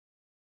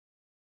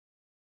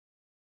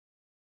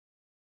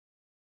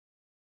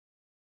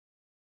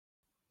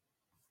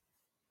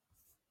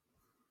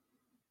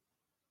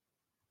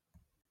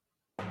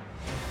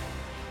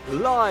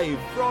Live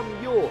from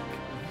York,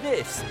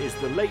 this is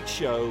The Late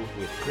Show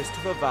with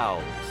Christopher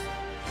Vowles.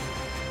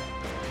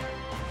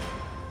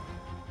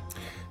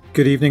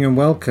 Good evening and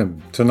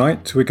welcome.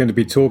 Tonight we're going to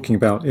be talking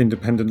about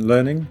independent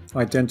learning,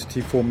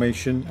 identity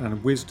formation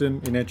and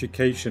wisdom in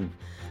education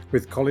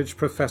with college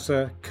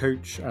professor,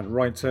 coach and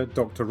writer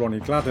Dr. Ronnie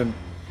Gladden,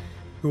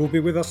 who will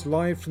be with us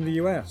live from the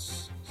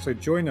US. So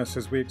join us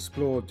as we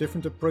explore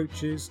different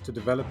approaches to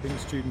developing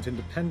student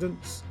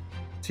independence,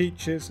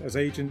 teachers as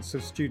agents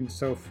of student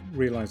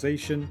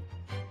self-realization.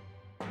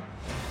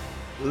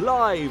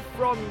 Live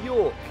from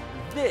York,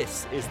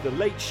 this is The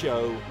Late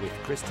Show with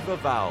Christopher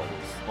Vowles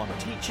on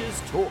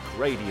Teachers Talk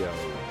Radio.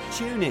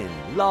 Tune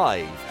in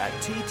live at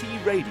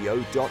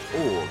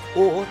ttradio.org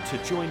or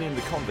to join in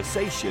the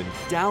conversation,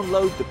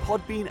 download the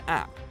Podbean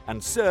app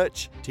and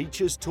search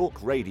Teachers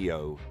Talk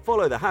Radio.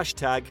 Follow the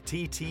hashtag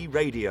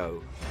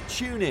TTRadio.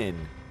 Tune in,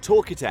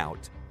 talk it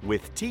out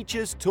with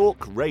Teachers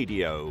Talk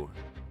Radio.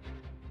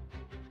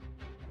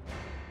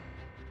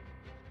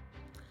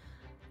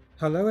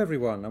 Hello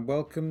everyone and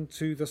welcome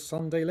to the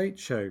Sunday Late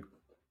Show.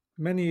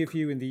 Many of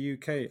you in the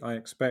UK, I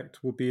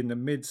expect, will be in the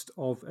midst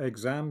of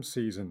exam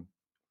season,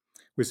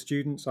 with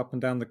students up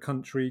and down the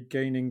country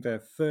gaining their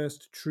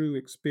first true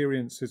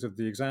experiences of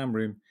the exam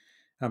room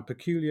and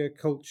peculiar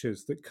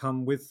cultures that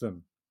come with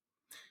them.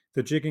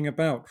 The jigging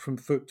about from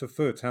foot to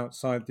foot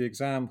outside the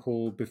exam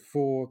hall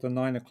before the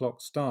 9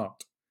 o'clock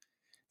start,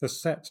 the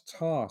set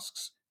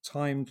tasks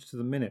timed to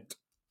the minute,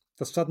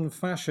 the sudden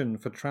fashion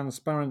for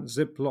transparent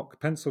Ziploc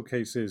pencil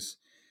cases,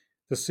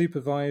 the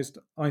supervised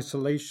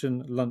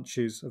isolation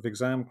lunches of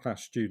exam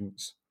class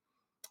students,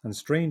 and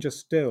stranger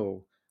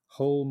still,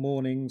 whole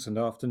mornings and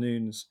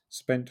afternoons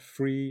spent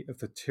free of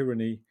the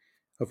tyranny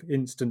of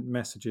instant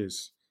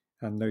messages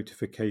and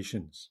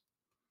notifications.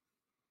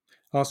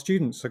 Our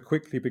students are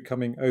quickly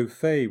becoming au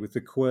fait with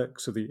the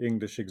quirks of the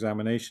English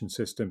examination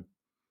system.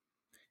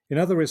 In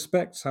other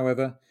respects,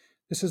 however,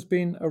 this has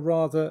been a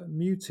rather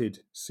muted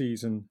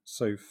season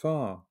so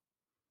far.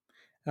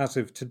 As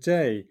of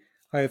today,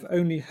 I have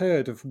only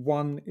heard of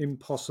one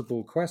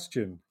impossible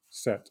question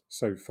set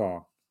so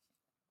far.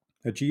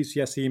 A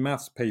GCSE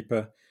maths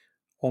paper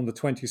on the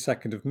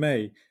 22nd of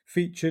May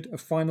featured a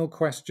final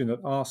question that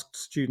asked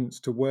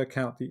students to work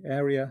out the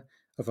area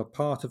of a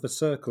part of a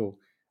circle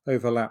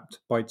overlapped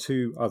by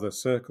two other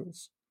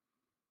circles.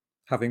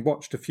 Having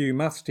watched a few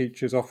maths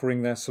teachers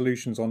offering their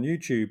solutions on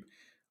YouTube,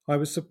 I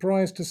was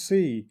surprised to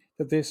see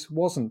that this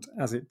wasn't,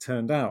 as it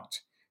turned out,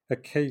 a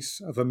case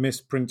of a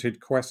misprinted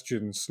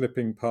question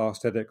slipping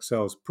past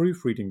Edexcel's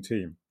proofreading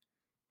team.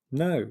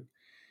 No,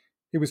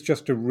 it was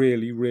just a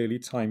really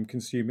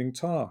time-consuming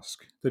task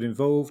that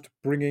involved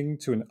bringing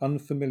to an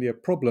unfamiliar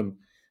problem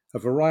a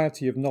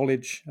variety of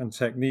knowledge and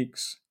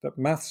techniques that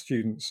maths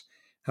students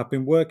have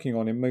been working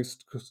on in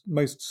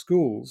most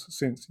schools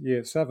since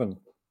Year 7.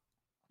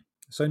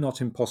 So not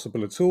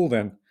impossible at all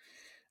then,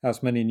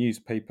 as many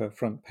newspaper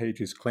front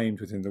pages claimed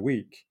within the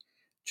week.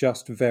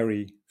 Just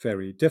very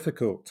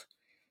difficult.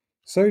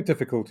 So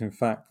difficult, in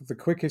fact, that the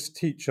quickest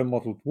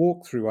teacher-modelled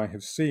walkthrough I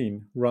have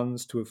seen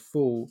runs to a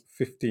full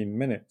 15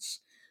 minutes,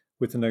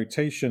 with the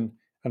notation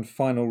and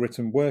final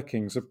written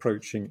workings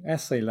approaching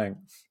essay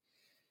length.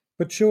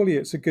 But surely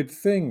it's a good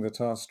thing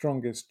that our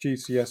strongest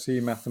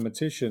GCSE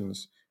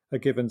mathematicians are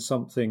given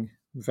something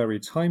very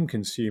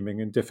time-consuming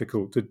and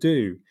difficult to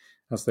do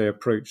as they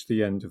approach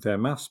the end of their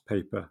maths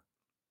paper,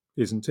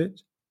 isn't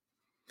it?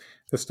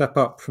 The step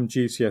up from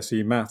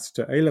GCSE maths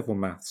to A-level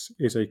maths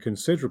is a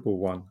considerable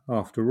one,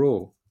 after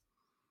all.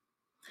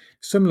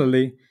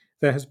 Similarly,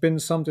 there has been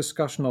some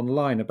discussion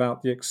online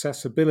about the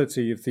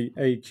accessibility of the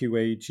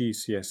AQA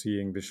GCSE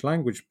English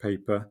Language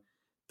paper,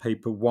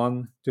 Paper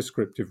 1,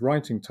 Descriptive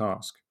Writing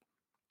Task.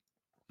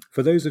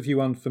 For those of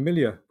you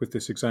unfamiliar with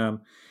this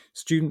exam,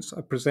 students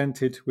are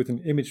presented with an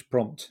image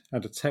prompt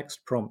and a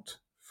text prompt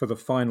for the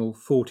final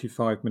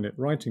 45-minute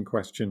writing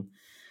question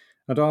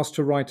and asked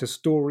to write a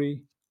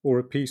story or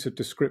a piece of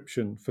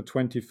description for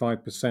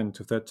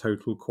 25% of their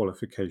total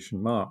qualification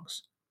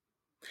marks.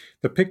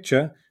 The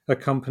picture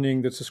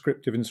accompanying the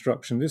descriptive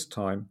instruction this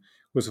time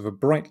was of a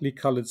brightly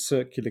coloured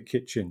circular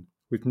kitchen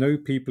with no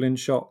people in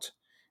shot,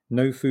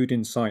 no food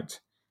in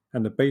sight,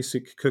 and the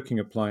basic cooking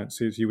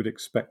appliances you would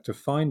expect to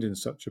find in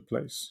such a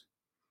place.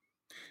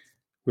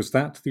 Was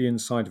that the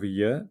inside of a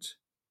yurt?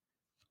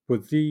 Were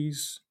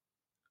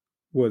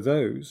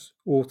those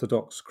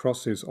orthodox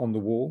crosses on the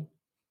wall?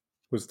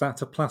 Was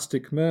that a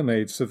plastic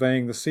mermaid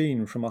surveying the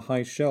scene from a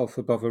high shelf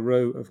above a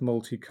row of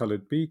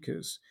multicoloured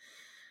beakers?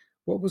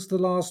 What was the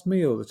last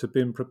meal that had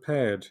been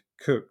prepared,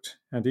 cooked,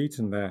 and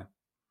eaten there?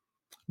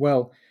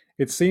 Well,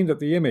 it seemed that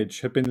the image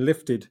had been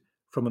lifted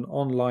from an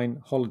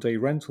online holiday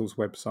rentals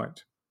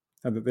website,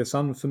 and that this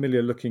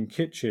unfamiliar-looking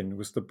kitchen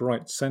was the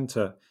bright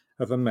centre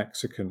of a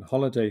Mexican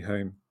holiday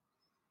home.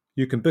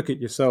 You can book it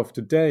yourself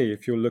today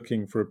if you're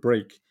looking for a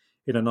break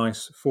in a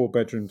nice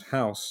 4-bedroomed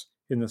house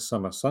in the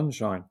summer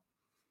sunshine.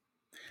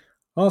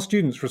 Our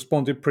students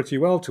responded pretty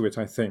well to it,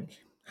 I think,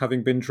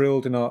 having been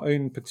drilled in our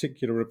own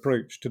particular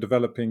approach to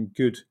developing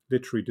good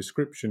literary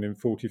description in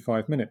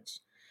 45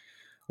 minutes.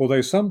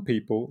 Although some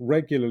people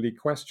regularly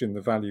question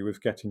the value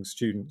of getting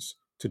students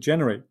to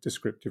generate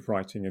descriptive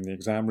writing in the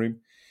exam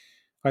room,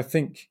 I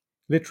think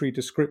literary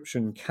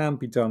description can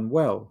be done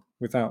well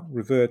without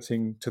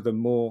reverting to the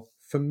more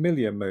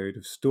familiar mode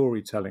of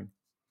storytelling.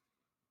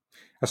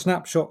 A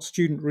snapshot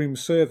student room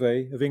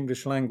survey of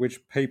English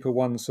language Paper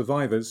 1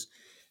 survivors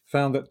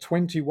found that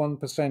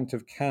 21%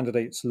 of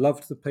candidates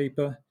loved the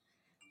paper,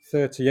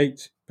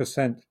 38%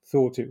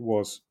 thought it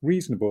was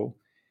reasonable,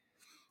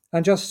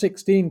 and just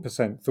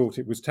 16% thought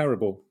it was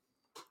terrible.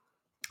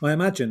 I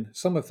imagine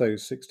some of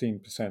those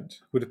 16%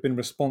 would have been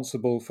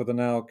responsible for the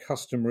now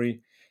customary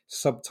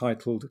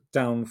subtitled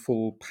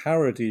Downfall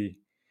parody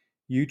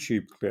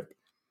YouTube clip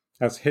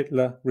as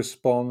Hitler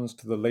responds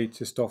to the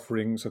latest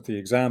offerings of the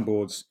exam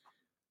boards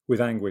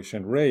with anguish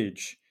and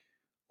rage,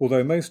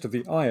 although most of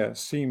the ire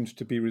seemed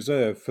to be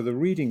reserved for the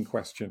reading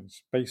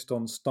questions based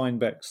on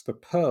Steinbeck's The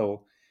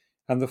Pearl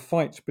and the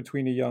fight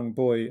between a young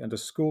boy and a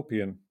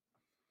scorpion.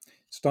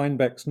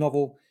 Steinbeck's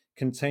novel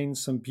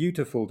contains some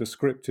beautiful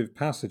descriptive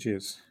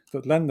passages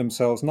that lend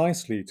themselves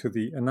nicely to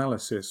the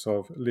analysis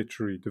of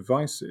literary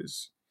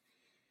devices.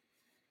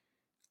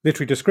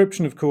 Literary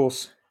description, of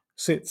course,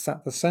 sits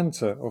at the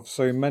centre of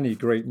so many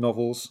great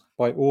novels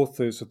by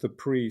authors of the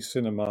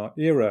pre-cinema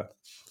era.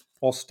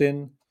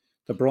 Austen,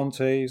 the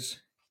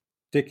Brontes,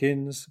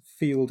 Dickens,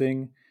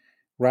 Fielding,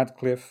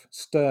 Radcliffe,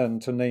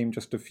 Sterne, to name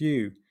just a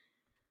few.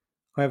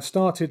 I have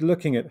started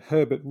looking at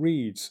Herbert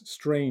Reed's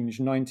strange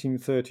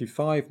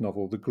 1935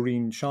 novel, The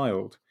Green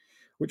Child,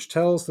 which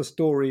tells the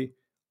story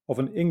of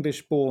an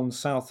English-born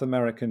South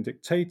American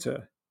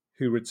dictator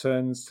who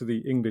returns to the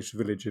English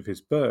village of his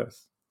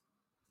birth.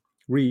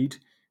 Reed,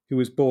 who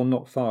was born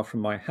not far from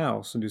my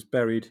house and is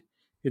buried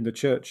in the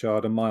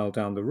churchyard a mile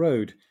down the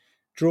road,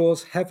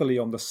 draws heavily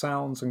on the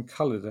sounds and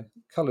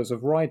colours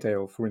of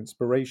Rydale for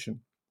inspiration.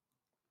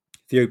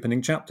 The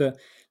opening chapter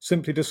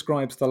simply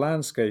describes the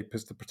landscape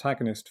as the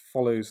protagonist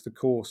follows the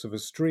course of a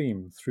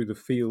stream through the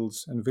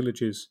fields and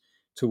villages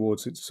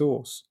towards its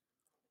source.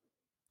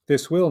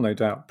 This will no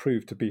doubt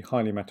prove to be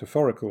highly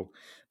metaphorical,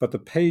 but the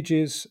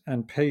pages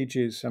and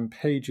pages and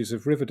pages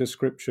of river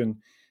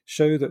description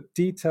show that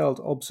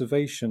detailed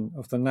observation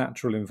of the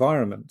natural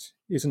environment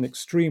is an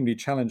extremely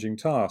challenging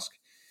task,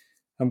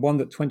 and one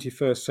that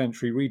 21st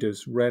century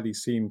readers rarely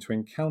seem to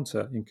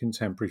encounter in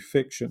contemporary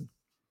fiction.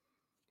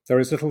 There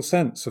is little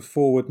sense of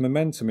forward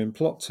momentum in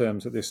plot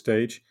terms at this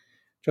stage,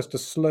 just a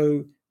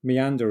slow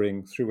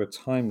meandering through a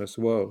timeless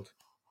world.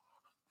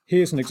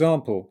 Here's an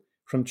example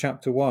from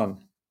chapter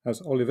 1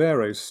 as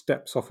Olivero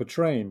steps off a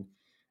train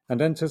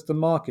and enters the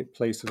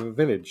marketplace of a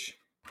village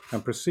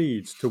and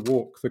proceeds to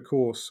walk the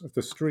course of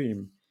the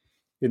stream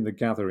in the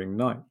gathering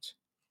night.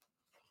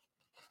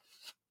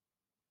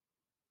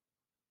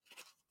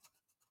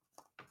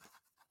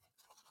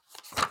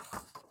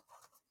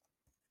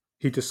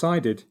 He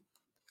decided,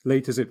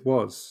 late as it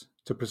was,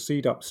 to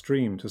proceed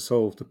upstream to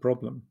solve the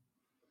problem.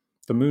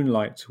 The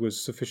moonlight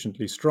was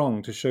sufficiently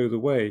strong to show the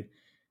way,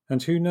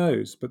 and who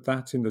knows but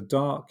that in the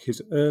dark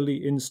his early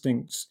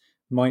instincts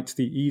might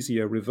the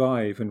easier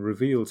revive and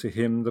reveal to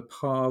him the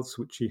paths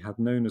which he had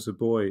known as a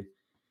boy,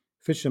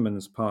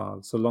 fishermen's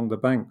paths along the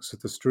banks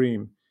of the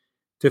stream,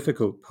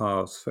 difficult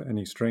paths for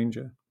any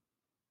stranger.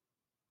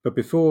 But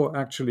before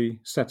actually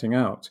setting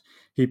out,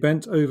 he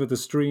bent over the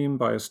stream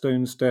by a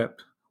stone step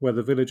where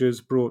the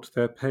villagers brought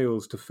their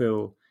pails to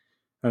fill,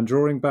 and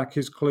drawing back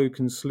his cloak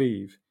and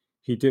sleeve,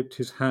 he dipped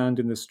his hand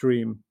in the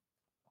stream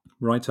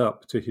right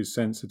up to his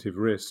sensitive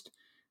wrist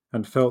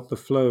and felt the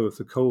flow of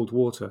the cold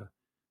water,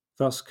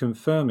 thus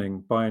confirming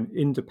by an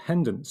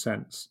independent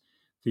sense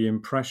the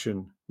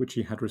impression which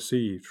he had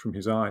received from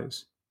his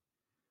eyes.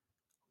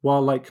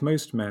 While, like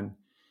most men,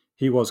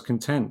 he was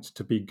content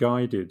to be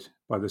guided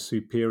by the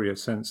superior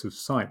sense of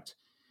sight,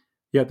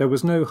 yet there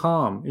was no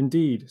harm,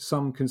 indeed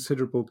some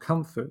considerable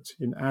comfort,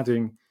 in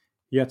adding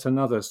yet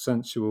another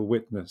sensual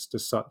witness to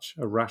such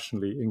a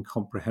rationally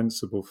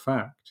incomprehensible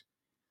fact.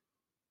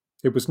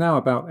 It was now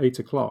about 8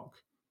 o'clock.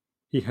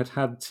 He had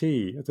had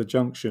tea at the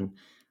junction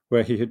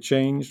where he had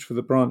changed for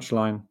the branch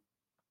line,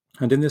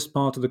 and in this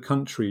part of the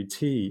country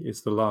tea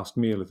is the last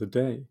meal of the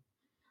day.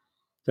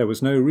 There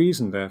was no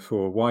reason,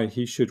 therefore, why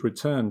he should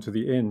return to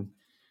the inn,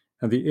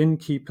 and the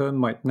innkeeper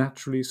might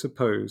naturally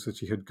suppose that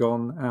he had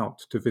gone out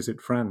to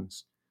visit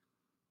friends.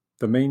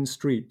 The main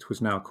street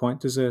was now quite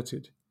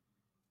deserted.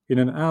 In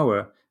an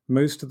hour,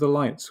 most of the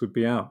lights would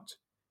be out,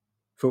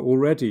 for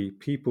already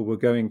people were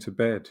going to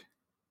bed.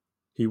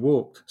 He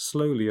walked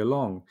slowly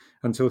along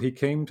until he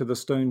came to the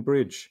stone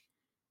bridge.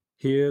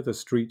 Here the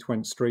street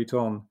went straight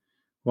on,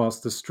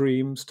 whilst the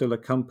stream, still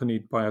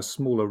accompanied by a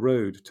smaller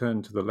road,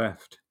 turned to the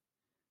left.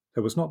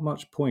 There was not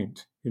much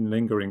point in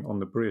lingering on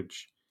the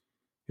bridge.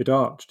 It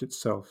arched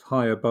itself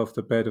high above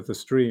the bed of the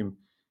stream,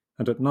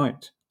 and at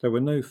night there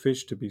were no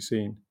fish to be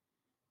seen.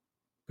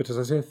 But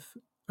as if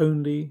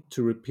only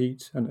to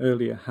repeat an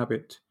earlier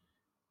habit,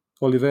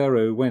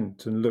 Olivero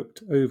went and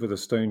looked over the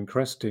stone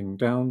cresting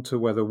down to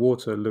where the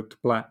water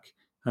looked black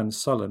and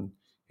sullen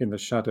in the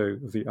shadow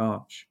of the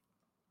arch.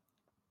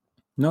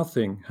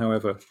 Nothing,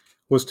 however,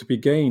 was to be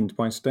gained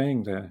by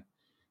staying there.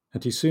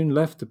 and he soon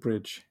left the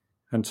bridge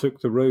and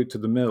took the road to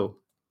the mill.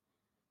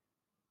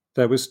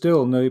 There was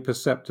still no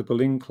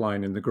perceptible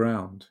incline in the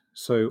ground,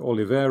 so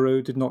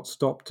Olivero did not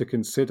stop to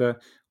consider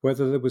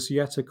whether there was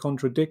yet a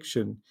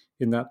contradiction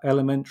in that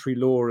elementary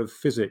law of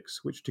physics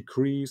which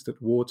decrees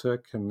that water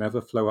can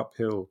never flow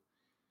uphill.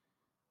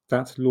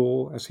 That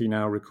law, as he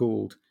now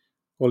recalled,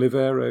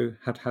 Olivero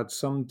had had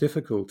some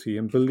difficulty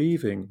in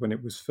believing when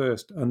it was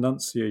first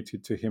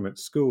enunciated to him at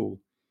school.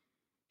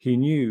 He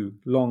knew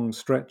long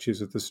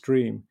stretches of the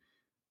stream,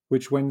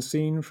 which, when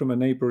seen from a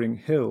neighbouring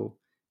hill,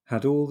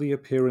 had all the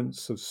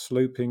appearance of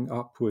sloping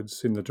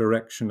upwards in the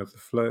direction of the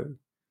flow.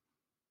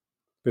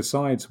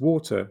 Besides,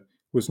 water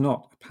was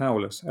not a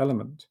powerless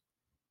element.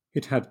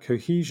 It had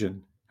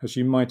cohesion, as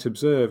you might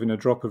observe in a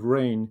drop of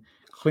rain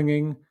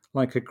clinging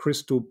like a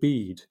crystal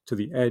bead to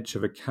the edge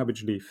of a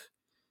cabbage leaf,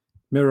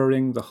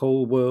 mirroring the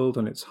whole world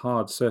on its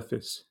hard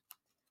surface.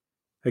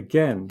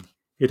 Again,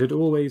 it had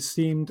always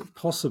seemed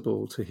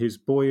possible to his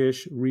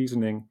boyish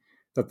reasoning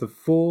that the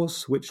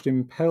force which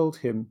impelled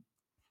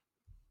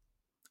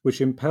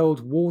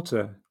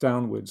water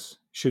downwards,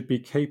 should be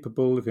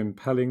capable of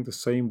impelling the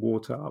same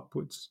water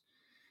upwards.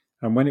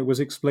 And when it was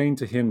explained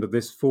to him that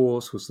this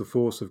force was the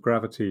force of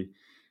gravity,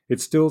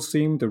 it still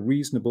seemed a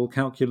reasonable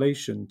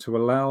calculation to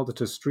allow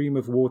that a stream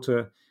of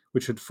water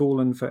which had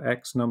fallen for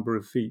X number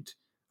of feet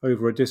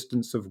over a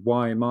distance of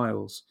Y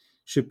miles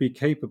should be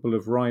capable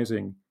of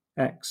rising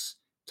X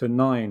to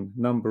 9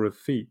 number of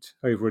feet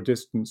over a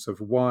distance of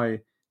Y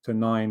to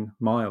 9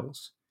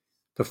 miles.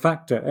 The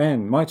factor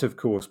n might, of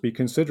course, be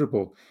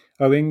considerable,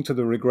 owing to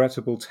the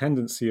regrettable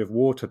tendency of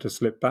water to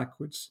slip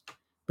backwards,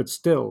 but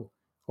still,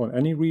 on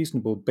any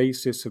reasonable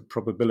basis of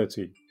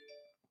probability,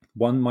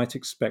 one might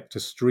expect a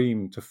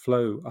stream to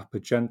flow up a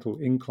gentle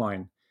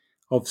incline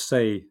of,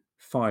 say,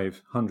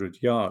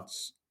 500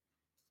 yards.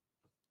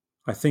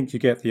 I think you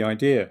get the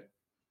idea.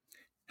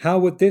 How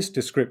would this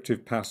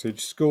descriptive passage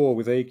score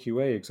with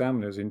AQA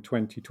examiners in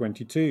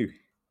 2022?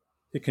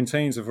 It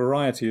contains a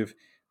variety of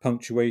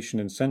punctuation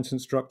and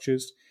sentence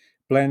structures,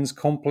 blends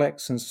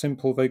complex and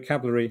simple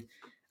vocabulary,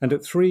 and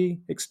at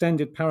 3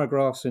 extended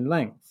paragraphs in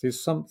length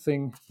is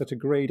something that a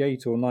grade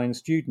 8 or 9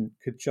 student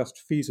could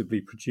just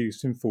feasibly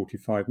produce in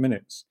 45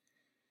 minutes.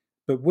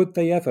 But would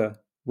they ever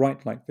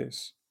write like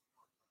this?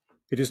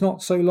 It is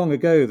not so long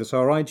ago that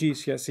our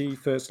IGCSE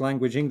First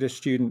Language English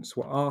students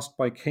were asked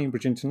by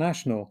Cambridge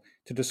International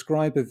to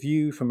describe a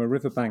view from a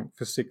riverbank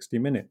for 60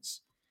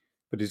 minutes.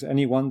 But is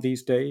anyone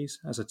these days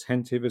as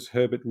attentive as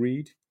Herbert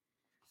Reed,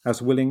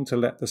 as willing to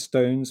let the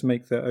stones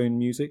make their own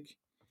music,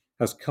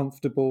 as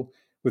comfortable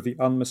with the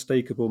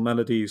unmistakable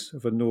melodies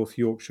of a North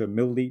Yorkshire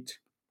mill-leet?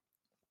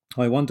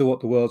 I wonder what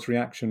the world's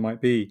reaction might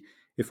be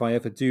if I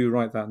ever do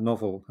write that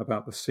novel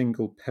about the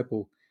single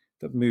pebble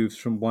that moves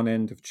from one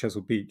end of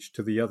Chesil Beach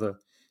to the other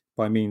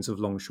by means of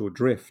longshore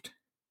drift.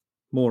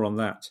 More on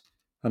that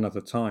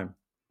another time.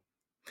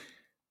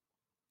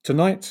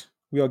 Tonight,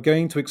 we are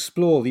going to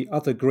explore the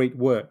other great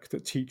work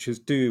that teachers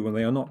do when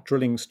they are not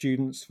drilling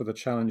students for the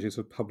challenges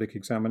of public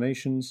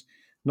examinations,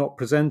 not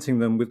presenting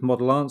them with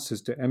model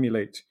answers to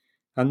emulate,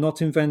 and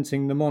not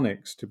inventing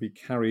mnemonics to be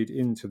carried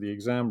into the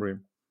exam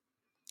room.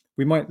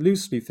 We might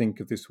loosely think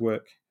of this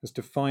work as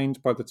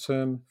defined by the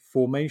term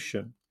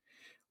formation,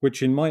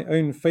 which in my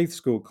own faith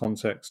school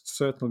context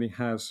certainly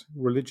has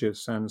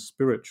religious and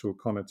spiritual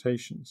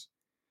connotations.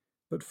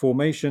 But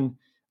formation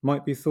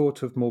might be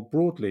thought of more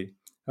broadly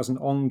as an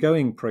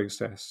ongoing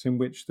process in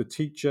which the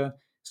teacher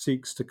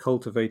seeks to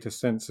cultivate a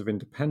sense of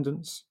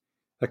independence,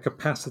 a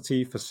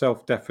capacity for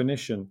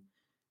self-definition,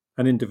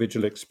 an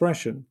individual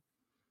expression,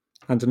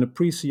 and an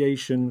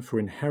appreciation for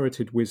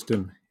inherited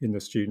wisdom in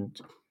the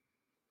student.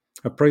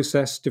 A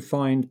process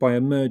defined by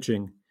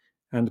emerging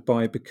and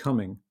by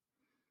becoming,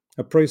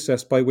 a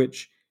process by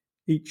which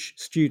each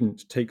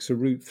student takes a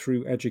route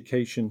through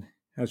education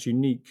as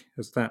unique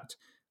as that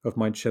of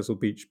my Chesil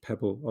Beach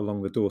pebble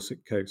along the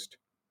Dorset coast.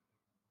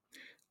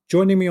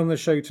 Joining me on the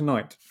show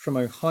tonight from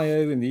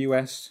Ohio in the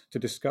US to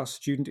discuss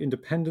student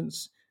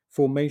independence,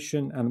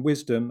 formation and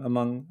wisdom,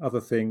 among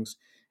other things,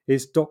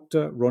 is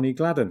Dr. Ronnie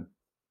Gladden.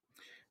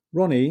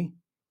 Ronnie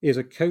is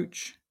a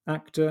coach,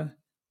 actor,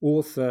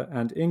 author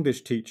and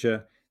English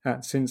teacher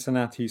at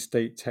Cincinnati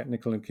State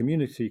Technical and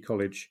Community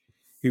College,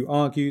 who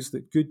argues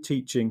that good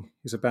teaching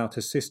is about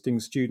assisting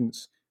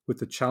students with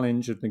the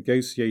challenge of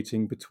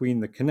negotiating between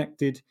the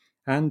connected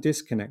and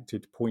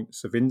disconnected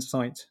points of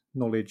insight,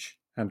 knowledge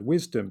and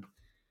wisdom,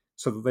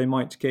 so that they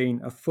might gain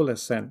a fuller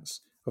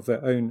sense of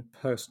their own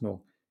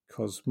personal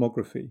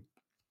cosmography.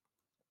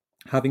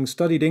 Having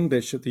studied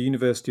English at the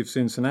University of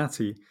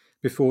Cincinnati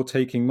before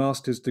taking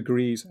master's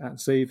degrees at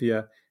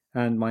Xavier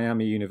and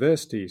Miami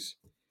universities,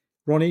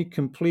 Ronnie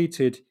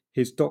completed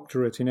his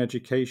doctorate in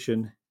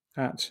education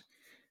at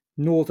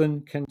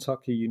Northern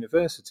Kentucky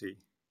University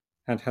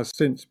and has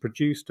since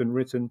produced and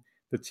written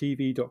the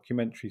TV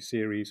documentary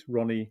series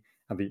Ronnie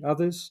and the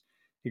Others,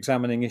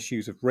 examining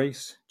issues of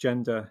race,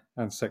 gender,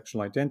 and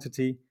sexual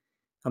identity,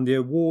 and the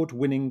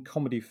award-winning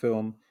comedy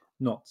film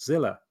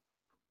Notzilla.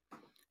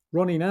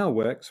 Ronnie now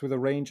works with a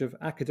range of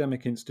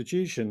academic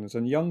institutions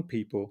and young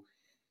people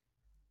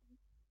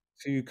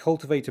to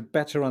cultivate a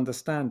better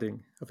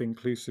understanding of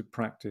inclusive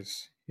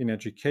practice in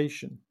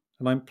education.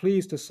 And I'm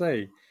pleased to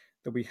say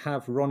that we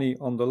have Ronnie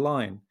on the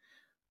line.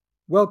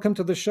 Welcome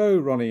to the show,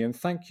 Ronnie, and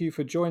thank you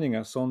for joining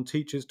us on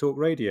Teachers Talk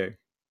Radio.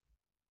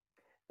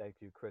 Thank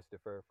you,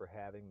 Christopher, for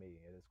having me.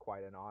 It is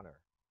quite an honor.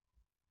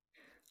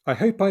 I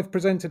hope I've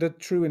presented a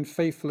true and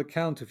faithful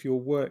account of your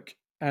work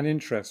and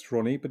interest,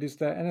 Ronnie, but is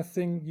there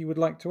anything you would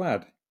like to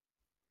add?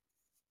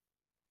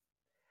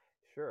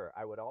 Sure,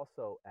 I would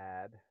also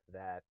add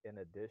that in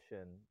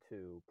addition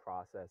to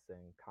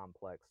processing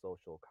complex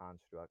social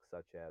constructs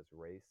such as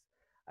race,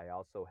 I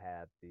also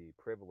had the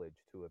privilege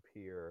to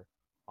appear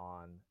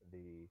on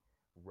the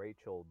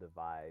Rachel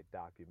Divide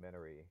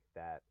documentary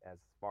that, as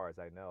far as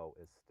I know,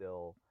 is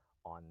still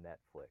on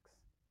Netflix.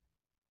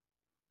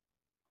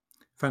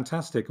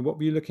 Fantastic. And what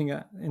were you looking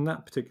at in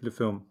that particular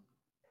film?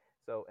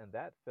 So, in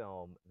that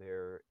film,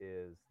 there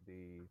is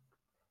the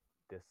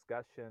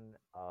discussion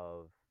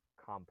of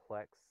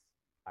complex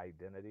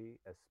identity,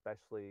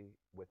 especially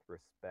with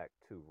respect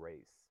to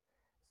race.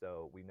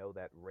 So we know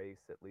that race,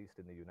 at least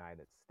in the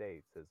United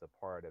States, is a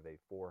part of a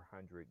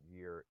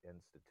 400-year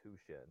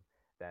institution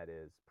that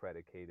is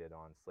predicated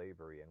on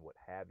slavery and what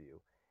have you.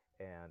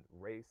 And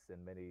race,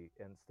 in many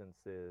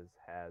instances,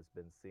 has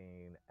been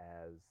seen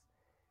as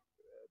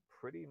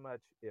pretty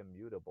much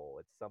immutable.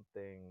 It's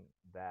something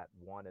that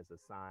one is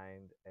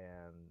assigned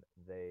and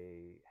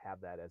they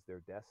have that as their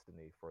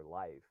destiny for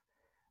life.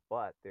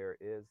 But there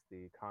is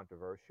the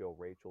controversial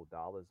Rachel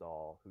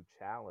Dolezal who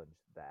challenged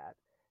that.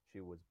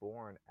 She was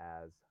born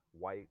as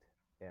white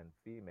and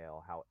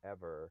female.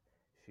 However,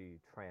 she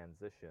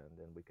transitioned,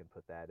 and we can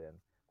put that in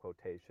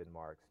quotation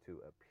marks, to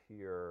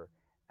appear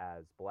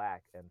as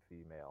black and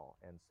female.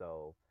 And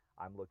so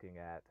I'm looking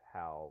at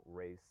how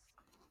race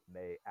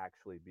may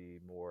actually be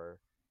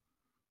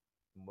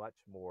much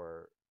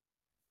more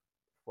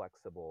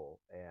flexible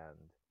and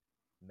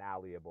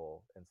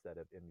malleable instead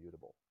of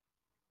immutable.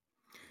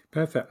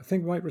 Perfect. I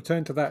think we might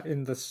return to that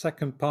in the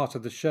second part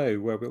of the show,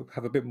 where we'll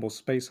have a bit more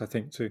space, I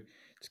think, to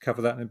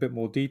cover that in a bit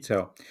more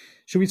detail.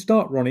 Should we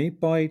start, Ronnie,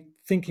 by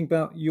thinking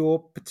about your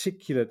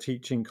particular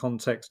teaching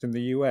context in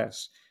the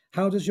US?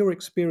 How does your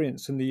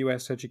experience in the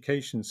US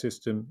education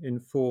system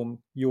inform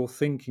your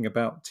thinking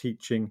about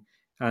teaching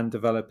and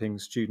developing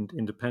student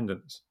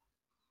independence?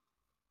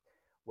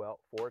 Well,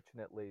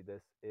 fortunately,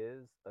 this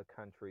is a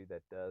country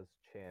that does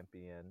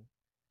champion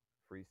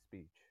free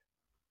speech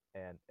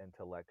and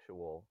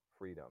intellectual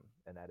freedom.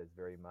 And that is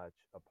very much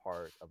a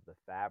part of the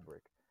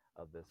fabric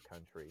of this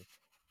country.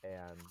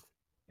 And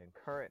in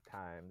current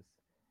times,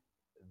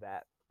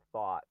 that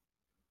thought,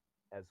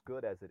 as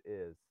good as it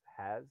is,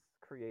 has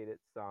created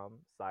some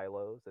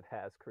silos. It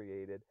has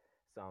created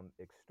some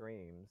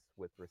extremes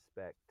with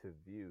respect to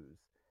views.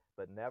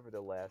 But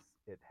nevertheless,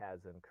 it has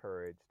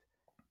encouraged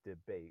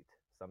debate,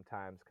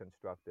 sometimes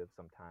constructive,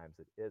 sometimes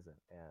it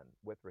isn't. And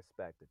with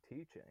respect to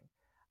teaching,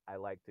 I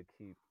like to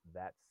keep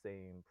that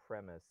same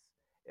premise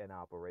in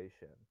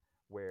operation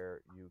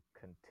where you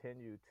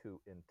continue to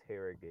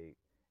interrogate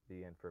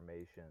the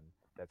information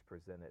that's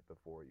presented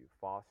before you,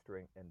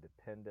 fostering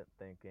independent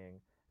thinking,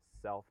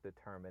 self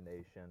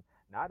determination,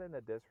 not in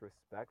a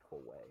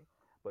disrespectful way,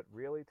 but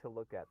really to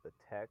look at the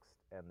text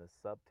and the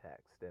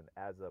subtext. And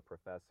as a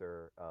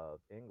professor of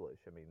English,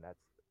 I mean,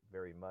 that's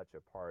very much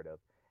a part of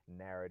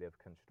narrative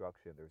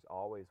construction. There's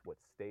always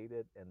what's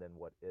stated and then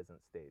what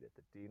isn't stated,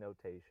 the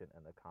denotation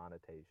and the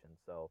connotation.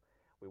 So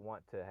we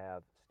want to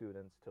have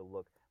students to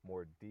look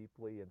more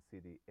deeply and see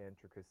the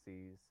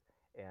intricacies.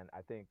 And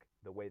I think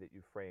the way that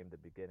you framed the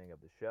beginning of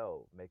the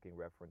show, making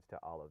reference to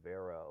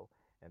Olivero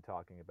and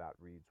talking about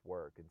Reed's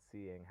work and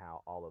seeing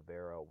how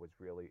Olivero was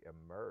really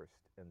immersed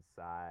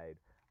inside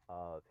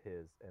of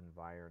his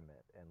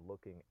environment and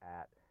looking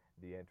at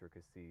the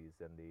intricacies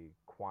and the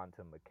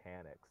quantum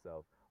mechanics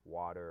of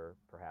water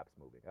perhaps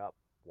moving up,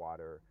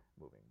 water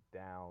moving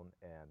down,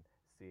 and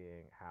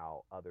seeing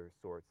how other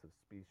sorts of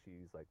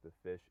species like the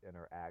fish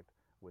interact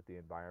with the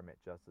environment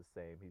just the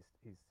same.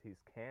 He's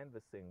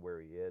canvassing where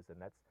he is, and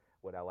that's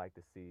what I like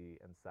to see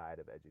inside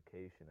of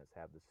education is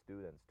have the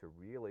students to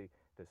really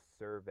to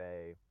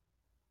survey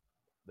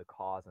the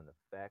cause and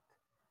effect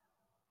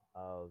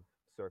of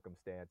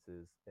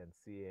circumstances and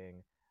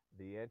seeing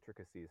the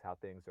intricacies, how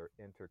things are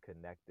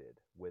interconnected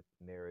with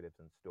narratives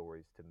and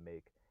stories to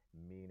make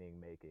meaning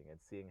making, and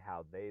seeing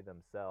how they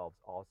themselves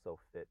also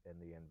fit in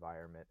the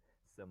environment,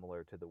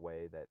 similar to the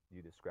way that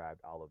you described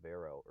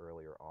Olivero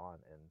earlier on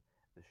in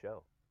the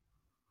show.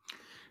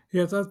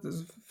 Yeah, that's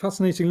a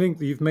fascinating link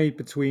that you've made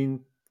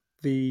between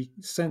the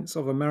sense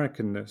of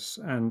Americanness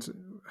and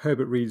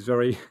Herbert Reed's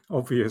very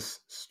obvious,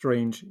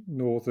 strange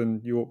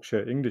Northern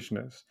Yorkshire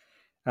Englishness,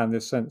 and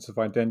this sense of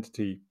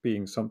identity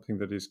being something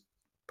that is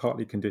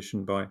partly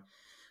conditioned by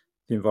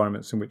the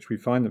environments in which we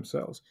find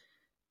themselves.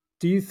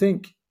 Do you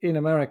think in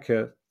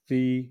America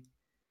the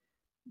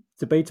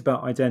debate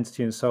about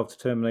identity and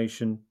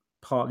self-determination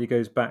partly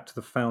goes back to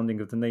the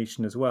founding of the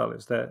nation as well?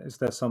 Is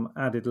there some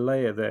added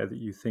layer there that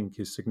you think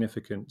is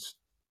significant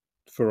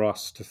for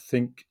us to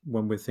think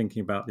when we're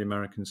thinking about the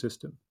American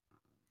system?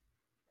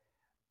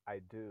 I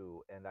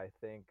do. And I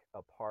think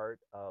a part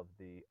of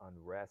the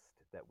unrest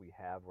that we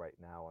have right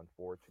now,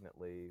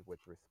 unfortunately, with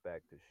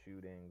respect to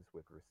shootings,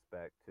 with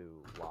respect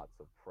to lots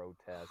of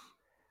protests,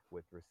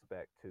 with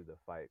respect to the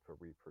fight for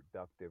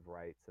reproductive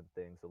rights and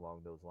things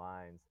along those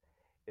lines,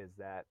 is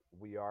that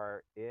we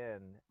are in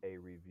a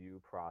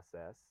review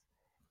process.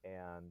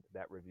 And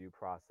that review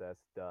process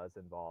does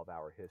involve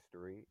our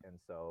history. And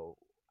so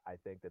I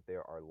think that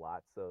there are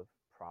lots of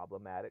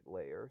problematic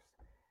layers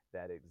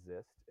that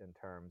exist in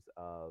terms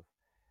of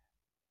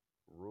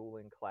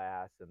ruling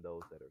class and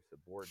those that are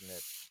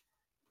subordinate,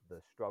 the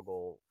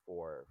struggle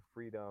for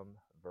freedom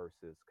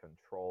versus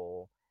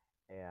control.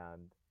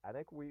 And I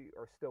think we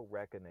are still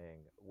reckoning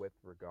with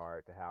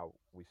regard to how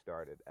we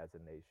started as a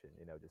nation,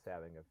 just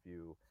having a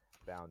few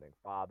founding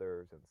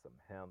fathers and some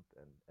hemp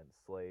and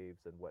slaves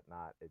and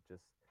whatnot. It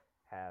just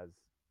has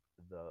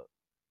the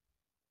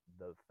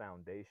the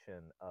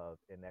foundation of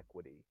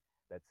inequity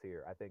that's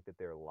here. I think that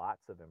there are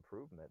lots of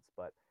improvements,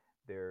 but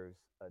there's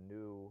a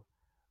new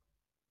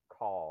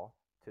call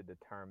to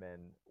determine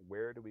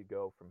where do we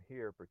go from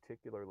here,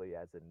 particularly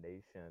as a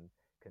nation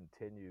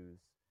continues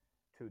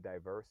to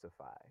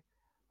diversify.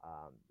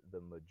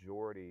 The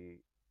majority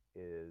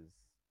is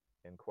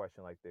in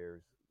question, like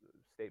there's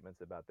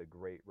statements about the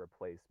great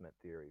replacement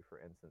theory, for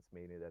instance,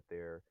 meaning that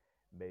there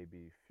may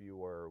be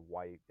fewer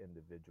white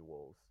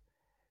individuals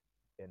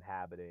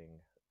inhabiting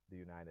the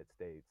United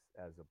States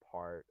as a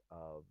part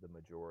of the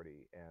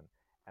majority. And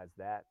as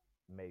that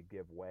may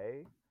give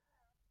way,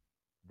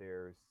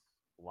 there's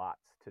lots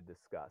to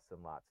discuss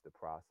and lots to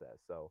process.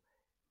 So,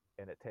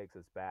 and it takes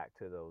us back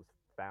to those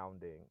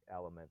founding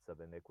elements of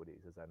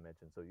iniquities, as I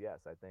mentioned. So, yes,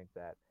 I think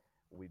that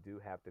we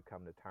do have to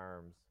come to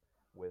terms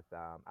with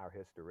our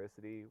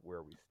historicity,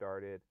 where we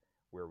started,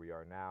 where we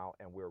are now,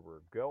 and where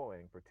we're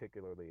going,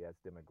 particularly as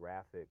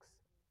demographics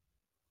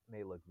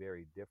may look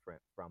very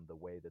different from the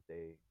way that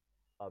they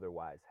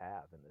otherwise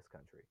have in this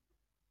country.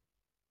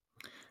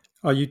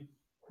 Are you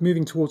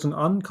moving towards an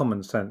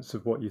uncommon sense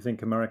of what you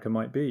think America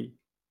might be?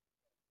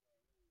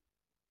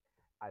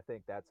 I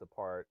think that's a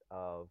part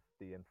of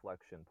the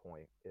inflection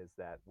point is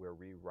that we're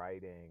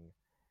rewriting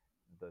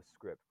the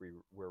script.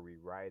 We're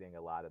rewriting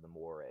a lot of the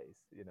mores,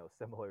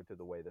 similar to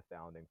the way the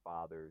founding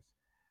fathers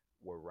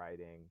were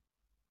writing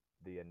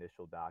the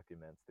initial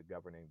documents, the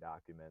governing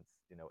documents,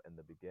 in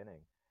the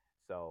beginning.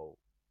 So,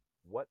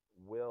 what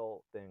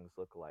will things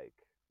look like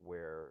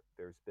where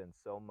there's been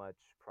so much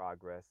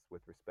progress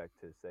with respect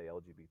to, say,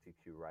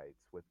 LGBTQ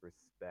rights, with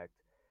respect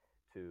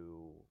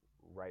to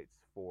rights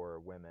for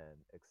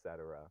women,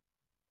 etc.,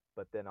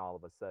 but then all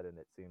of a sudden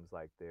it seems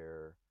like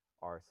there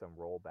are some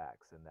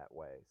rollbacks in that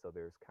way. So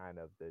there's kind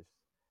of this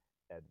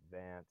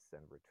advance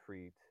and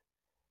retreat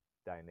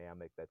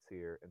dynamic that's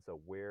here. And so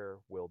where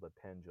will the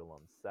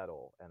pendulum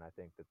settle? And I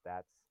think that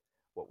that's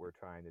what we're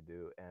trying to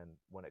do. And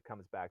when it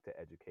comes back to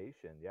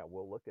education, yeah,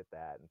 we'll look at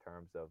that in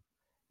terms of,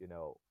 you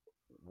know,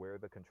 where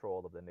the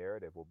control of the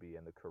narrative will be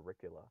in the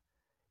curricula,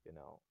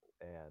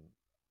 and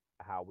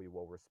how we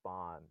will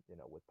respond,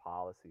 with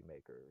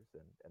policymakers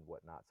and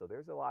whatnot. So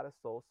there's a lot of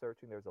soul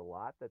searching. There's a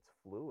lot that's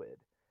fluid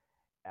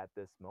at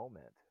this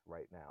moment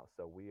right now.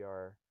 So we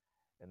are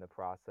in the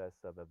process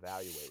of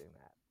evaluating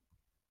that.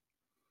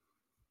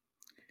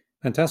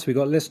 Fantastic. We've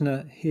got a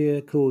listener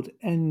here called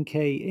NK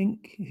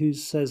Inc. who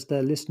says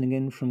they're listening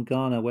in from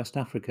Ghana, West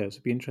Africa. So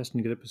it'd be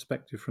interesting to get a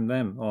perspective from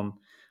them on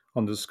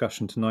the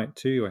discussion tonight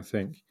too, I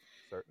think.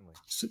 Certainly.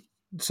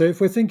 So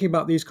if we're thinking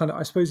about these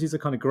I suppose these are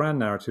kind of grand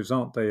narratives,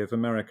 aren't they, of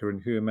America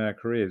and who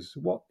America is?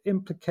 What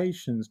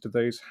implications do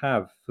those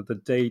have for the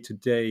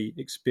day-to-day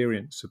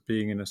experience of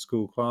being in a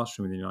school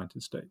classroom in the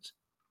United States?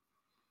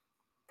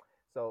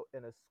 So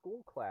in a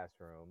school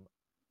classroom,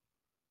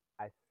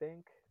 I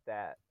think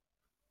that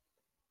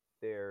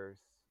there's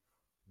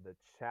the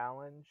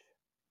challenge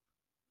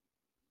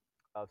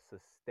of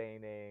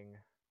sustaining,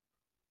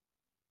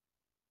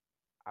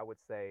 I would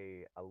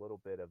say, a little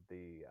bit of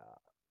the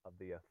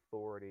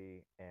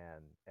authority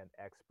and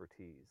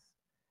expertise.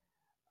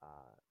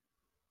 Uh,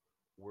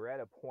 we're at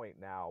a point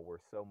now where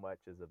so much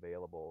is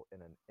available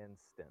in an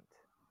instant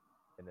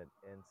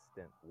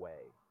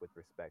way with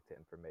respect to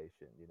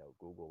information.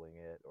 Googling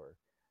it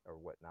or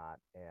whatnot.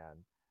 And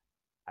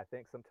I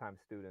think sometimes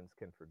students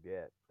can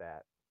forget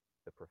that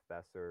the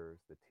professors,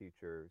 the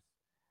teachers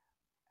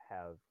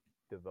have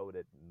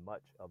devoted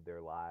much of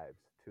their lives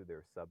to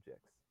their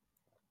subjects.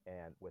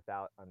 And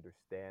without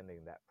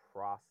understanding that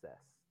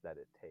process that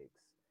it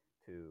takes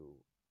to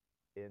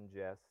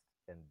ingest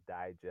and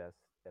digest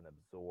and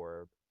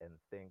absorb and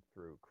think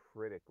through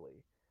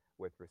critically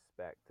with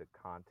respect to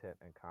content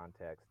and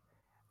context,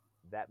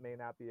 that may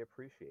not be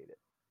appreciated.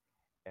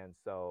 And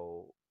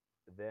so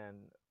then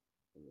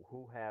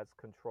who has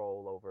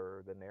control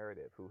over the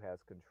narrative? Who has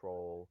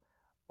control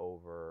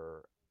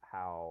over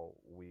how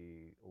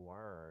we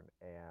learn?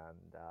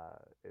 And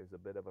there's a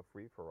bit of a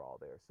free for all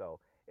there. So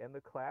in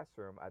the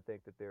classroom, I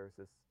think that there's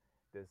this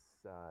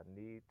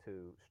need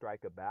to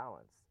strike a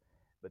balance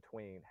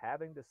between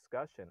having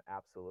discussion,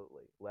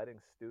 absolutely, letting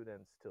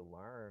students to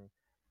learn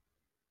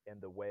in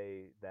the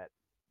way that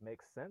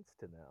makes sense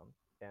to them,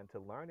 and to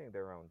learning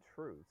their own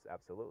truths,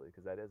 absolutely,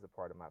 because that is a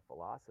part of my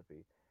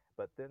philosophy.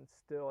 But then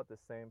still at the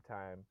same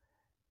time,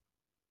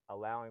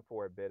 allowing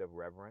for a bit of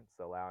reverence,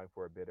 allowing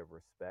for a bit of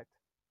respect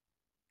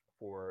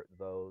for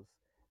those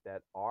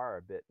that are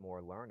a bit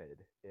more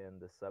learned in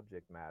the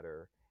subject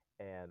matter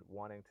and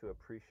wanting to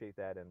appreciate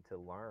that and to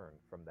learn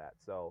from that.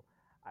 So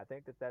I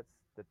think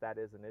that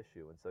is an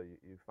issue. And so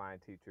you find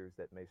teachers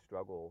that may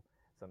struggle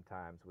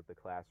sometimes with the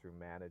classroom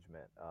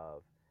management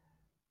of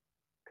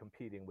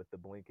competing with the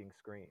blinking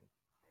screen,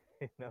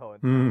 in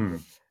terms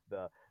of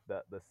Mm.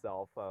 the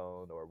cell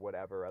phone or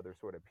whatever other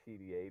sort of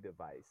PDA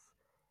device,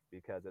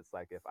 because it's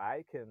like if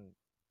I can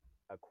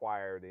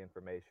acquire the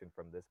information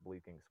from this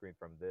blinking screen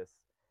from this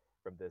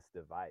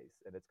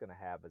device, and it's going to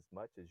have as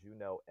much as you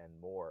know and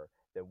more,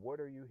 then what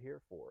are you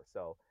here for?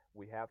 So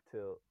we have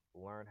to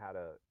learn how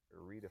to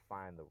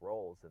redefine the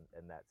roles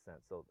in that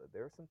sense. So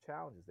there are some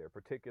challenges there,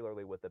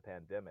 particularly with the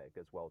pandemic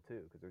as well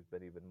too, because there's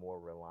been even more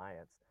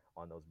reliance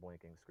on those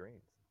blinking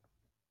screens.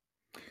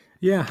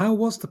 Yeah, how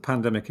was the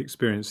pandemic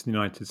experience in the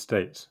United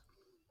States?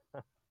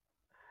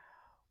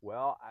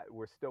 Well,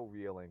 we're still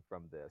reeling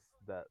from this.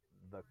 The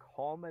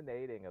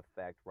culminating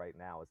effect right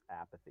now is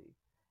apathy.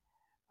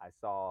 I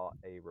saw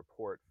a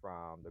report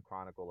from the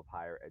Chronicle of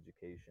Higher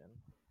Education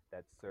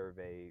that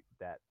surveyed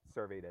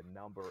a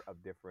number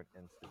of different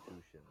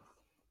institutions,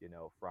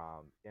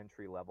 from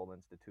entry level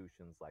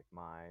institutions like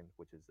mine,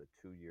 which is a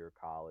 2 year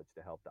college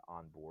to help to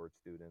onboard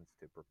students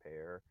to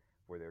prepare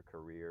for their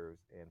careers,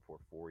 and for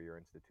 4 year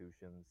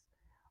institutions,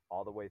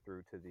 all the way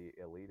through to the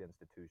elite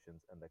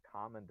institutions. And the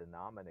common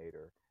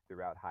denominator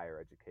throughout higher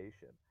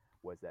education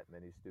was that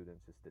many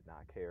students just did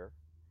not care.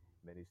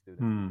 Many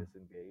students were Mm.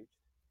 disengaged.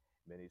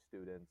 Many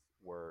students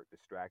were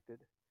distracted.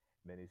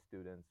 Many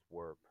students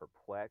were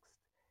perplexed.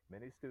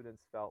 Many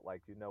students felt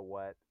like, you know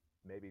what,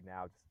 maybe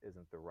now just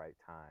isn't the right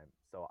time,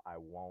 so I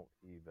won't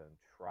even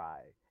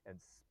try. In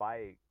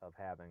spite of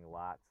having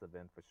lots of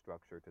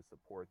infrastructure to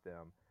support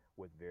them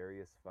with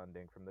various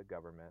funding from the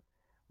government,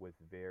 with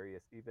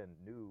various even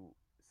new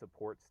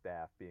support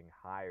staff being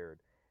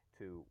hired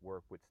to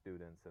work with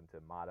students and to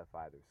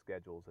modify their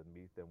schedules and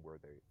meet them where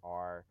they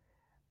are,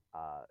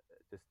 uh,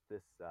 just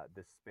this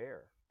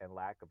despair and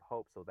lack of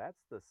hope. So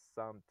that's the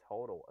sum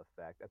total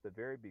effect. At the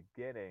very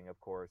beginning, of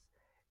course,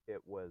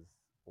 it was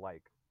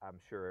like I'm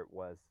sure it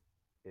was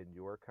in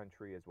your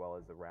country as well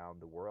as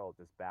around the world,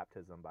 just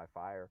baptism by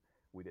fire.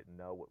 We didn't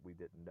know what we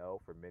didn't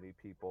know. For many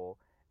people,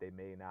 they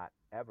may not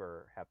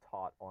ever have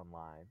taught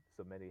online.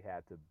 So many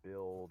had to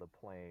build a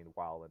plane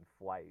while in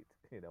flight,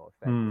 Mm.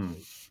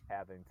 effectively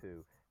having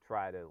to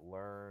try to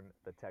learn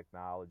the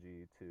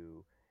technology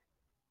to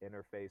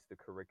interface the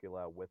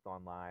curricula with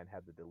online,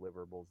 have the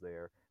deliverables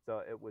there. So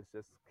it was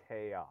just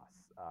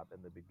chaos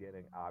in the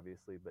beginning,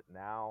 obviously. But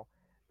now,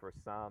 for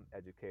some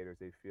educators,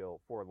 they feel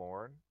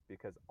forlorn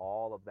because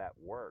all of that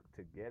work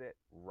to get it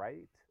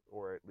right,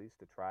 or at least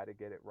to try to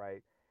get it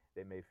right,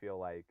 they may feel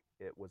like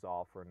it was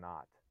all for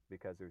naught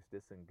because there's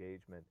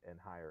disengagement in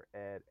higher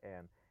ed.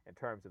 And in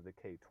terms of the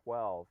K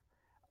 12,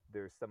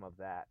 there's some of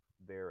that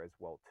there as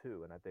well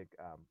too. And I think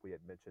we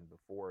had mentioned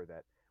before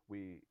that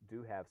we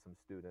do have some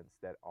students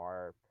that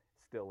are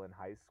still in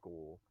high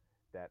school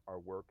that are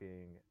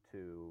working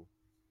to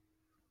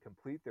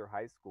complete their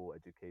high school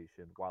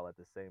education while at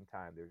the same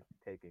time they're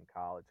taking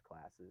college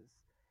classes.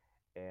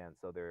 And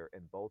so they're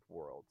in both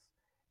worlds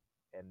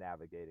and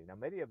navigating. Now,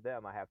 many of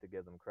them, I have to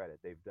give them credit.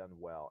 They've done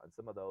well. And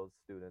some of those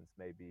students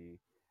may be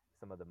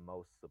some of the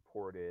most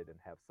supported and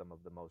have some of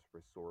the most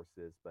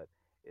resources. But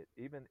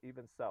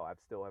even so, I've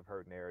still have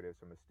heard narratives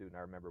from a student. I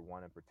remember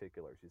one in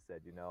particular. She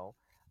said,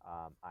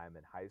 I'm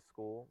in high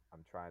school.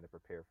 I'm trying to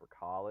prepare for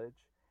college.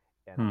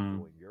 And I'm Mm.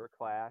 doing your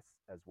class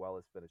as well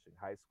as finishing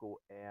high school.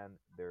 And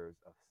there's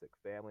a sick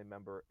family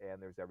member.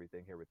 And there's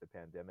everything here with the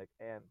pandemic.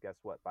 And guess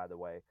what? By the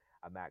way,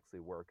 I'm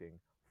actually working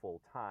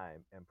full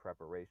time in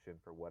preparation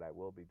for what I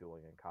will be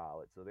doing in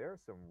college. So there are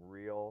some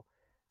real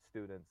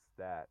students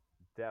that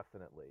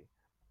definitely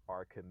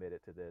are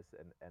committed to this,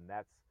 and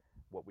that's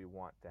what we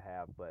want to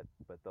have. But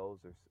those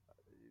are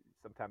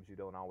sometimes you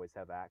don't always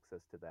have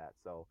access to that.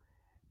 So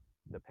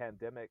the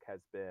pandemic has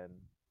been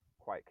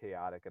quite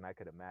chaotic, and I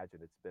could imagine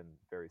it's been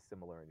very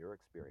similar in your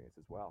experience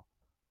as well.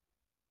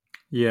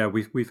 Yeah,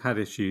 we've had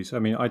issues. I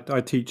mean,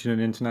 I teach in an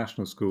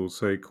international school,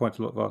 so quite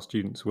a lot of our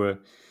students were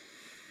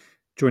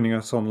joining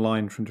us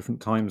online from different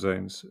time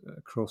zones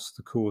across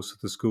the course of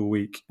the school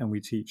week, and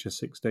we teach a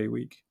 6-day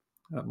week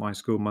at my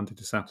school, Monday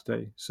to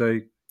Saturday. So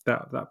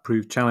that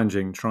proved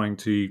challenging, trying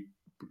to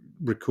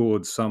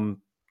record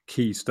some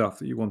key stuff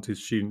that you wanted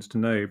students to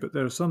know. But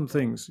there are some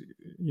things,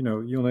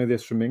 you'll know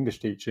this from English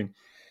teaching.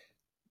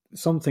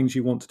 Some things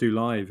you want to do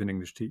live in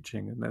English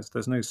teaching, and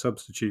there's no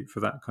substitute for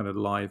that kind of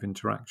live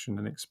interaction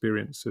and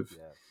experience of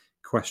Yes.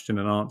 question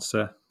and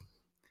answer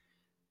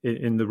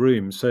in the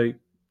room. So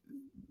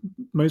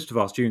most of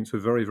our students were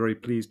very, very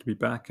pleased to be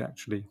back,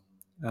 actually,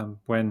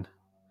 when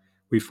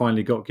we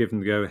finally got given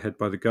the go-ahead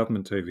by the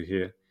government over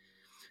here.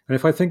 And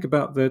if I think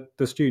about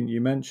the student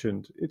you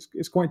mentioned,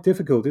 it's quite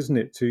difficult, isn't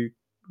it, to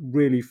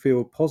really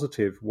feel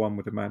positive, one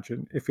would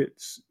imagine, if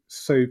it's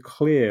so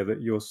clear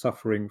that you're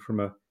suffering from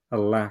a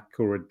lack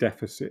or a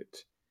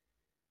deficit,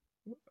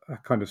 a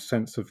kind of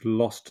sense of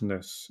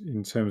lostness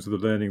in terms of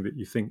the learning that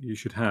you think you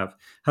should have.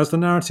 Has the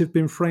narrative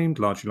been framed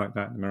largely like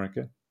that in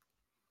America?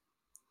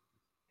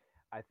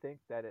 I think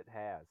that it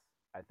has.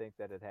 I think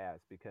that it has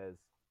because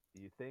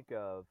you think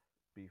of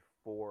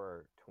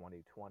before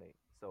 2020.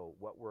 So,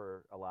 what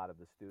were a lot of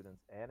the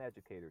students and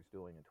educators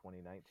doing in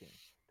 2019,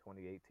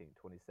 2018,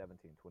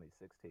 2017,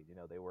 2016?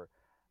 They were,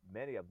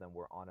 many of them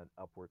were on an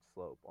upward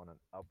slope, on an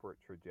upward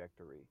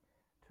trajectory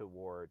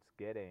towards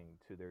getting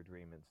to their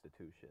dream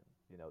institution,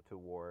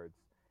 towards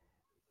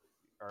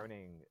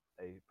earning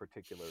a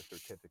particular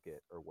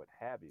certificate or what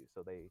have you.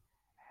 So they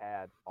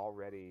had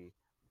already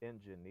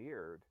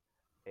engineered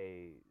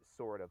a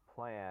sort of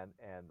plan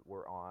and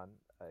were on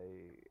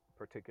a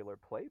particular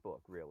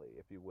playbook, really,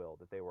 if you will,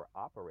 that they were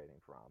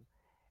operating from.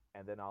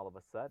 And then all of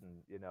a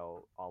sudden,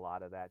 a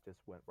lot of that just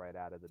went right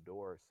out of the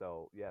door.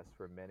 So, yes,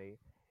 for many,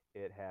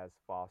 it has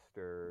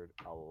fostered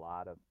a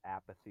lot of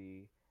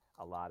apathy,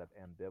 a lot of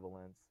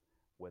ambivalence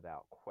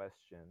without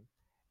question.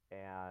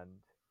 And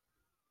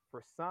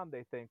for some,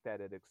 they think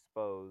that it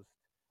exposed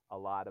a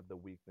lot of the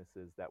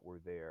weaknesses that were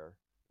there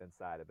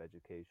inside of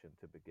education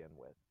to begin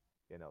with.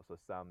 So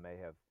some may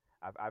have,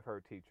 I've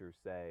heard teachers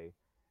say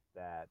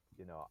that,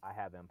 I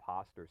have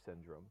imposter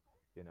syndrome.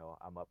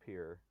 I'm up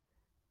here,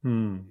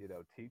 Hmm.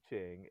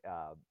 teaching,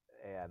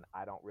 and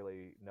I don't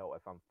really know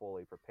if I'm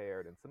fully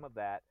prepared. And some of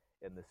that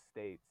in the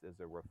States is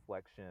a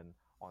reflection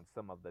on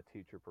some of the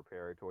teacher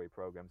preparatory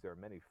programs. There are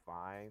many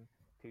fine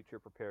teacher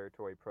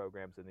preparatory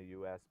programs in the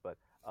US, but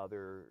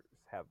others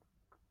have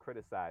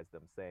criticized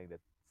them, saying that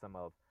some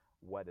of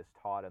what is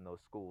taught in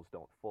those schools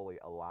don't fully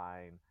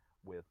align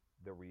with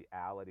the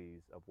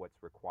realities of what's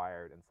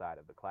required inside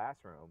of the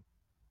classroom.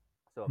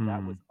 So if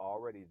that Hmm. was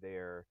already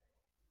there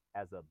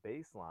as a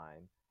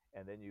baseline,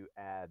 and then you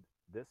add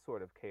this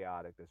sort of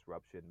chaotic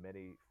disruption,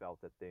 many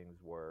felt that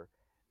things were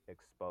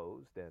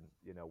exposed, and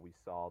we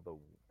saw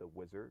the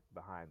wizard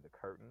behind the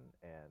curtain,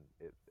 and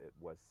it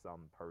was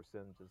some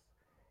person just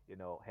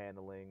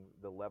handling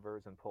the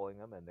levers and pulling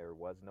them, and there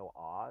was no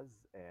Oz,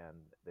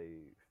 and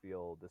they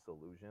feel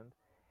disillusioned.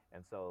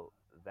 And so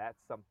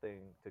that's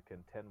something to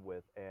contend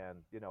with.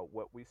 And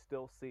what we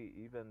still see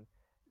even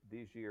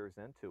these years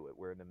into it,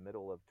 we're in the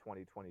middle of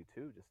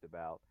 2022 just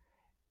about,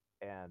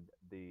 and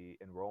the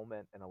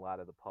enrollment in a lot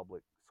of the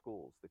public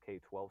schools, the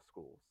K-12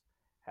 schools,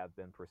 have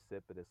been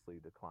precipitously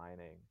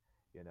declining,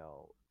 you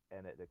know,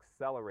 and it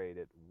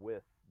accelerated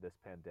with this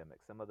pandemic.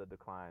 Some of the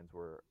declines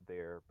were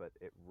there, but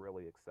it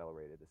really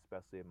accelerated,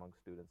 especially among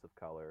students of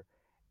color.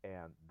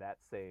 And that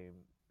same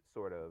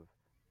sort of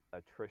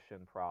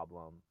attrition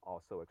problem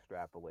also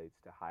extrapolates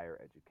to higher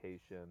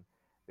education.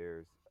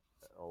 There's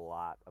a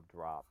lot of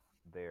drop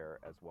there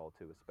as well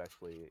too,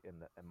 especially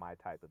in my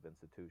type of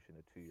institution,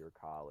 a 2-year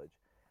college.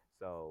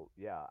 So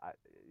yeah,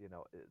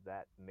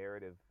 that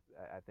narrative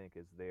I think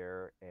is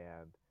there,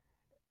 and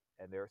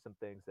there are some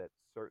things that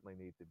certainly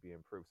need to be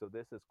improved. So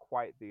this is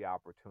quite the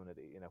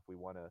opportunity, and if we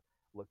want to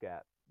look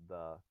at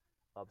the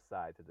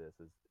upside to this,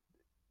 is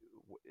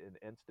in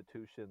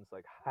institutions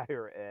like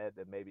higher ed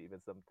and maybe even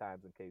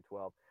sometimes in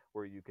K-12,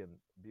 where you can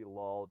be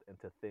lulled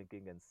into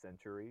thinking in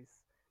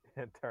centuries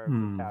in terms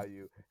of Hmm. how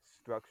you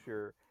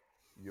structure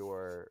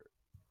your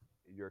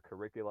your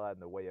curricula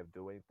and the way of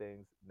doing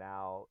things.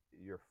 Now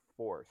you're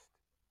forced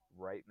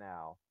right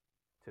now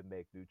to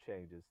make new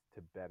changes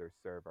to better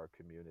serve our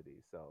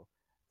community. So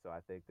I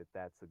think that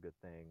that's a good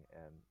thing,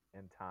 and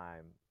in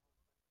time,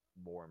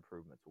 more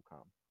improvements will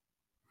come.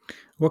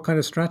 What kind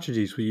of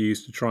strategies were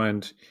used to try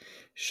and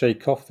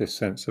shake off this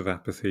sense of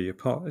apathy?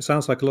 Apart, it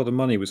sounds like a lot of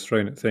money was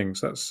thrown at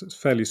things. That's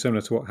fairly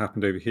similar to what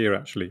happened over here,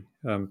 actually.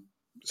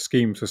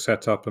 Schemes were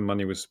set up and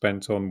money was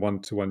spent on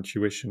one-to-one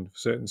tuition for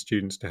certain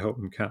students to help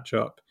them catch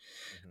up.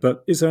 Hmm.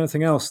 But is there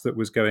anything else that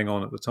was going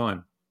on at the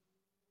time?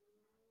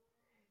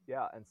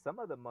 Yeah, and some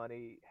of the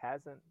money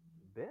hasn't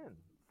been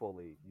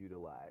fully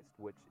utilized,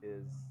 which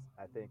is,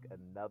 I think,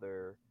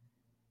 another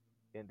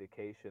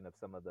indication of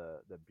some of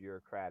the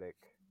bureaucratic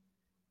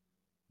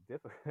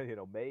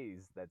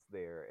maze that's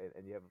there,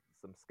 and you have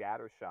some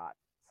scattershot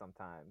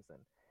sometimes,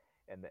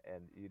 and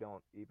you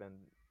don't even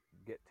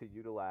get to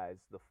utilize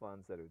the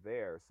funds that are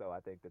there. So I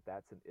think that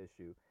that's an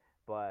issue.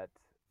 But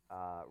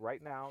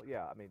right now,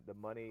 yeah, I mean, the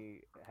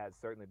money has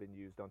certainly been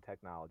used on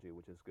technology,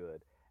 which is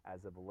good.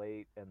 As of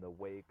late, in the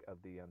wake of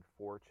the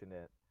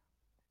unfortunate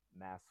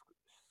mass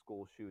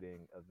school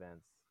shooting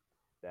events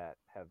that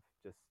have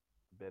just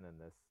been in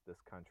this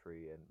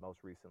country, and most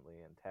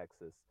recently in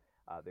Texas,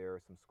 there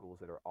are some schools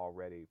that are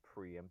already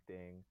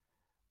preempting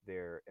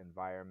their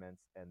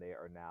environments, and they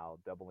are now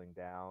doubling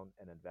down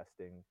and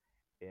investing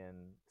in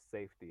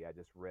safety. I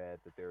just read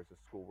that there's a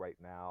school right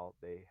now,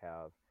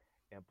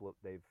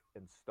 they've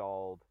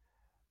installed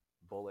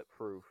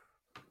bulletproof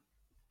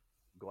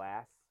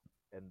glass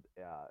and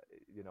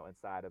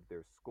inside of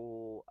their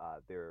school.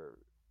 They're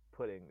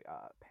putting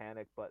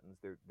panic buttons.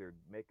 They're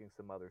making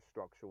some other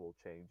structural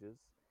changes.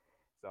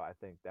 So I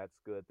think that's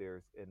good.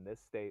 There's in this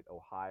state,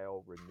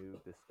 Ohio,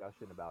 renewed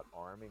discussion about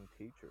arming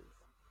teachers,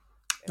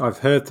 I've and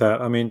heard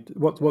that. I mean,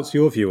 what's yeah,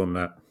 your view on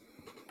that?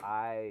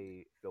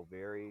 I feel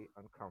very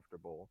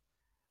uncomfortable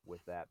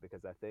with that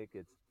because I think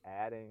it's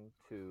adding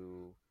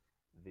to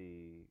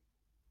the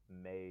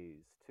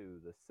maze to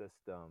the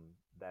system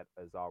that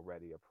is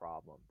already a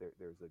problem.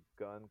 There's a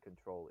gun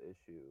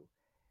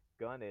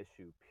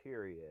issue,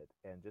 period.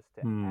 And just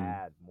to Hmm.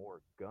 add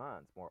more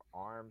guns, more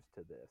arms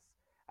to this,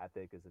 I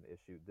think is an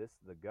issue.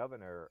 The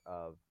governor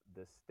of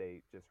this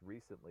state just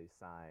recently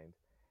signed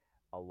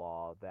a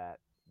law that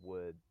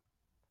would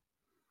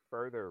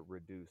further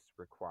reduce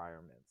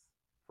requirements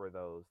for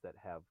those that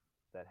have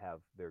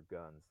their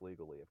guns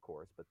legally, of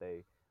course, but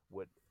they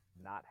would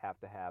not have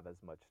to have as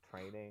much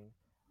training.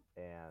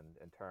 And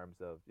in terms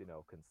of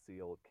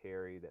concealed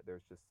carry, that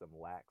there's just some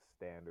lax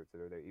standards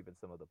that are there. Even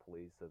some of the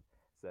police have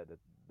said that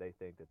they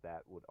think that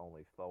that would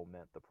only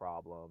foment the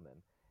problem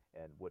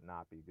and would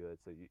not be good.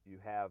 So you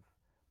have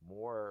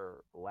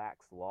more lax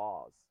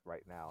laws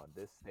right now in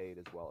this state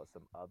as well as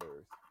some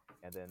others,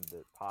 and then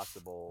the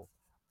possible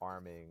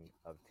arming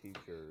of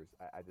teachers.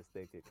 I just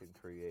think it can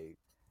create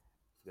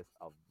just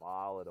a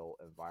volatile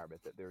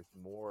environment, that there's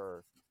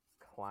more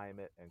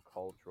climate and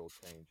cultural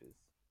changes,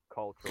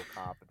 cultural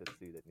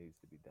competency that needs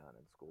to be done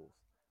in schools.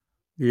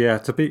 Yeah,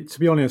 to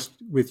be honest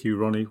with you,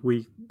 Ronnie,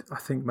 I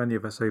think many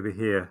of us over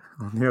here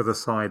on the other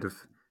side of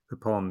the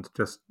pond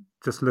just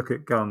look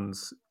at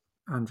guns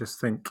and just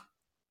think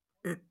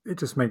it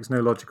just makes no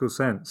logical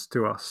sense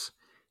to us.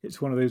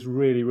 It's one of those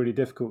really, really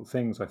difficult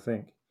things, I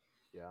think,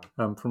 Yeah,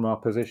 from our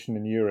position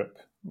in Europe,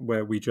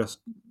 where we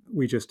just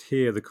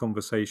hear the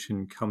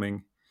conversation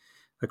coming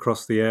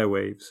across the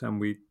airwaves, and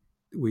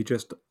we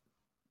just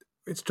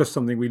it's just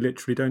something we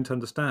literally don't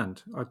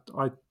understand.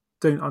 I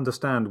don't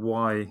understand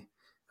why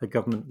a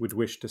government would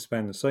wish to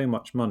spend so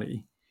much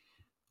money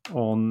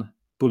on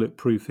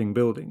bulletproofing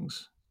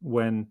buildings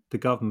when the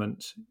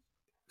government,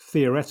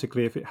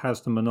 theoretically, if it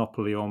has the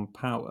monopoly on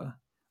power,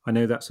 I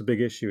know that's a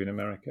big issue in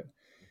America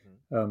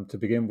hmm to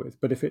begin with,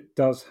 but if it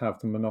does have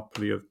the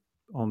monopoly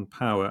on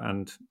power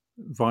and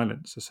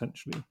violence,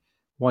 essentially,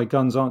 why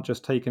guns aren't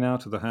just taken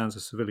out of the hands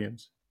of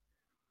civilians?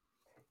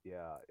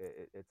 yeah,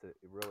 it's a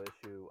real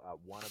issue.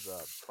 One of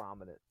the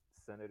prominent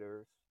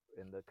senators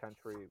in the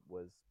country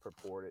was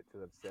purported to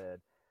have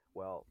said,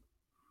 "Well,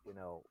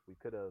 we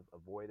could have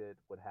avoided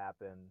what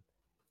happened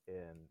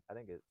in, I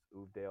think it's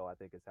Uvalde, I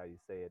think is how you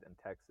say it, in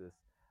Texas.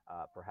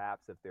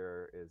 Perhaps if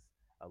there is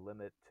a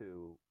limit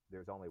to,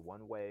 there's only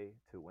one way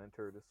to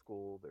enter the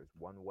school, there's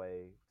one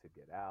way to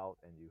get out,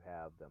 and you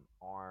have them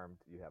armed,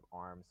 you have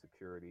armed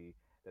security,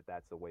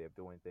 that's a way of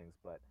doing things.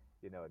 But,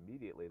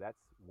 immediately that's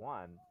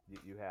one,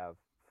 you have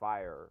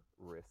fire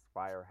risks,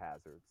 fire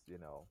hazards,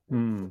 with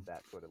Hmm.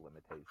 that sort of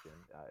limitation,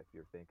 if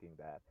you're thinking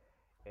that.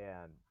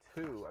 And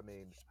two, I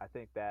mean, I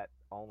think that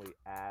only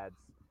adds,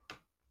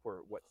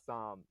 for what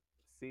some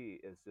see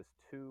is just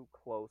too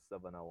close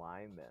of an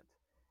alignment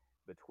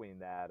between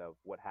that of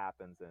what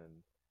happens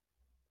in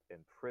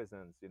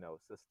prisons,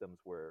 systems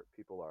where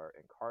people are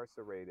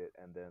incarcerated,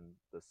 and then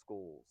the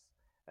schools.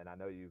 And I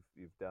know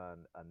you've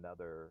done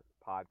another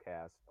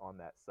podcast on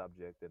that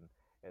subject,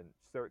 and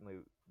certainly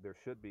there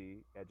should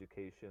be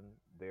education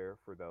there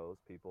for those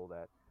people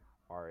that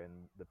are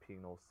in the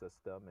penal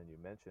system. And you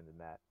mentioned in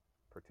that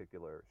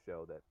particular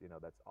show that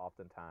that's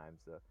oftentimes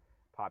a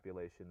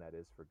population that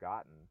is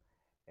forgotten,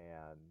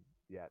 and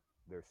yet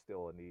there's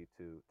still a need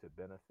to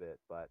benefit.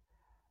 But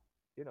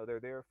they're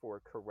there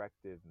for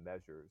corrective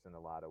measures in a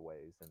lot of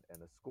ways,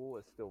 and a school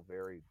is still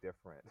very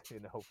different,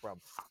 from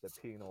the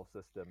penal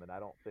system. And I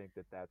don't think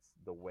that that's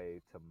the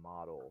way to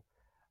model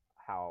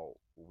how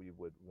we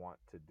would want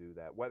to do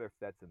that, whether if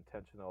that's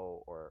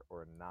intentional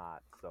or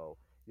not. So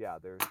yeah,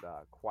 there's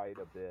quite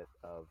a bit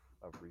of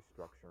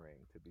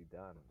restructuring to be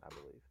done, I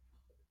believe.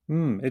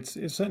 It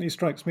certainly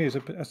strikes me as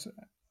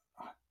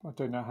I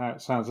don't know how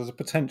it sounds, as a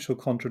potential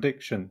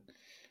contradiction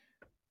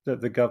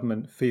that the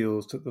government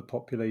feels that the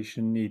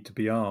population need to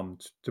be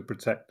armed to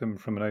protect them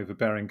from an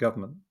overbearing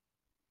government.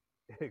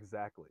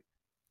 Exactly,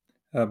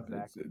 It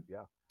exactly,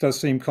 yeah. does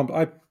seem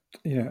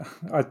you know,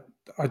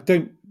 I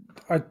don't,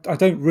 I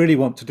don't really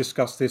want to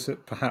discuss this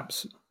at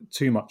perhaps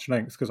too much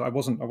length because I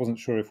wasn't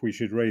sure if we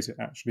should raise it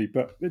actually,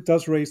 but it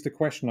does raise the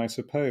question, I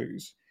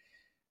suppose,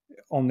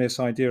 on this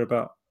idea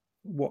about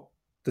what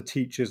the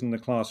teachers in the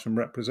classroom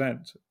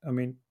represent. I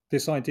mean,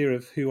 this idea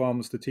of who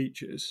arms the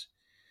teachers.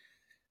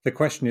 The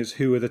question is,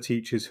 who are the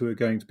teachers who are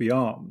going to be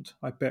armed?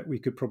 I bet we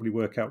could probably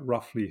work out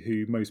roughly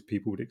who most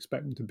people would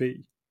expect them to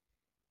be.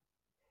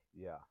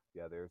 Yeah,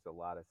 yeah, there's a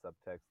lot of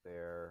subtext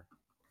there.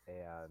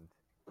 And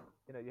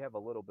you have a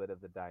little bit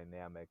of the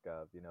dynamic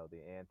of,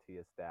 the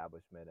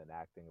anti-establishment and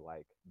acting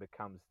like,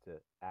 becomes to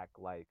act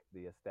like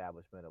the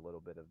establishment, a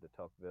little bit of the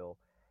Tocqueville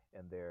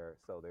in there.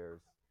 So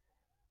there's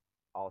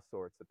all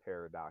sorts of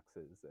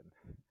paradoxes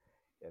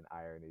and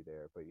irony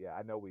there. But yeah,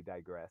 I know we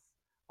digress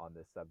on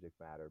this subject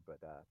matter,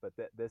 but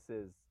this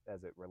is,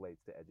 as it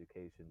relates to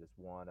education, just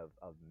one of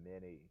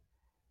many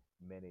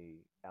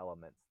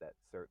elements that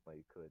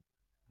certainly could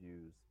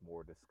use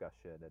more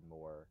discussion and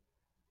more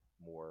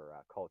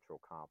cultural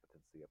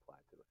competency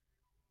applied to it.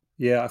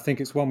 Yeah, I think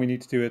it's one we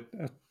need to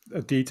do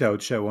a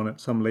detailed show on at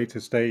some later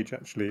stage.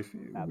 Actually, if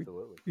we,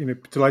 Absolutely.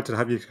 delighted to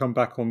have you come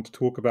back on to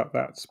talk about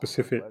that My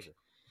pleasure.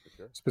 For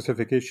sure.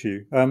 specific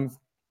issue.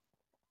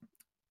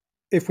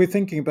 If we're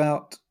thinking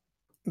about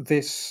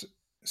this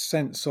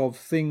sense of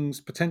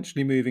things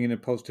potentially moving in a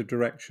positive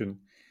direction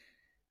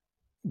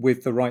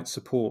with the right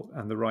support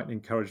and the right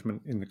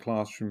encouragement in the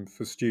classroom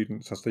for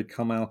students as they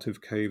come out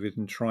of COVID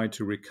and try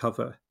to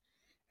recover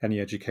any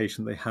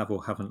education they have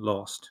or haven't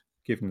lost,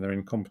 given they're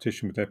in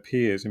competition with their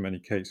peers in many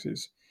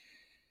cases.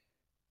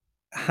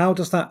 How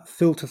does that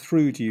filter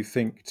through, do you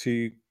think,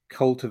 to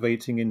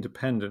cultivating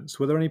independence?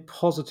 Were there any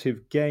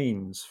positive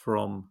gains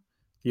from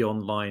the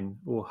online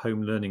or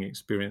home learning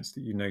experience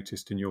that you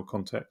noticed in your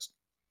context?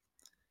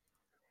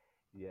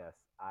 Yes,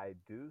 I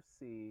do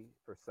see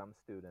for some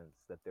students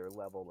that their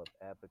level of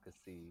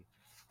efficacy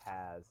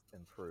has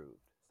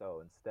improved.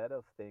 So instead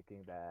of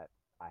thinking that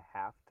I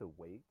have to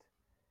wait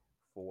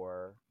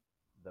for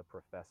the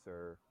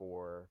professor,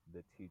 for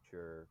the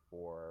teacher,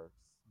 for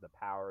the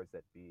powers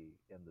that be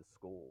in the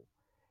school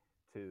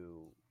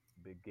to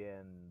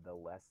begin the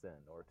lesson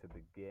or to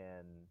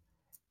begin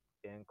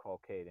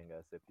inculcating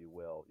us, if you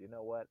will, you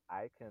know what?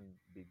 I can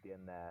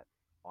begin that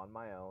on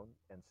my own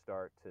and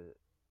start to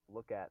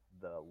look at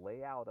the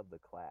layout of the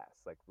class,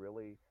 like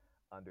really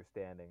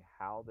understanding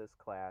how this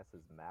class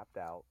is mapped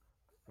out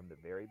from the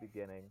very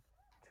beginning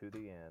to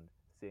the end,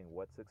 seeing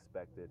what's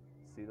expected,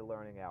 see the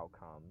learning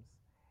outcomes,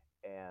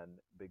 and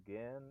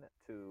begin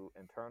to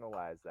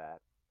internalize that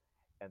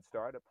and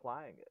start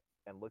applying it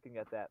and looking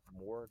at that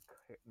more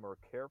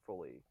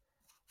carefully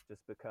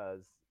just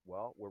because,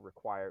 well, we're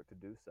required to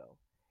do so.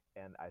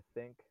 And I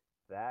think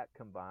that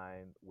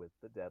combined with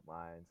the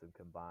deadlines and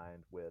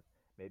combined with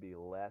maybe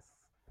less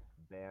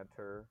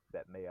banter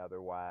that may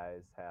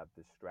otherwise have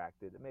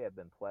distracted, it may have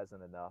been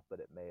pleasant enough, but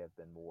it may have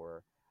been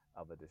more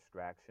of a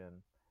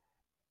distraction.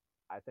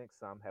 I think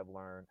some have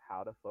learned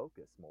how to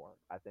focus more.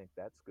 I think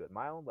that's good.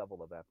 My own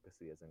level of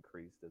efficacy has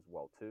increased as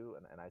well too,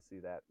 and I see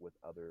that with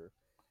other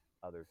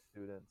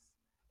students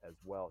as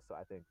well. So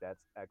I think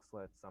that's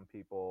excellent. Some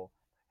people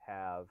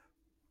have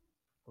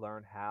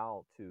learn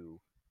how to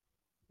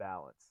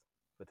balance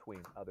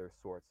between other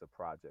sorts of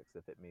projects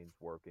if it means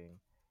working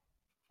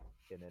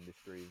in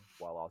industry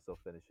while also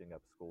finishing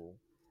up school.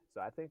 So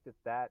I think that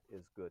that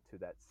is good too,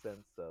 that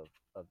sense of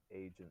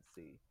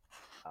agency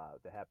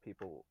to have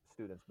people,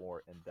 students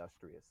more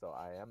industrious. So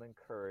I am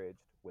encouraged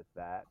with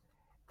that.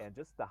 And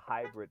just the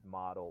hybrid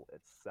model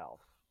itself,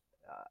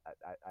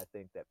 I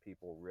think that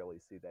people really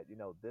see that,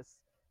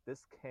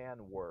 this can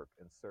work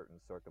in certain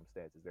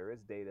circumstances. There is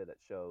data that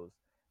shows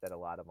that a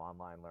lot of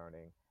online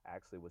learning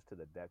actually was to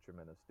the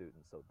detriment of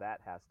students. So that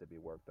has to be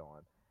worked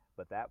on.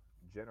 But that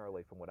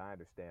generally, from what I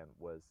understand,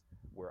 was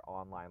where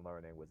online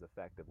learning was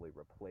effectively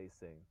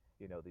replacing,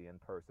 the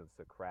in-person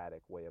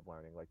Socratic way of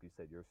learning. Like you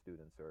said, your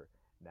students are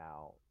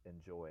now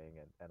enjoying,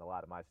 and a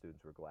lot of my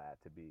students were glad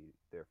to be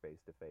there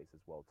face to face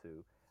as well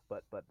too.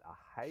 But a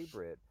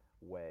hybrid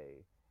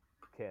way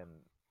can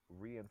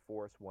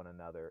reinforce one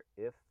another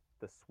if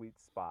the sweet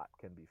spot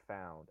can be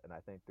found. And I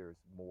think there's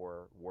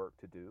more work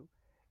to do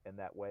in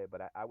that way.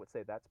 But I would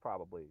say that's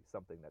probably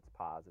something that's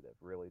positive,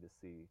 really, to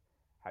see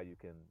how you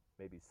can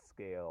maybe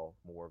scale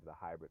more of the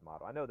hybrid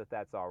model. I know that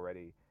that's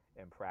already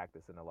in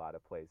practice in a lot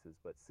of places,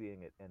 but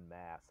seeing it in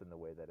mass in the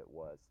way that it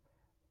was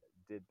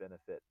did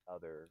benefit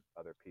other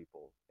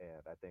people,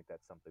 and I think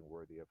that's something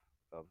worthy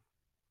of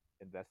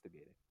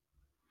investigating.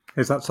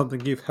 Is that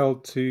something you've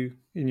held to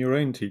in your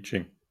own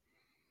teaching?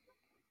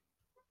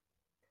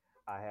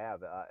 I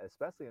have,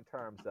 especially in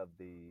terms of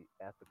the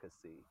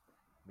efficacy,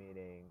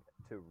 meaning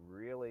to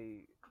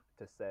really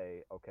to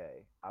say,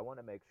 okay, I want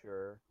to make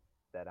sure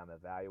that I'm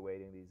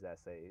evaluating these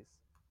essays.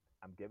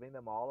 I'm giving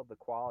them all of the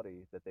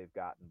quality that they've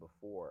gotten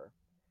before,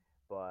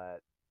 but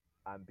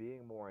I'm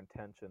being more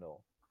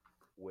intentional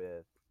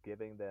with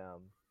giving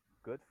them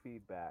good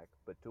feedback,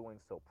 but doing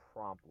so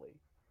promptly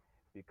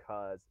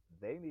because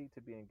they need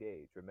to be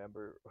engaged.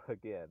 Remember,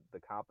 again, the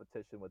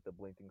competition with the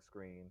blinking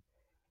screen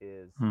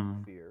is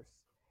Hmm. fierce.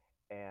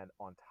 And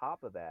on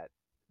top of that,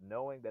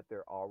 knowing that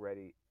there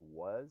already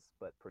was,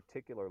 but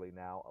particularly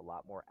now, a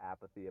lot more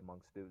apathy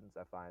among students,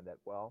 I find that,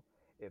 well,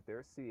 if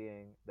they're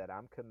seeing that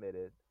I'm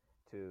committed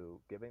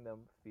to giving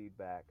them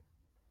feedback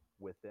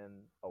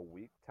within a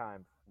week,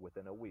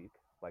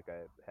 like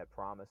I had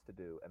promised to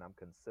do, and I'm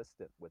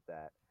consistent with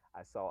that,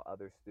 I saw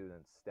other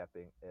students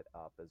stepping it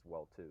up as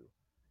well too,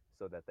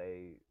 so that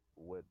they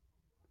would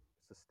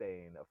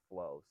sustain a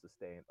flow,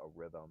 sustain a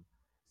rhythm.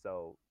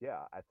 So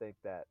yeah, I think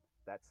that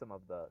that's some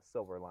of the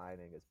silver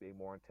lining is being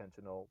more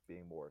intentional,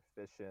 being more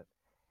efficient,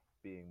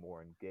 being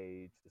more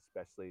engaged,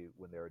 especially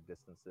when there are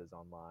distances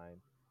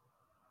online.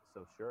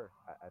 So sure,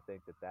 I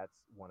think that that's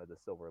one of the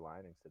silver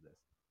linings to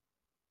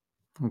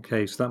this.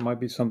 Okay, so that might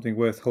be something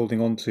worth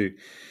holding on to.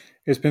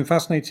 It's been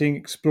fascinating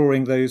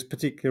exploring those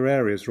particular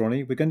areas,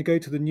 Ronnie. We're going to go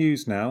to the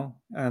news now,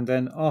 and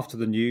then after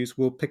the news,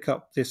 we'll pick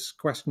up this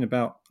question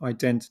about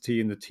identity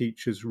and the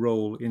teacher's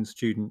role in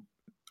student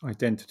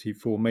identity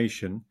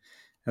formation,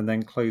 and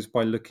then close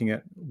by looking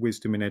at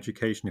wisdom in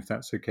education, if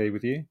that's okay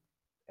with you.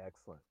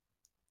 Excellent.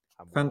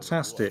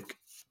 Fantastic.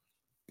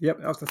 Yep,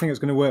 I think it's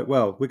going to work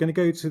well. We're going to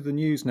go to the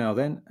news now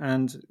then.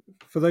 And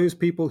for those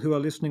people who are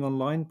listening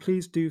online,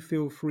 please do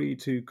feel free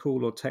to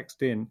call or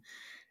text in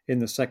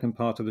the second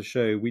part of the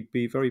show. We'd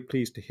be very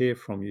pleased to hear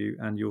from you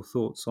and your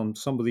thoughts on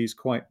some of these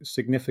quite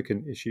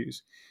significant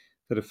issues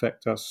that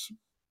affect us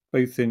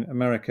both in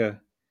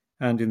America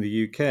and in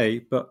the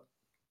UK. But,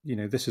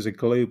 this is a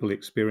global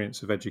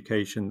experience of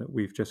education that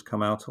we've just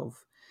come out of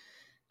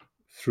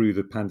through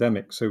the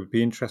pandemic. So we'd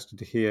be interested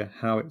to hear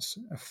how it's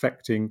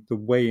affecting the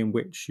way in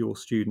which your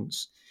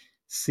students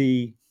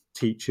see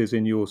teachers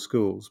in your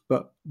schools.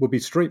 But we'll be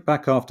straight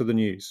back after the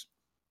news.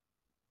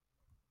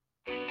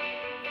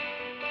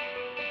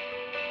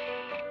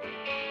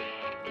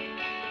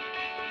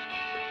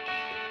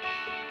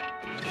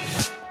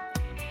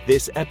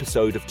 This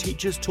episode of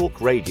Teachers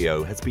Talk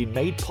Radio has been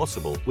made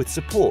possible with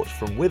support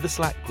from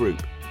Witherslack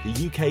Group,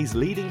 the UK's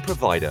leading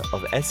provider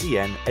of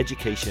SEN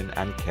education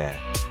and care.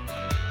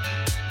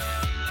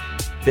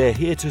 They're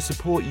here to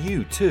support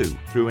you too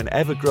through an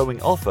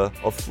ever-growing offer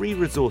of free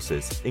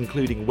resources,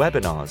 including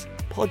webinars,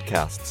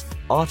 podcasts,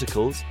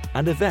 articles,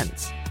 and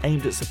events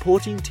aimed at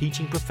supporting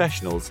teaching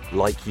professionals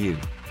like you.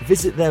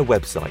 Visit their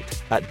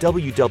website at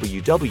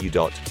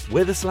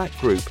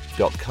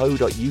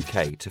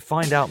www.witherslackgroup.co.uk to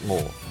find out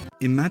more.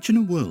 Imagine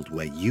a world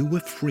where you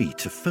were free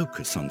to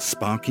focus on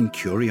sparking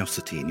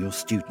curiosity in your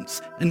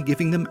students and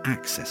giving them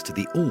access to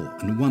the awe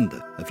and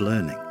wonder of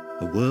learning.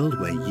 A world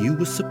where you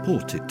were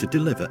supported to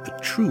deliver a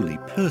truly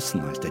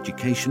personalised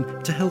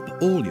education to help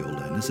all your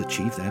learners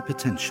achieve their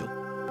potential.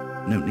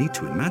 No need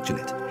to imagine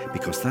it,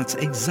 because that's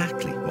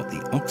exactly what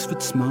the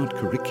Oxford Smart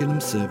Curriculum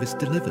Service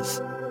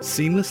delivers.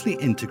 Seamlessly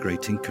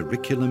integrating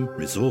curriculum,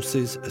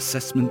 resources,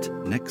 assessment,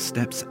 next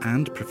steps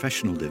and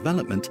professional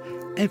development,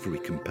 every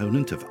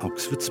component of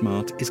Oxford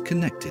Smart is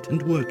connected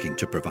and working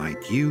to provide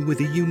you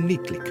with a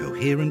uniquely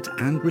coherent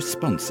and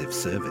responsive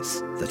service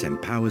that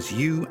empowers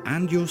you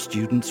and your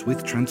students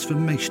with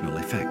transformational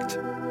effect.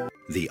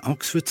 The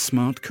Oxford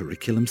Smart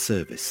Curriculum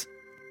Service.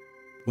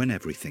 When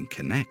everything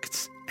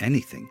connects,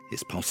 anything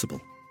is possible.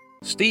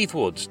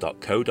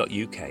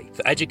 stevewoods.co.uk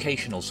for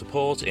educational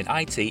support in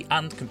IT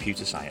and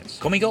computer science.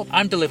 Coming up,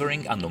 I'm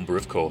delivering a number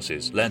of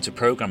courses. Learn to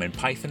Program in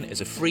Python is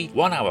a free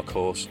 1-hour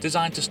course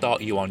designed to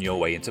start you on your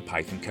way into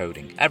Python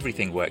coding.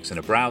 Everything works in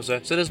a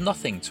browser, so there's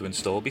nothing to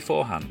install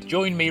beforehand.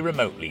 Join me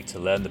remotely to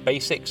learn the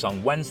basics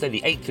on Wednesday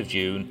the 8th of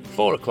June,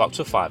 4 o'clock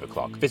to 5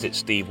 o'clock. Visit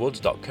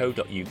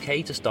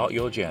stevewoods.co.uk to start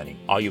your journey.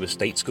 Are you a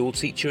state school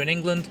teacher in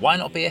England? Why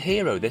not be a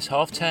hero this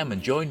half term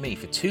and join me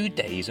for 2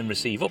 days and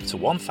receive up to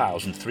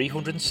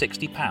 £1,360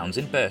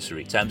 in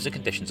bursary. Terms and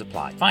conditions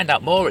apply. Find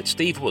out more at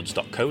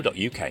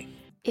stevewoods.co.uk.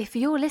 If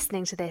you're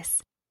listening to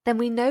this, then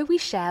we know we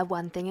share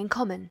one thing in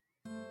common: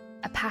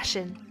 a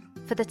passion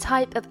for the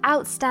type of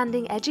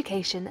outstanding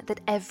education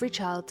that every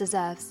child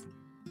deserves.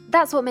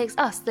 That's what makes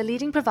us the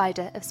leading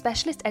provider of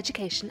specialist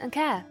education and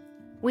care.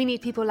 We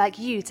need people like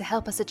you to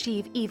help us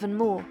achieve even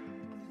more.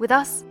 With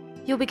us,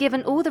 you'll be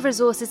given all the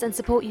resources and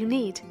support you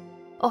need,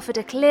 offered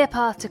a clear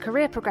path to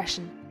career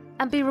progression,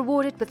 and be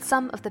rewarded with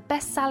some of the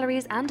best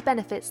salaries and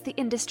benefits the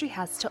industry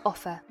has to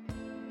offer.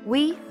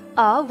 We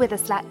are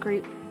Witherslack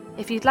Group.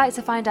 If you'd like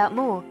to find out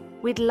more,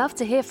 we'd love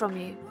to hear from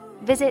you.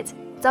 Visit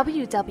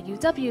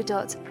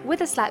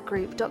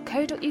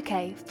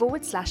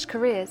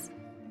www.witherslackgroup.co.uk/careers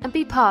and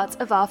be part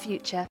of our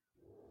future.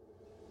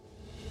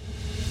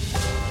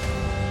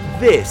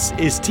 This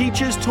is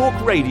Teachers Talk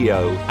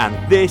Radio,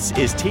 and this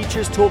is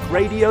Teachers Talk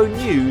Radio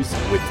News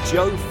with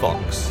Joe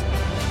Fox.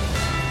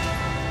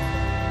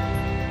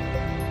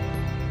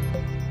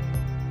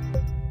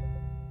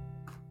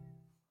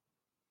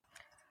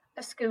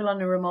 A school on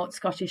a remote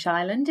Scottish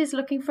island is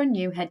looking for a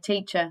new head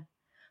teacher.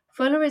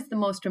 Fuller is the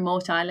most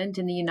remote island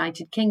in the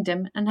United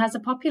Kingdom and has a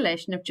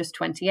population of just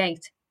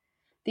 28.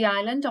 The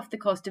island off the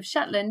coast of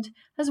Shetland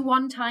has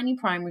one tiny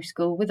primary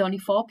school with only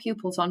 4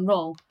 pupils on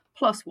roll,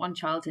 plus 1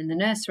 child in the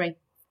nursery.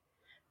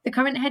 The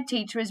current head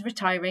teacher is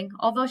retiring,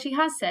 although she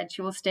has said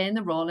she will stay in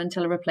the role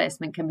until a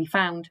replacement can be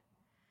found.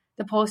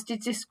 The post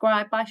is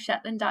described by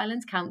Shetland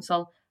Islands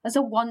Council as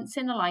a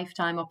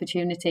once-in-a-lifetime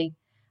opportunity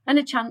and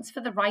a chance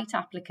for the right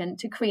applicant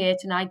to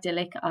create an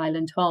idyllic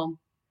island home.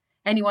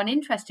 Anyone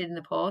interested in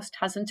the post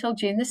has until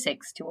June the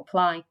 6th to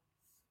apply.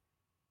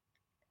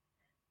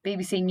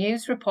 BBC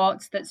News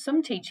reports that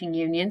some teaching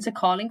unions are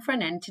calling for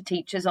an end to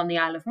teachers on the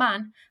Isle of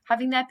Man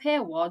having their pay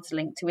awards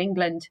linked to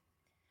England.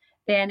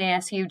 The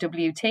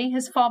NASUWT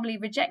has formally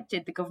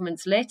rejected the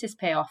government's latest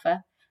pay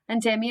offer,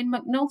 and Damien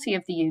McNulty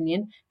of the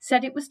union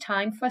said it was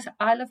time for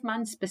Isle of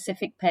Man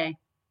specific pay.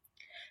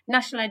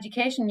 National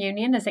Education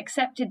Union has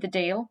accepted the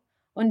deal.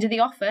 Under the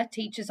offer,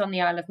 teachers on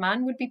the Isle of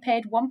Man would be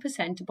paid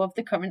 1% above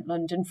the current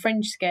London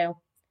fringe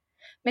scale.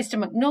 Mr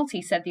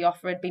McNulty said the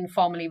offer had been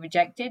formally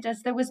rejected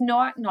as there was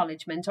no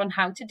acknowledgement on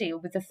how to deal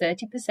with the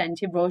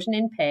 30% erosion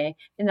in pay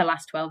in the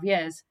last 12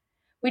 years,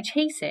 which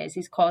he says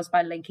is caused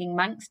by linking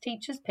Manx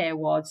teachers' pay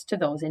awards to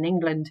those in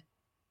England.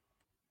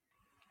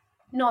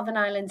 Northern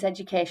Ireland's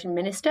Education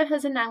Minister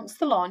has announced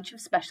the launch of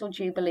special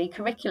Jubilee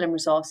curriculum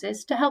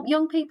resources to help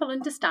young people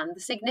understand the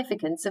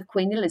significance of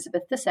Queen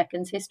Elizabeth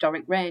II's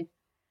historic reign.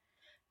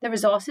 The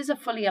resources are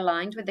fully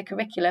aligned with the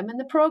curriculum and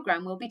the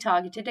programme will be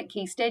targeted at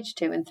Key Stage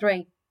 2 and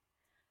 3.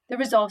 The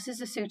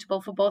resources are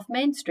suitable for both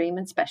mainstream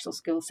and special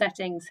school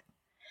settings.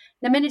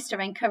 The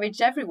Minister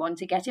encouraged everyone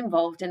to get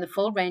involved in the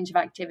full range of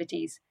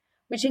activities,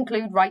 which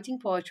include writing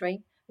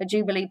poetry, a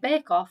Jubilee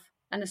bake-off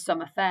and a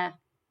summer fair.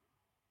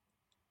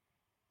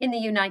 In the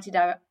United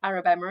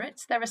Arab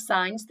Emirates, there are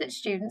signs that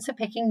students are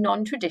picking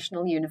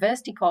non-traditional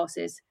university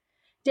courses.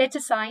 Data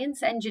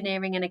science,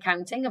 engineering and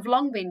accounting have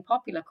long been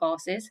popular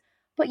courses,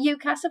 but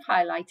UCAS have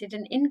highlighted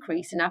an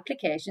increase in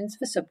applications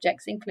for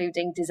subjects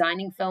including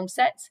designing film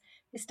sets,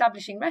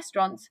 establishing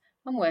restaurants,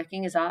 and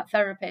working as art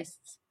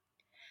therapists.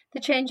 The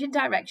change in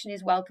direction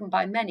is welcomed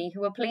by many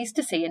who are pleased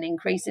to see an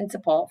increase in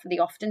support for the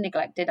often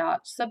neglected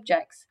arts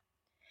subjects.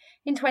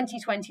 In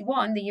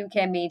 2021, the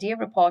UK media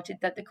reported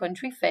that the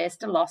country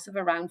faced a loss of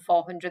around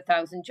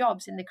 400,000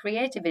 jobs in the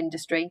creative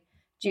industry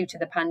due to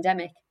the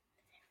pandemic.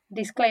 It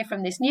is clear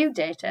from this new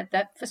data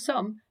that, for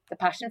some, the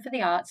passion for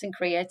the arts and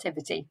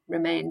creativity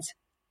remains.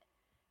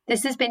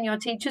 This has been your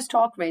Teachers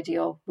Talk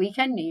Radio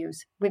Weekend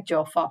News with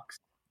Joe Fox.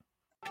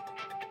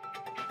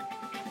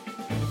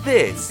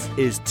 This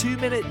is 2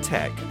 Minute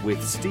Tech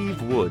with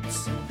Steve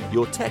Woods,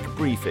 your tech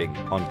briefing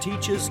on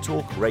Teachers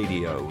Talk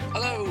Radio.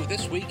 Hello,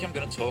 this week I'm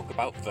going to talk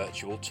about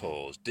virtual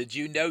tours. Did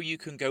you know you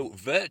can go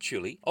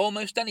virtually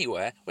almost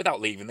anywhere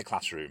without leaving the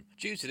classroom?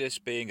 Due to this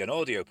being an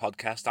audio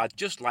podcast, I'd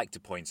just like to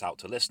point out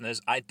to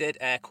listeners I did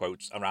air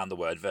quotes around the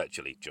word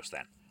virtually just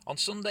then. On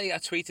Sunday, I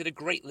tweeted a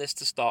great list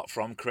to start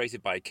from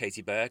created by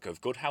Katie Burke of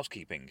Good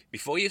Housekeeping.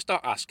 Before you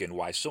start asking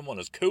why someone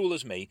as cool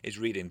as me is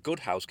reading Good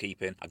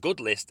Housekeeping, a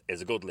good list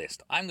is a good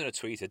list. I'm going to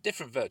tweet a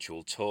different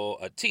virtual tour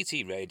at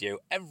TT Radio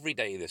every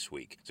day this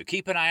week. So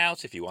keep an eye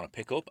out if you want to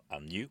pick up a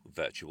new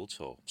virtual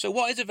tour. So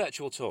what is a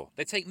virtual tour?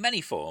 They take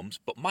many forms,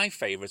 but my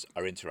favourites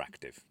are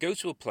interactive. Go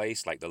to a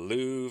place like the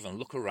Louvre and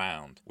look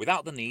around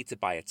without the need to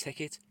buy a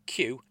ticket,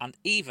 queue, and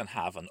even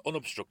have an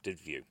unobstructed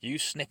view.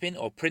 Use snipping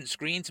or print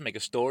screen to make a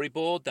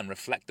storyboard, then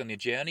reflect on your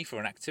journey for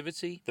an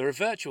activity. There are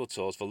virtual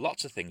tours for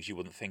lots of things you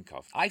wouldn't think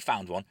of. I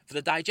found one for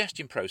the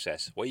digestion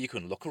process, where you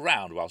can look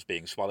around whilst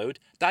being swallowed,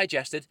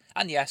 digested,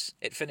 and yes,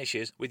 it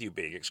finishes with you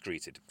being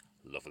excreted.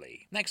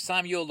 Lovely. Next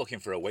time you're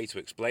looking for a way to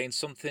explain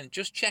something,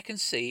 just check and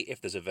see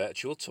if there's a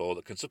virtual tour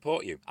that can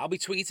support you. I'll be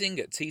tweeting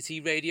at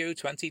TT Radio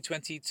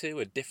 2022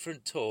 a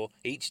different tour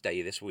each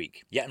day this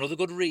week. Yet another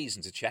good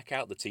reason to check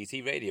out the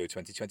TT Radio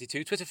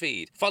 2022 Twitter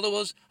feed. Follow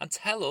us and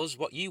tell us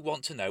what you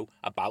want to know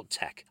about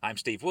tech. I'm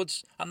Steve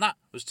Woods, and that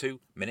was 2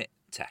 Minute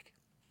Tech.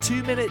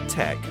 2 Minute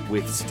Tech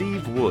with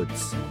Steve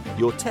Woods,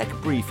 your tech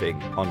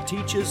briefing on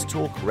Teachers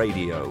Talk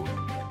Radio.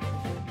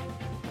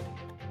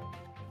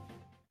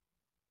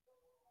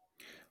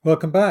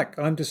 Welcome back.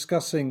 I'm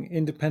discussing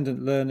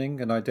independent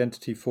learning and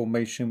identity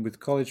formation with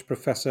college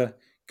professor,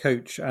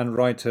 coach and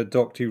writer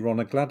Dr.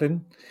 Rhona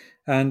Gladden.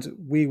 And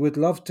we would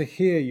love to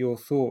hear your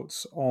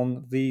thoughts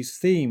on these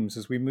themes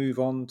as we move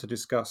on to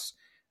discuss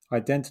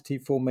identity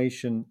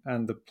formation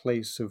and the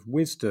place of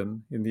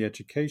wisdom in the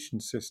education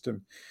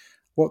system.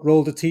 What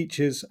role do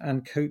teachers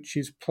and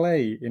coaches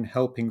play in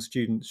helping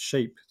students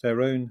shape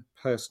their own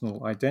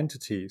personal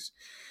identities?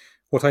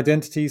 What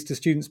identities do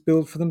students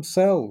build for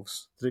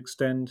themselves that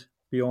extend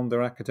beyond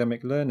their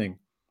academic learning?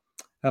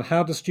 And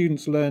how do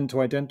students learn to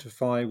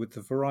identify with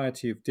the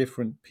variety of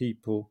different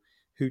people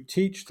who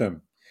teach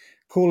them?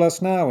 Call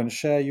us now and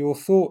share your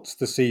thoughts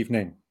this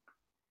evening.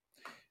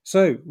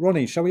 So,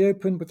 Ronnie, shall we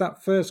open with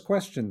that first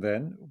question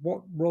then?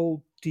 What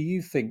role do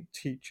you think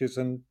teachers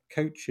and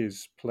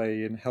coaches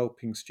play in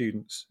helping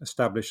students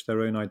establish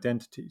their own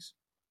identities?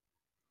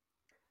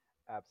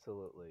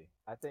 Absolutely.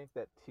 I think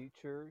that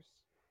teachers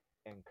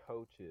and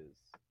coaches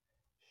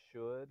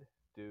should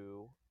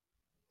do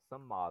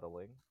some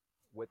modeling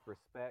with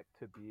respect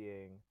to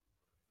being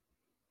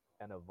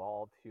an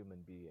evolved human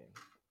being,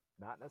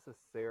 not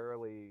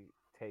necessarily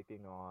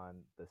taking on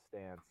the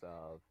stance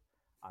of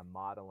I'm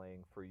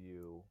modeling for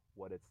you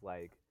what it's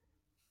like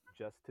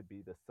just to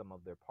be the sum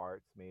of their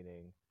parts,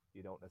 meaning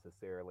you don't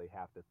necessarily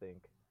have to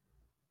think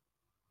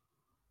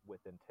with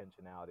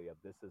intentionality of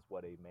this is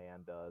what a man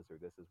does or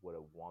this is what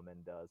a woman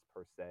does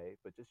per se,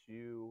 but just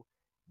you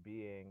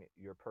being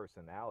your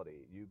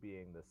personality, you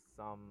being the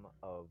sum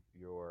of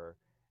your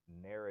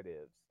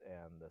narratives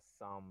and the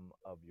sum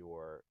of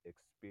your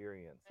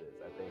experiences.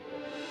 I think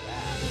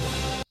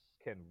that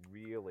can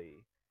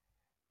really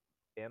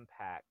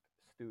impact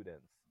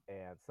students,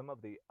 and some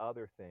of the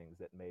other things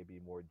that may be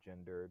more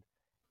gendered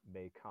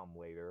may come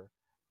later.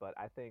 But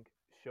I think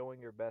showing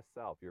your best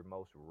self, your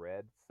most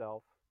read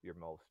self, your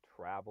most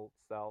traveled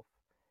self,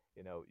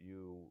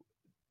 you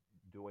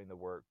doing the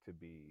work to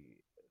be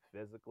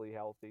physically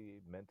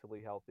healthy,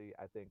 mentally healthy.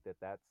 I think that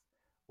that's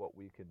what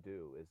we can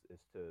do is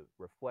to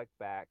reflect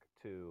back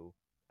to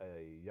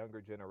a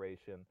younger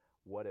generation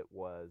what it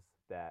was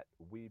that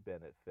we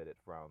benefited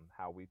from,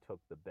 how we took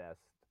the best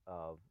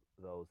of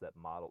those that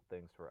modeled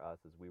things for us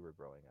as we were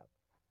growing up.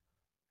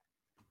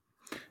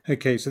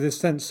 Okay, so this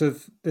sense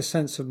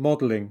of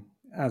modelling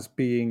as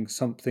being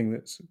something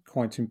that's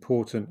quite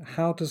important.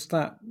 How does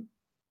that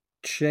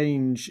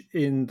change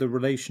in the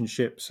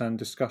relationships and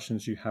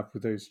discussions you have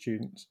with those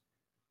students?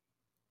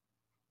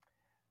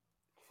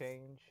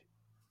 Change,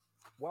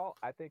 well,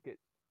 I think it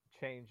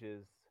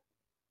changes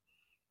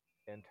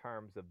in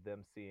terms of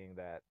them seeing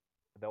that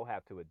they'll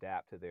have to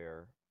adapt to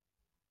their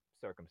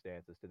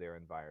circumstances, to their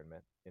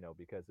environment,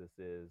 because this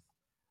is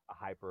a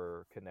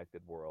hyper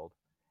connected world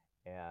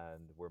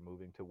and we're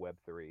moving to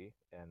Web3.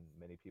 And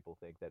many people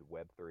think that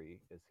Web3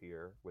 is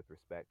here with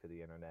respect to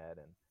the internet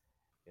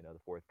and the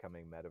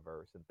forthcoming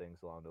metaverse and things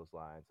along those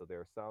lines. So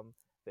there are some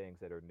things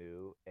that are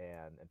new,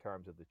 and in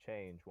terms of the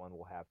change, one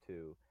will have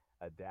to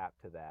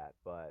adapt to that.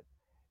 But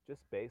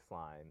just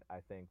baseline, I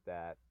think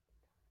that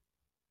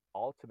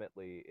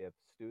ultimately, if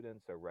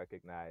students are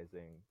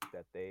recognizing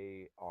that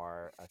they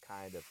are a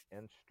kind of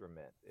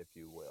instrument, if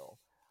you will,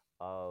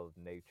 of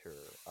nature,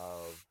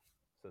 of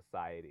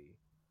society,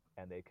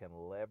 and they can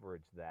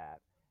leverage that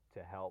to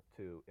help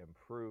to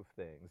improve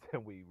things.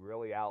 And we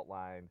really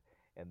outlined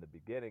in the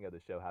beginning of the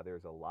show how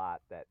there's a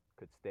lot that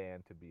could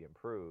stand to be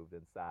improved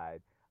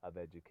inside of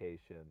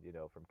education,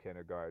 from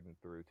kindergarten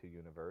through to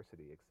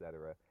university, et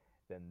cetera.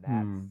 Then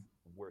that's Hmm.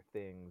 where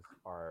things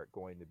are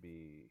going to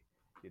be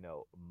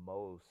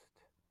most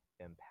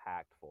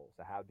impactful.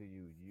 So how do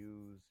you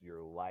use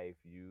your life,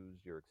 use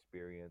your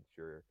experience,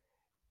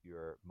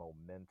 your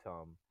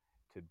momentum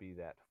to be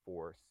that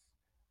force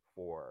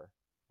for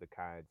the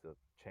kinds of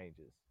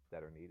changes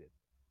that are needed?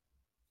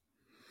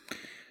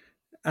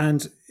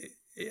 And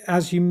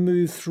as you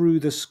move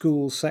through the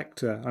school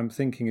sector, I'm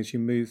thinking as you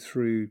move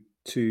through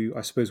to,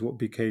 I suppose, what would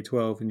be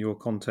K-12 in your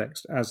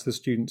context, as the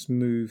students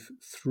move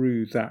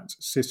through that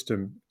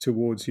system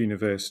towards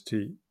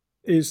university,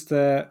 is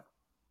there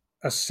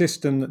a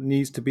system that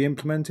needs to be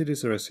implemented?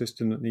 Is there a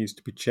system that needs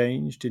to be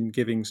changed in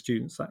giving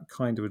students that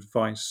kind of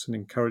advice and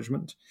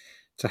encouragement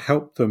to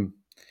help them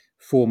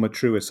form a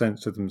truer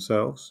sense of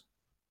themselves?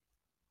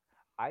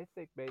 I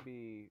think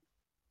maybe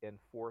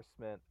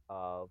enforcement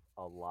of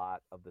a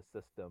lot of the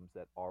systems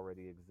that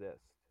already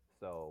exist.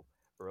 So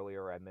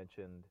earlier I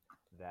mentioned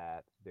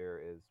that there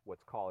is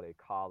what's called a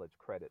College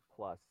Credit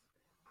Plus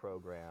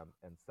program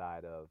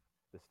inside of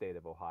the state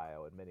of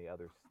Ohio, and many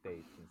other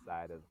states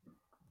inside of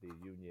the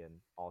union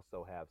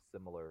also have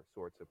similar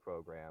sorts of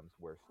programs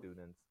where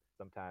students,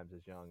 sometimes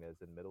as young as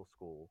in middle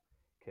school,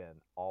 can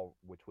all,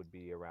 which would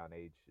be around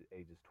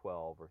ages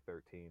 12 or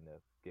 13 to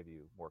give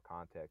you more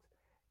context,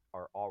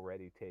 are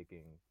already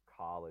taking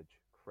college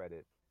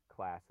credit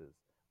classes,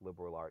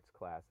 liberal arts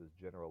classes,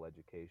 general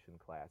education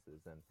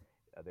classes.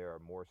 And there are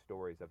more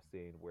stories I've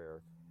seen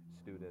where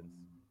students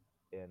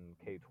in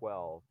K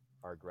 12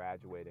 are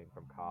graduating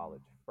from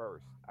college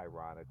first,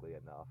 ironically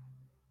enough,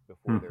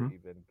 before they're Hmm.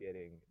 even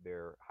getting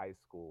their high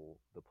school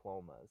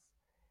diplomas.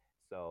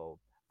 So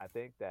I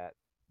think that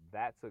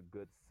that's a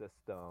good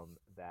system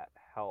that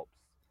helps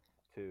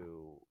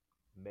to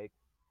make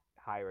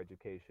higher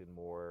education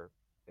more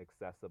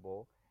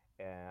accessible.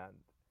 And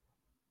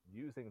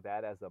using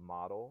that as a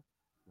model,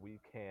 we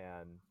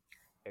can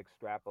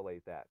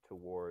extrapolate that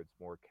towards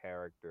more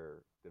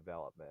character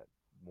development,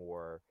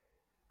 more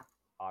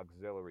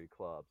auxiliary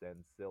clubs,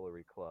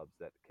 ancillary clubs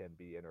that can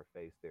be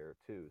interfaced there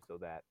too, so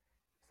that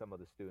some of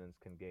the students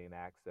can gain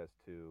access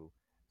to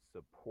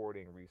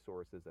supporting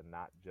resources and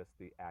not just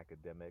the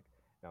academic.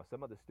 Now,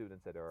 some of the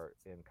students that are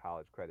in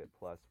College Credit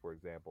Plus, for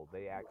example,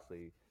 they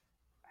actually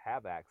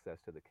have access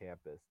to the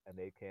campus and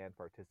they can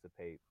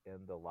participate in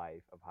the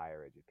life of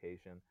higher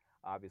education.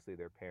 Obviously,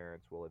 their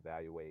parents will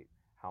evaluate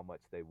how much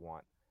they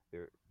want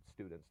their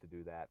students to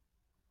do that.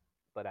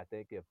 But I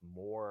think if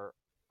more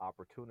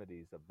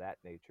opportunities of that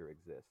nature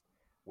exist,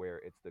 where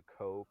it's the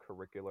co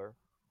curricular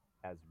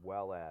as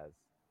well as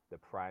the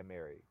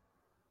primary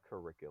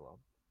curriculum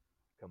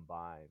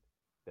combined,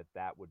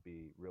 that would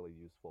be really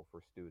useful for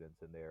students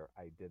in their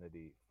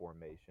identity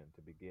formation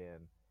to begin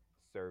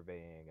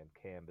surveying and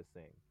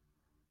canvassing,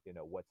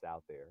 what's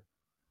out there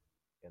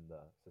in the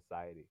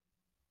society.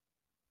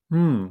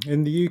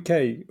 In the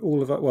UK,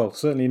 all of our, well,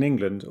 certainly in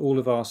England, all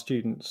of our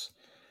students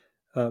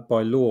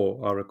by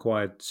law are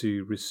required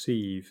to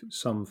receive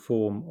some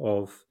form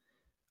of,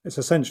 it's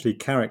essentially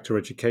character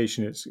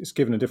education. It's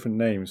given a different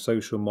name: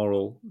 social,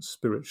 moral,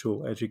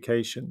 spiritual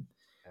education,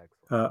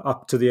 Excellent.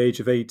 up to the age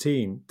of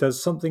 18.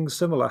 Does something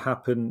similar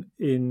happen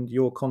in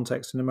your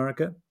context in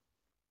America?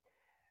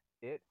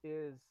 It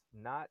is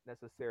not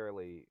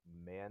necessarily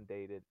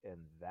mandated in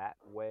that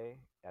way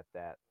at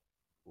that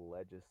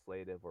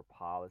legislative or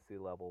policy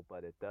level,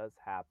 but it does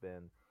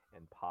happen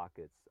in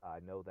pockets. I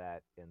know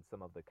that in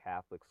some of the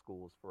Catholic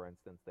schools, for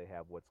instance, they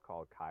have what's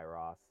called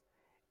Kairos,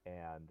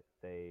 and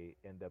they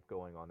end up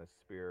going on a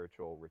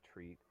spiritual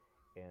retreat,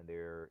 and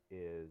there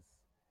is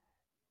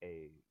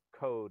a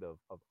code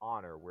of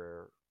honor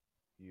where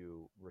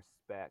you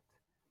respect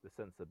the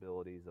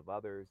sensibilities of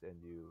others and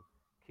you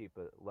keep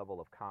a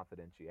level of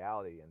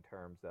confidentiality in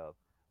terms of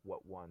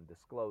what one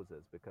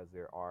discloses, because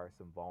there are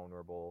some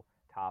vulnerable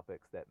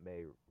topics that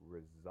may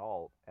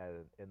result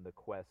in the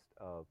quest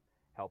of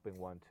helping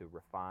one to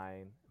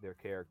refine their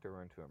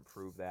character and to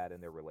improve that in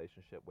their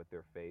relationship with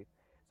their faith.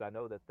 So I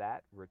know that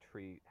that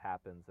retreat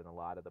happens in a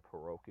lot of the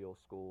parochial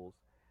schools,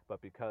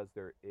 but because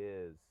there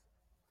is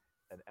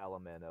an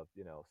element of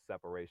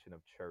separation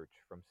of church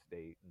from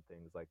state and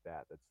things like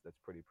that, that's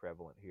pretty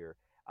prevalent here.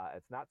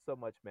 It's not so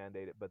much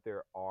mandated, but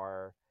there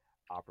are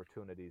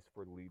opportunities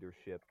for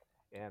leadership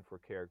and for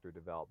character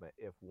development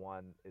if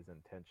one is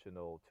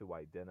intentional to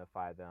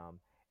identify them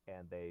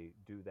and they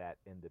do that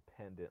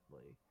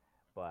independently.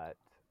 But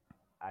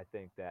I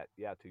think that,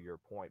 yeah, to your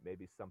point,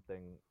 maybe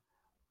something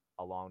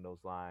along those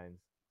lines,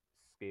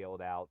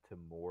 scaled out to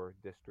more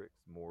districts,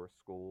 more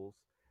schools,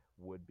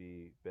 would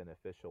be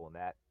beneficial. And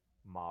that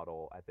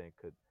model, I think,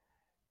 could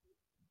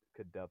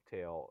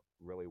dovetail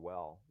really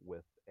well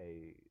with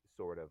a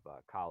sort of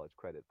college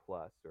credit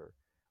plus or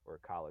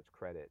college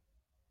credit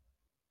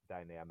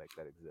dynamic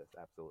that exists.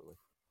 Absolutely.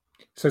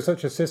 So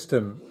such a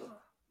system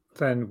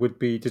then would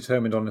be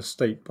determined on a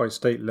state by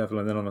state level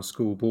and then on a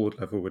school board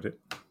level, would it?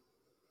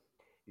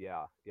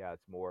 Yeah, yeah,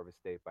 it's more of a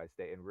state by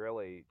state and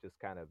really just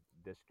kind of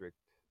district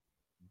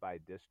by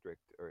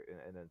district, or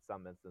and in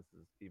some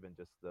instances even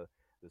just the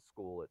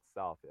school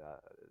itself.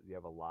 You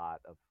have a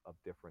lot of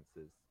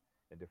differences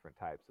in different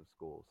types of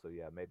schools. So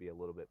yeah, maybe a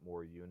little bit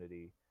more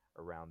unity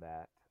around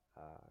that.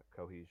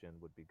 Cohesion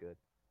would be good.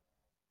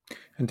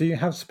 And do you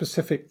have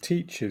specific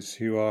teachers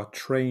who are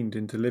trained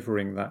in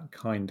delivering that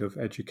kind of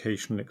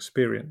educational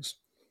experience?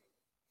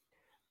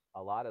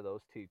 A lot of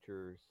those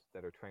teachers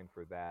that are trained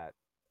for that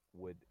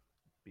would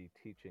be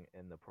teaching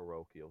in the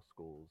parochial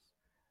schools,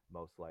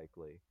 most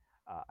likely.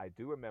 I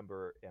do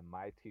remember in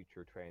my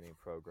teacher training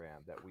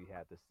program that we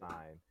had to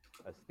sign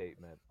a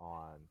statement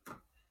on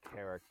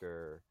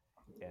character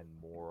and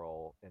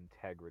moral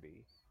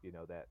integrity.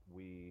 That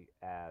we,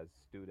 as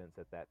students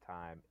at that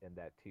time in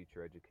that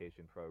teacher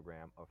education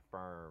program,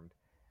 affirmed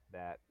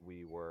that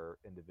we were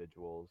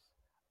individuals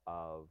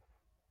of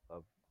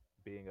of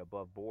being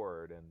above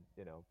board and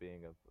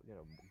being of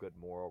good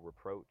moral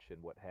reproach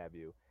and what have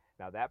you.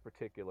 Now that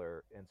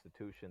particular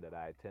institution that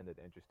I attended,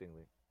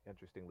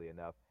 interestingly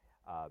enough,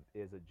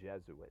 is a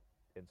Jesuit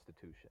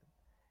institution.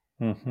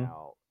 Hmm.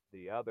 Now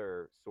the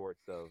other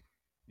sorts of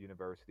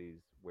universities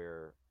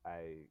where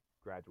I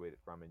graduated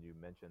from, and you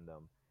mentioned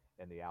them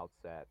in the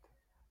outset,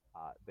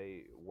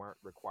 they weren't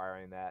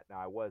requiring that. Now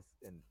I was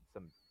in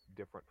some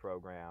different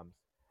programs,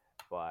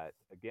 but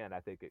again, I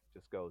think it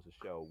just goes to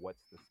show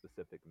what's the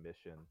specific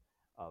mission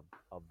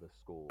of the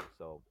school.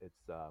 So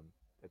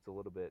it's a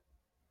little bit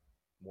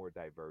more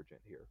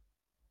divergent here.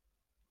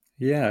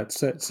 Yeah, it's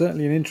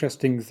certainly an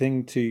interesting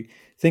thing to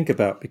think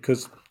about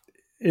because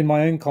in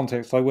my own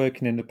context, I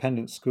work in an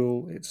independent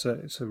school. It's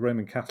a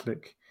Roman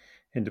Catholic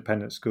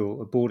independent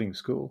school, a boarding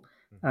school,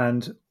 Hmm.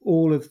 and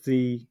all of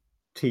the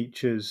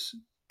teachers,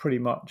 pretty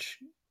much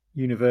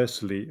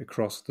universally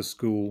across the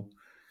school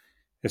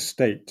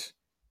estate,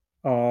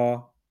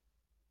 are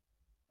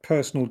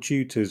personal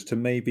tutors to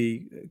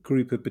maybe a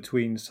group of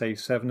between, say,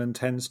 7 and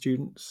 10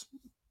 students,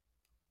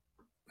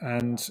 Yeah.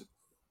 and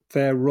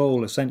their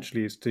role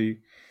essentially is to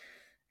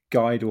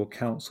guide or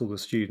counsel the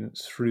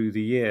students through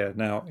the year.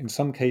 Now, in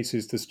some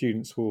cases, the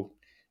students will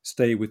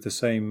stay with the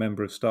same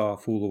member of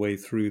staff all the way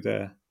through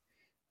their,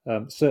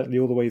 certainly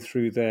all the way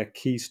through their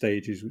key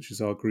stages, which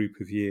is our group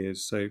of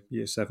years. So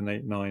year 7,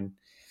 8, 9,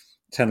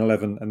 10,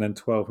 11, and then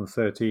 12 and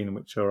 13,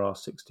 which are our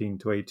 16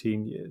 to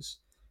 18 years.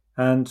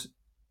 And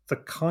the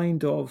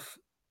kind of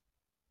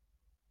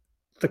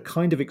the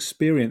kind of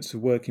experience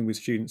of working with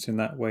students in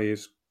that way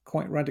is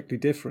quite radically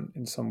different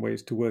in some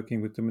ways to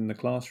working with them in the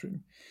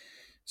classroom.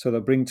 So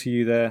they'll bring to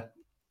you their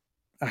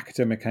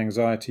academic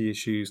anxiety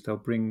issues. They'll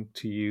bring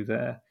to you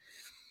their,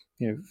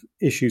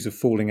 issues of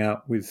falling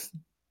out with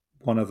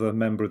one other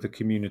member of the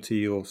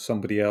community or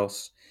somebody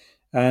else.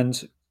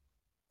 And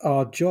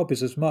our job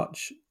is as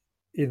much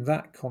in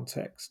that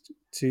context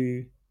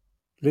to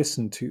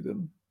listen to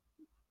them.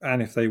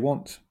 And if they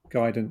want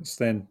guidance,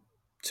 then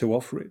to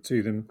offer it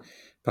to them,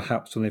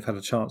 perhaps when they've had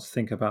a chance to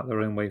think about their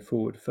own way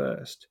forward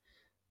first.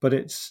 But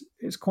it's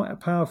quite a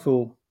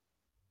powerful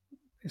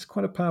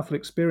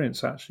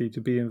experience actually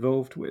to be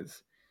involved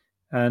with.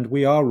 And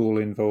we are all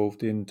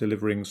involved in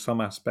delivering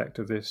some aspect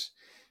of this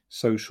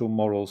social,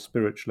 moral,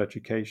 spiritual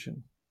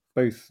education,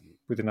 both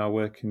within our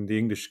work in the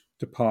English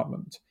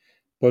department,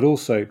 but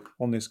also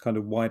on this kind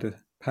of wider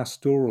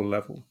pastoral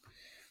level.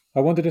 I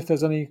wondered if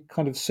there's any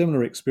kind of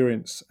similar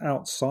experience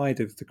outside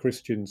of the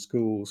Christian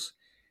schools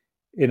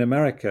in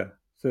America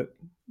that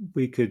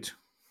we could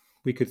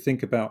we could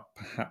think about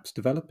perhaps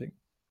developing.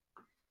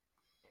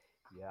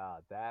 Yeah,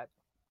 that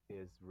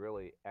is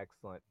really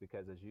excellent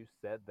because as you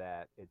said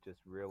that, it just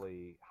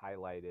really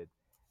highlighted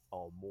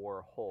a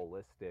more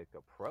holistic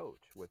approach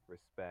with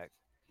respect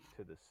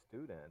to the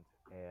student.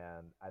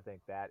 And I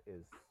think that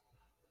is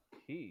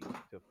key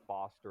to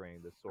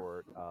fostering the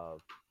sort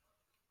of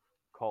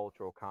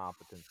cultural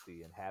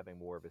competency and having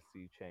more of a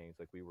sea change,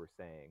 like we were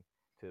saying,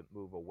 to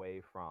move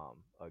away from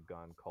a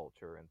gun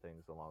culture and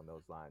things along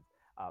those lines.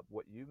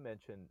 What you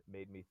mentioned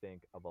made me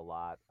think of a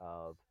lot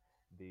of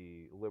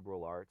the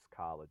liberal arts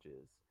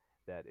colleges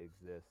that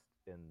exist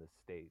in the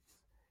States,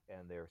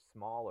 and they're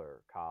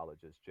smaller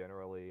colleges.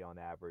 Generally, on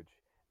average,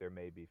 there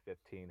may be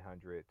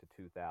 1,500 to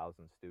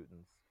 2,000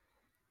 students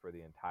for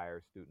the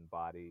entire student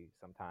body,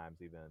 sometimes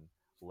even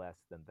less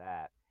than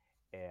that.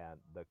 And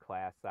the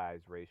class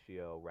size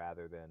ratio,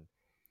 rather than,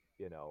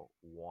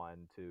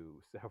 one to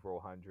several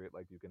hundred,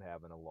 like you can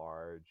have in a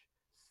large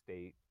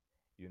state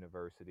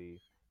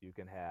university, you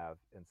can have,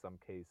 in some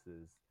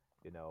cases,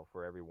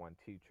 for every one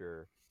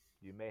teacher,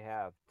 you may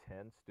have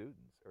 10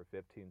 students or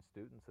 15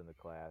 students in the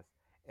class,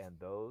 and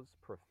those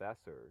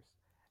professors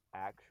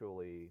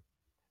actually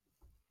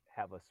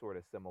have a sort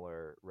of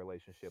similar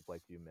relationship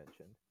like you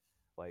mentioned.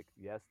 Like,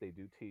 yes, they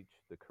do teach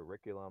the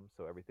curriculum,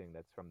 so everything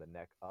that's from the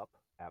neck up,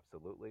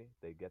 absolutely,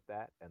 they get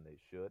that and they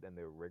should, and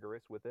they're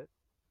rigorous with it.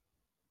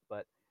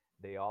 But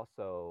they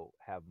also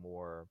have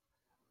more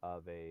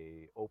of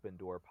a open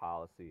door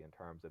policy in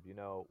terms of,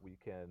 we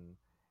can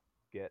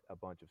get a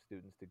bunch of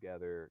students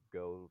together,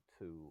 go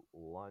to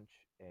lunch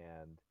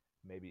and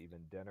maybe even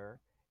dinner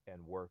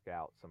and work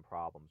out some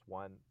problems.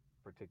 One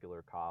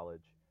particular college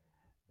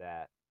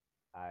that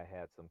I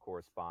had some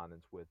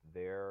correspondence with,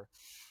 their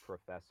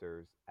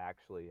professors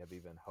actually have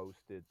even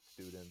hosted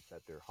students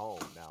at their home.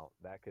 Now,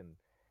 that can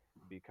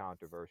be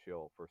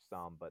controversial for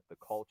some, but the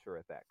culture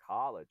at that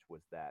college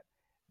was that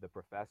the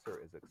professor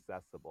is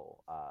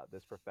accessible.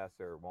 This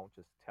professor won't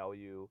just tell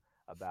you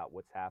about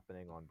what's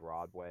happening on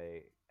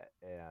Broadway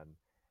and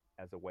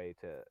as a way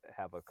to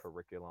have a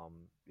curriculum,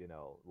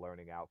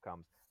 learning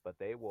outcomes, but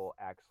they will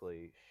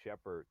actually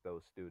shepherd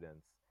those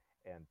students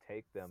and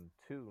take them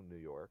to New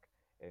York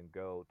and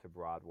go to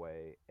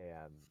Broadway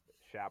and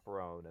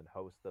chaperone and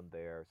host them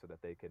there so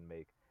that they can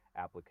make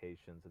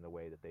applications in the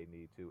way that they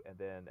need to. And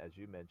then, as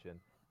you mentioned,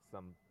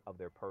 some of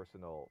their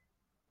personal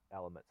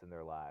elements in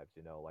their lives,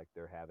 like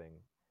they're having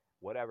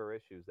whatever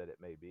issues that it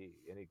may be,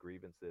 any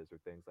grievances or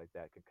things like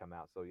that could come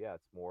out. So, yeah,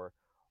 it's more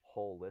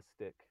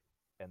holistic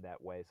in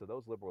that way. So,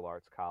 those liberal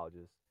arts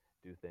colleges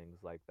do things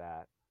like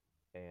that.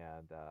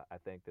 And I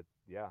think that,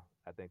 yeah,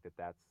 I think that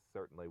that's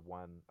certainly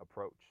one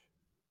approach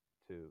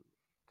to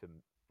to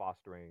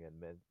fostering and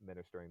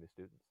ministering to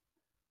students.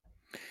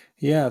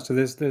 Yeah, so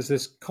there's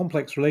this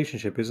complex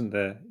relationship, isn't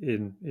there,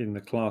 in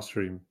the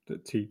classroom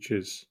that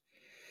teachers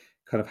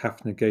kind of have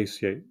to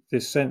negotiate.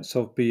 This sense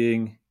of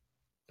being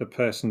the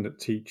person that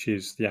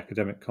teaches the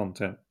academic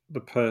content, the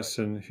Right.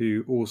 person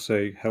who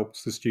also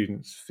helps the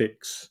students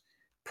fix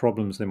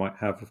problems they might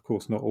have. Of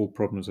course, not all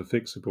problems are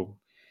fixable,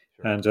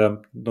 Sure. and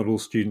not all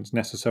students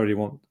necessarily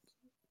want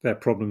their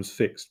problems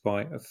fixed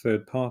by a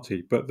third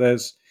party. But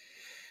there's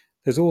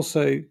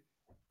also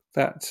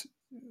that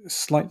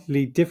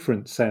slightly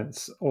different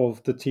sense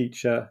of the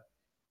teacher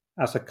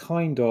as a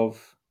kind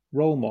of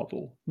role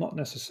model, not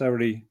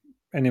necessarily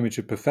an image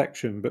of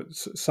perfection, but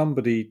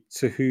somebody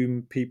to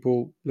whom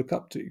people look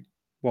up to.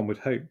 One would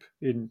hope.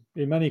 In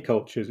many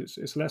cultures,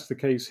 it's less the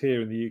case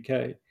here in the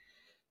UK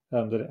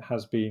than it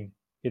has been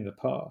in the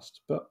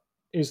past. But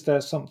is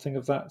there something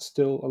of that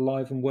still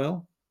alive and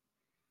well?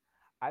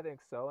 I think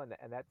so, and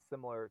that's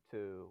similar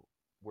to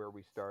where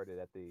we started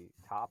at the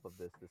top of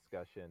this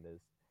discussion,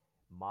 is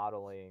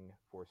modeling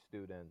for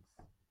students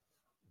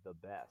the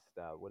best.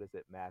 What is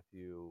it?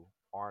 Matthew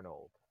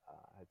Arnold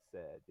had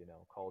said,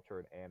 culture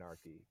and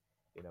anarchy,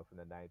 from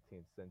the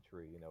 19th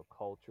century,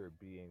 culture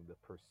being the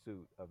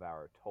pursuit of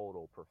our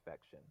total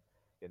perfection.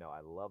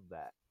 I love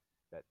that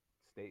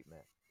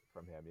statement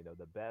from him.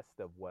 The best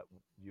of what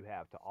you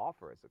have to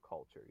offer as a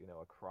culture,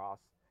 across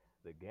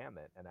the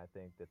gamut. And I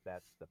think that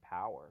that's the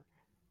power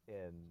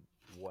in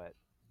what,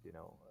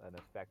 an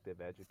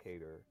effective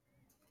educator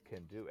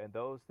can do, and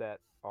those that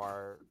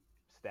are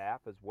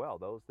staff as well,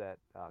 those that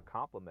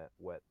complement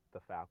what the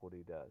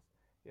faculty does.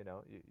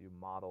 You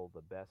model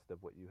the best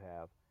of what you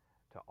have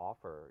to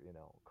offer,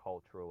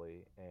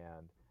 culturally,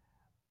 and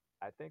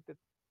I think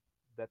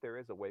that there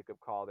is a wake up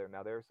call there.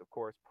 Now, there's of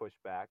course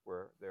pushback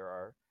where there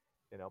are,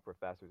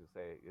 professors that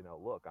say,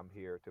 look, I'm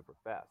here to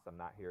profess. I'm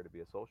not here to be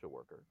a social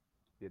worker.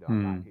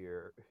 I'm not Hmm.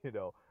 here,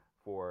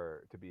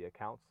 for to be a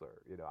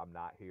counselor. I'm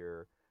not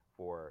here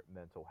for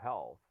mental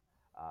health,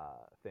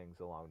 things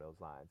along those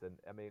lines. And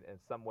I mean, in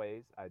some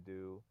ways, I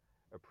do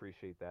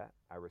appreciate that.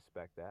 I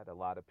respect that. A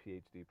lot of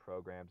PhD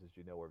programs, as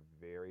you know, are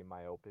very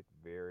myopic,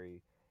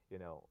 very,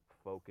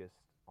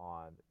 focused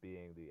on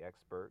being the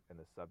expert in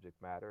the subject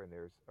matter, and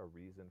there's a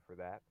reason for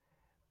that.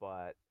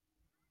 But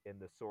in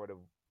the sort of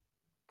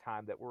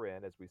time that we're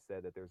in, as we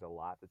said, that there's a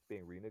lot that's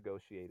being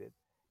renegotiated,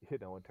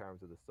 in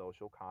terms of the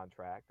social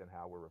contract and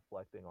how we're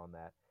reflecting on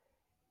that.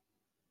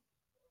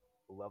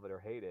 Love it or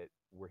hate it,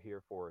 we're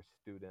here for a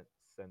student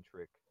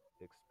centric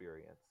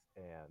experience.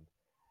 And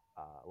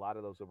a lot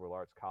of those liberal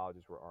arts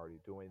colleges were already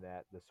doing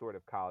that. The sort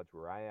of college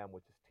where I am,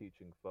 which is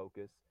teaching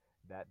focus,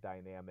 that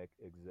dynamic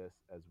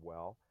exists as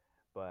well.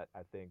 But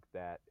I think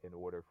that in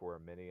order for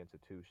many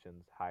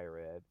institutions, higher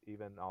ed,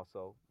 even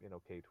also,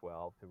 K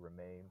 12, to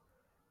remain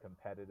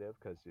competitive,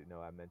 because,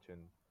 I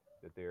mentioned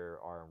that there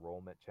are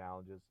enrollment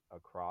challenges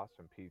across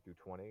from P through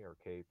 20 or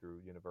K through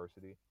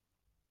university,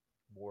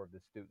 more of the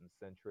student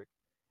centric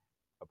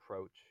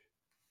approach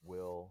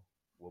will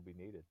will be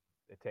needed.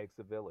 It takes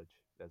a village,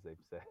 as they've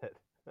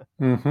said.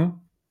 Hmm.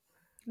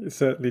 It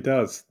certainly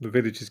does. The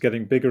village is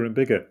getting bigger and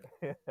bigger.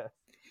 Yes.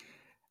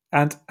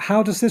 And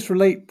how does this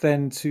relate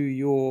then to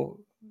your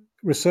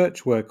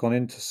research work on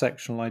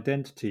intersectional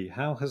identity?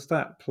 How has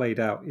that played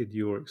out in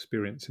your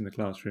experience in the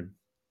classroom?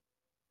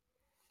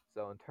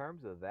 So in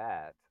terms of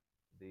that,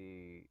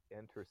 the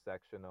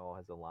intersectional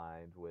has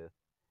aligned with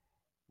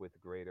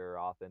greater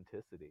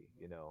authenticity,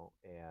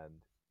 and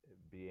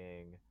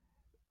being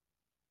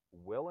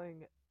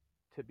willing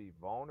to be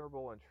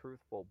vulnerable and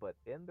truthful, but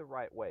in the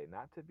right way,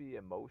 not to be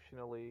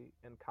emotionally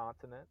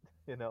incontinent,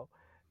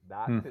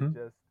 not to Hmm.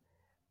 just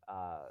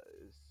uh,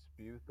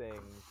 spew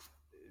things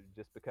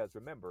just because,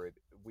 remember,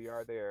 we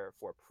are there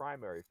for a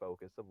primary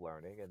focus of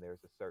learning, and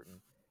there's a certain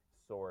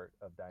sort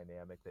of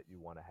dynamic that you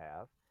want to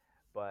have.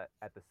 But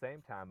at the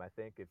same time, I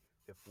think if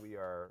we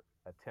are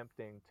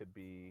attempting to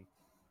be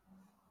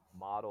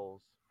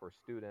models for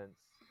students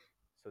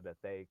so that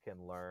they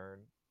can learn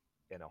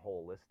in a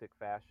holistic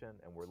fashion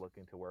and we're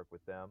looking to work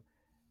with them,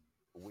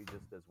 we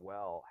just as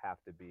well have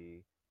to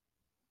be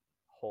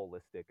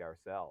holistic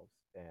ourselves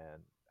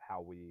and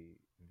how we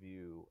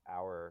view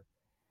our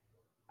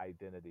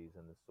identities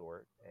and the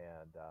sort.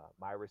 And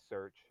my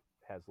research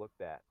has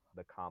looked at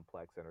the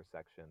complex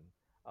intersection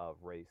of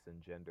race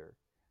and gender,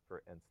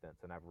 for instance,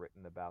 and I've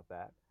written about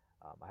that.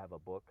 I have a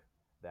book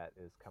that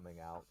is coming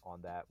out on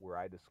that where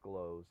I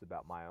disclose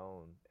about my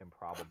own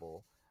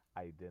improbable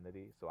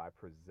identity. So I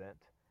present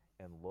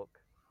and look,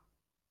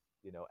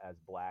 as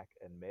black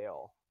and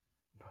male,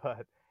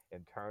 but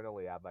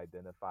internally I've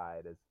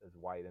identified as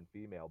white and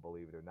female,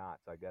 believe it or not.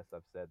 So I guess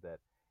I've said that,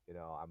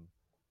 I'm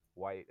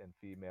white and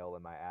female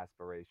in my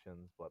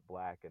aspirations, but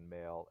black and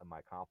male in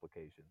my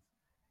complications.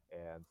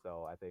 And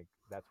so I think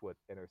that's what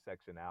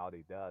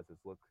intersectionality does is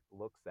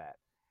looks at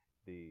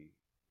the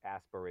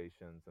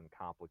aspirations and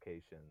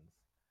complications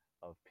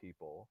of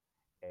people,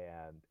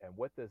 and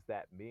what does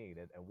that mean,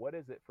 and what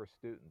is it for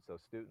students. So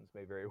students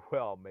may very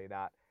well may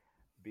not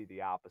be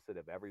the opposite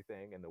of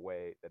everything in the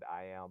way that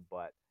I am,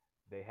 but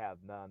they have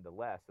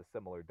nonetheless a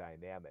similar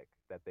dynamic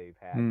that they've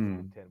had to Mm.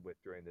 contend with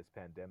during this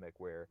pandemic,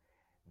 where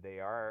they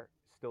are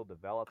still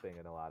developing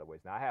in a lot of ways.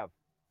 Now, I have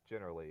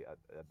generally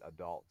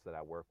adults that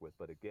I work with,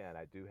 but again,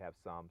 I do have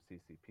some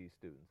CCP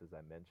students, as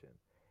I mentioned,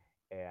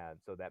 and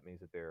so that means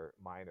that they're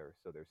minors,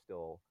 so they're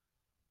still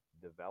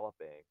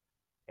developing.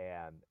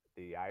 And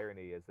the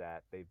irony is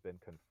that they've been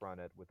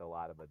confronted with a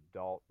lot of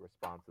adult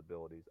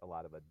responsibilities, a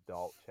lot of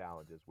adult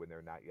challenges when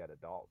they're not yet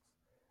adults.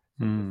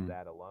 So just Mm.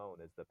 that alone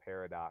is the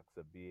paradox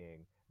of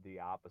being the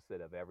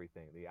opposite of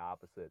everything, the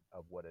opposite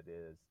of what it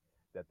is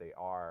that they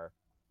are,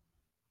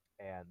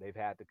 and they've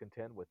had to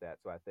contend with that.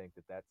 So I think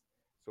that that's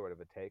sort of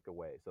a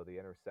takeaway. So the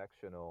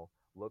intersectional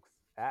looks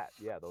at,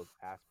 yeah, those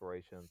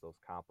aspirations, those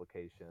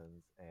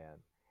complications,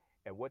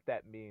 and what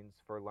that means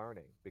for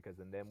learning, because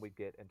and then we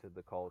get into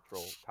the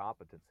cultural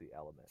competency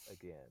element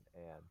again,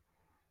 and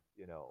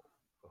you know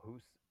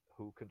who's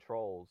who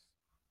controls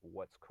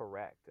what's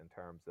correct in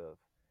terms of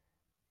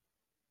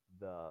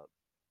the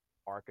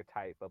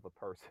archetype of a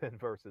person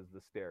versus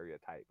the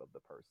stereotype of the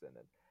person,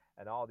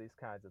 and all these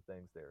kinds of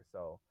things there.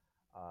 So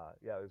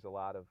yeah, there's a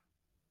lot of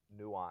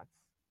nuance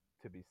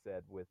to be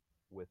said with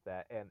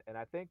that, and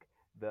I think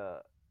the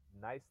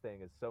nice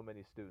thing is so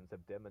many students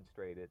have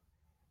demonstrated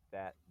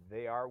that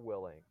they are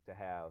willing to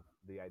have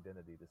the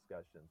identity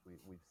discussions.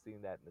 We've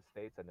seen that in the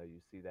States. I know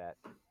you see that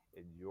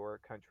in your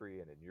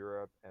country and in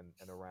Europe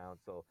and around.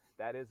 So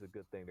that is a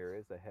good thing. There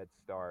is a head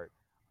start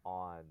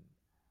on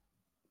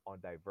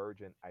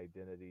divergent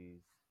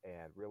identities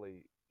and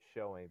really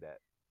showing that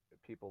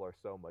people are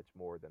so much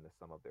more than the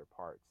sum of their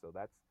parts. So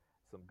that's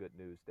some good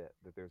news that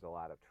there's a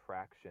lot of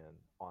traction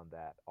on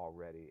that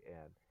already,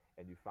 and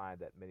you find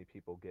that many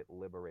people get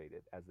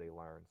liberated as they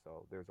learn.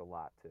 So there's a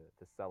lot to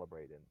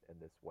celebrate in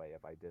this way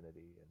of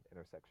identity and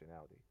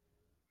intersectionality.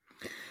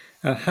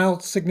 And how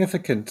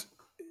significant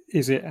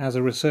is it as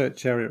a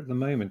research area at the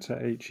moment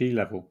at HE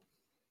level?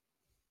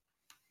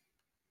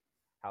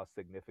 How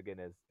significant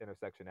is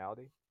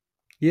intersectionality?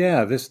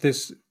 Yeah,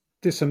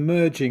 this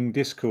emerging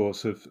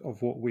discourse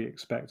of what we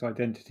expect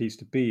identities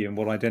to be and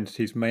what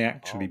identities may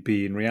actually Oh,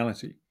 be in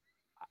reality.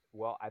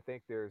 well, I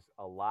think there's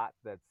a lot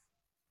that's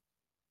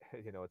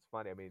it's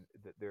funny. I mean,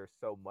 there's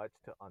so much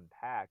to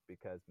unpack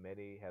because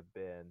many have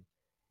been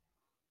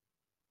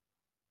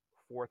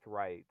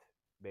forthright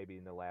maybe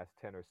in the last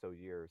 10 or so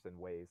years in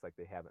ways like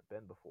they haven't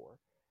been before.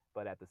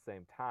 But at the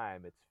same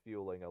time, it's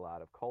fueling a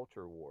lot of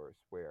culture wars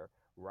where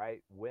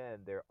right when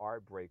there are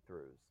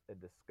breakthroughs in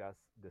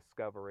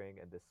discovering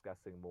and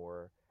discussing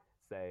more,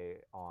 say,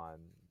 on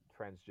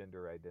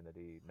transgender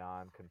identity,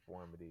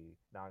 non-conforming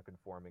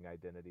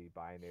identity,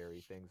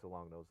 binary, things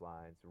along those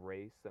lines,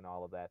 race and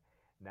all of that,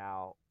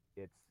 now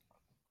it's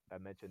I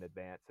mentioned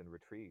advance and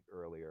retreat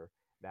earlier.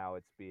 Now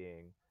it's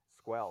being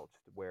squelched,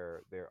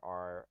 where there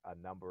are a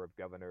number of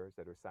governors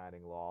that are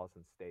signing laws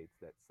in states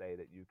that say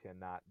that you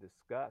cannot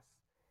discuss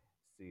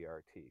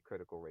CRT,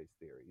 critical race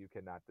theory. You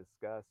cannot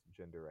discuss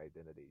gender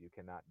identity. You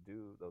cannot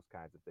do those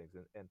kinds of things.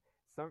 And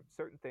some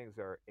certain things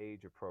are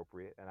age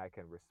appropriate, and I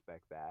can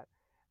respect that.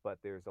 but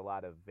there's a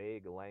lot of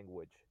vague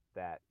language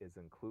that is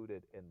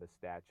included in the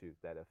statute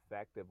that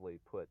effectively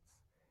puts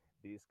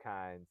these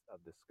kinds of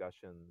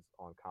discussions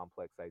on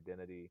complex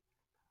identity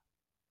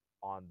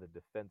on the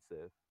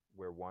defensive,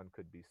 where one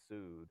could be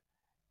sued,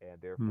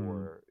 and Hmm.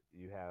 therefore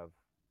you have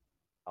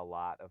a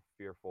lot of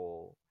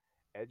fearful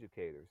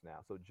educators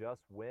now. So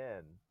just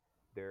when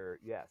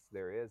yes,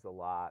 there is a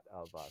lot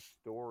of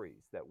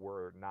stories that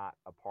were not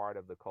a part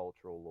of the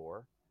cultural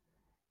lore,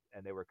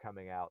 and they were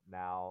coming out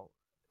now.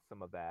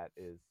 Some of that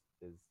is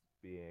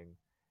being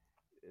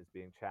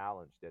being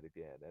challenged yet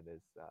again, and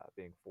is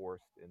being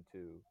forced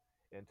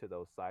into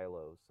those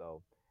silos.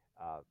 So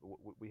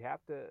we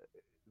have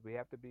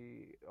to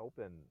be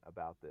open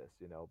about this,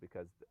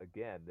 because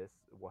again, this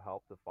will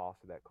help to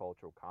foster that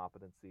cultural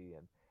competency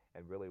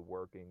and really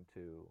working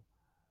to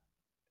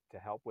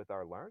help with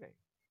our learning,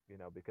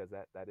 because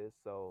that is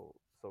so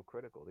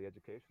critical, the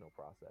educational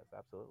process.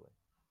 Absolutely.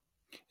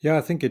 Yeah,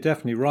 I think you're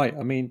definitely right.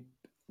 I mean,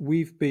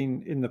 we've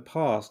been in the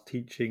past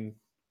teaching.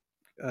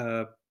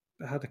 Uh,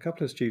 had a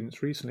couple of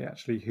students recently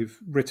actually who've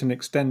written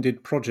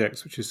extended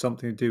projects, which is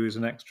something to do as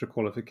an extra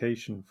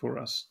qualification for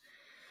us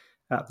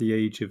at the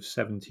age of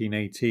 17,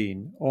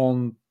 18,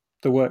 on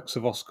the works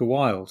of Oscar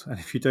Wilde. And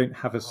if you don't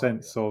have a Oh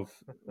sense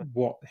of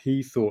what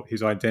he thought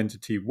his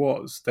identity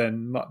was,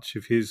 then much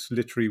of his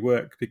literary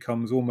work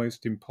becomes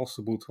almost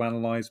impossible to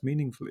analyze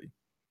meaningfully.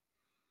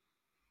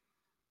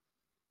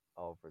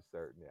 oh, for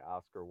certain. Yeah,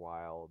 Oscar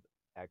Wilde,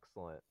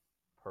 excellent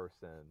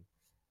person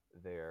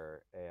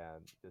there,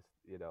 and just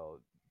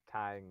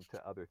tying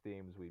to other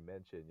themes we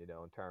mentioned, in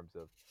terms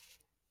of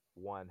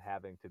one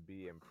having to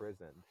be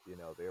imprisoned.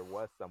 There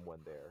was someone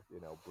there,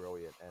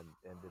 brilliant, and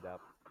ended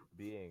up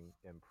being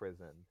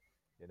imprisoned,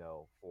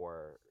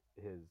 for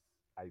his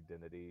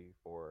identity,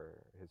 for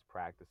his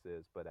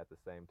practices, but at the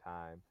same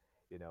time,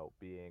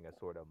 being a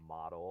sort of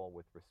model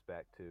with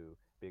respect to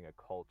being a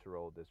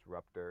cultural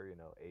disruptor,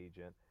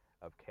 agent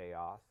of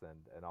chaos,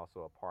 and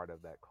also a part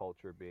of that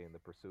culture being the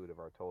pursuit of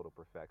our total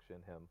perfection.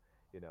 Him,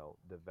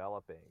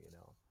 developing,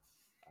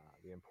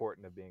 the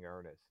importance of being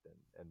earnest,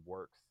 and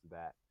works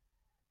that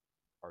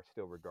are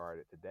still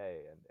regarded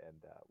today, and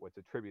what's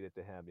attributed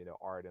to him,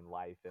 art and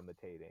life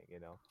imitating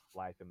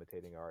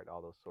art,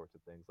 all those sorts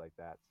of things like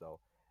that. So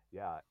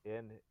yeah,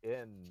 in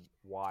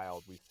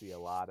Wild we see a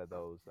lot of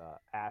those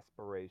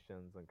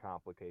aspirations and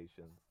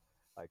complications,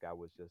 like I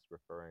was just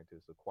referring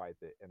to. So quite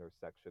the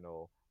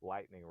intersectional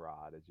lightning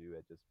rod, as you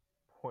had just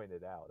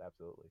pointed out.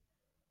 Absolutely.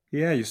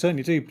 Yeah, you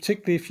certainly do,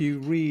 particularly if you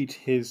read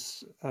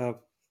his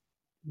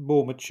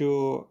more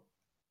mature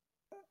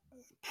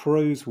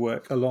prose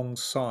work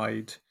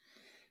alongside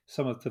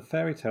some of the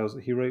fairy tales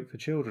that he wrote for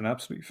children.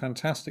 Absolutely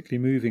fantastically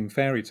moving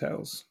fairy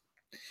tales.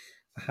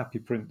 The Happy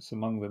Prince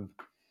among them.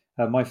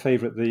 My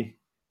favourite, the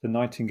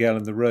Nightingale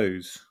and the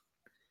Rose,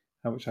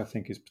 which I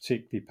think is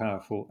particularly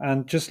powerful.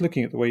 And just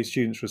looking at the way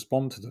students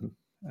respond to them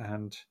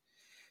and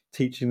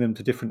teaching them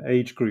to different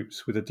age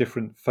groups with a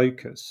different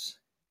focus.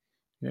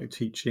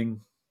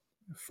 Teaching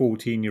a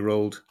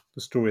 14-year-old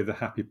the story of the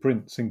Happy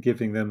Prince and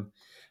giving them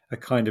a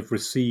kind of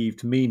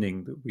received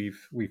meaning that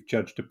we've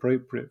judged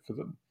appropriate for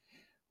them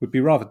would be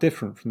rather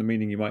different from the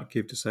meaning you might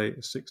give to, say,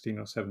 a 16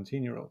 or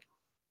 17-year-old.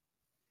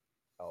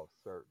 Oh,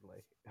 certainly.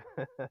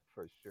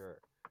 For sure.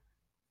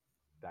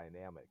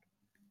 Dynamic.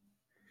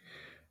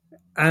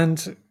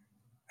 And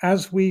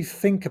as we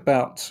think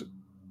about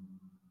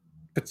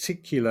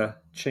particular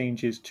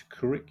changes to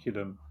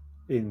curriculum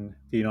in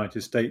the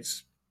United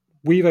States,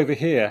 we've over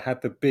here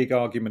had the big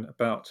argument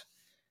about,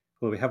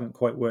 well, we haven't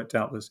quite worked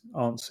out this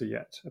answer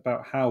yet,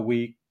 about how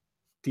we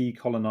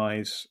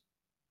decolonize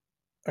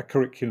a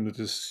curriculum that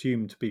is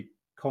assumed to be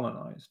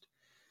colonized.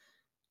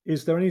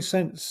 Is there any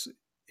sense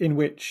in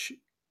which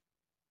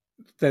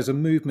there's a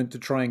movement to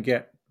try and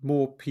get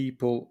more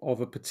people of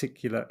a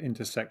particular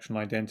intersectional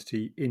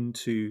identity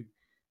into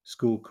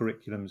school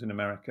curriculums in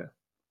America?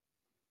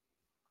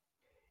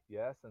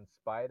 Yes, in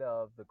spite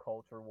of the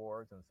culture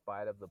wars, in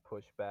spite of the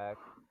pushback,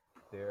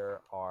 there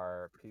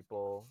are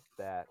people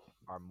that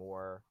are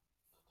more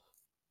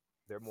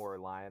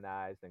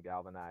lionized and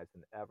galvanized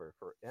than ever.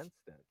 For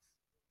instance,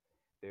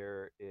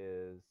 there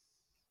is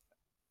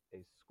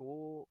a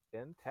school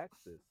in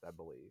Texas, I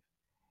believe,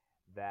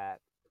 that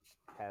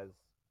has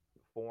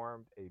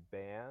formed a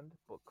banned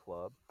book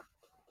club,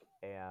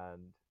 and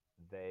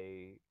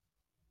they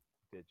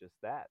did just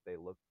that. They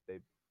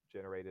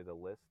generated a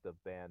list of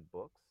banned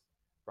books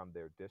from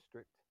their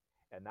district.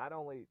 And not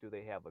only do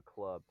they have a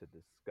club to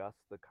discuss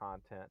the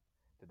content,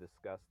 to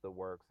discuss the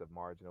works of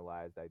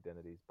marginalized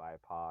identities,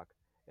 BIPOC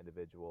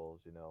individuals,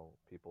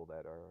 people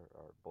that are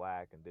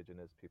black,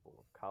 indigenous, people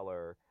of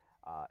color,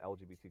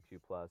 LGBTQ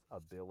plus,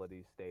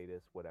 ability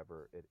status,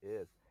 whatever it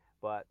is.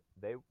 But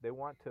they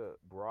want to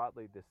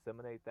broadly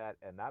disseminate that.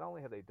 And not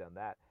only have they done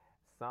that,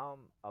 some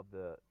of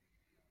the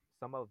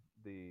some of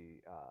the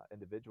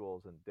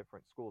individuals in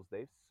different schools,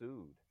 they've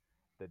sued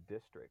the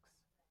districts,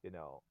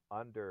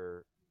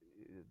 under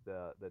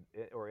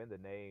or in the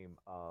name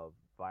of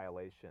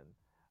violation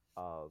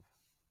of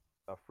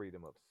a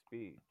freedom of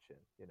speech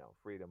and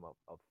freedom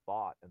of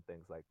thought and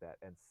things like that.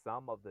 And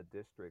some of the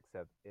districts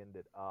have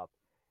ended up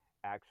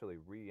actually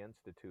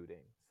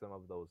reinstituting some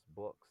of those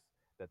books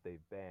that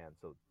they've banned.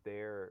 So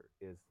there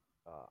is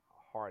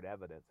hard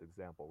evidence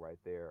example right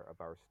there of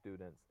our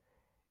students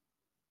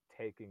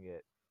taking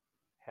it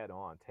head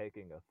on,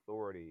 taking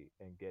authority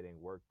and getting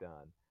work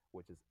done,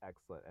 which is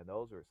excellent. And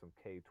those are some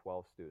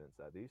K-12 students.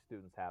 These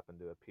students happen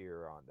to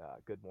appear on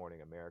Good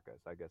Morning America.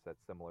 So I guess that's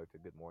similar to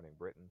Good Morning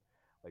Britain,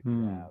 like you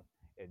Hmm. have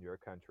in your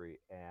country.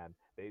 And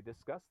they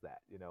discuss that.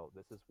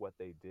 This is what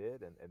they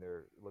did, and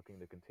they're looking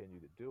to continue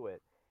to do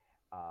it.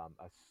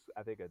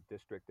 I think a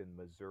district in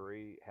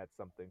Missouri had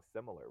something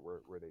similar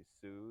where they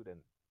sued,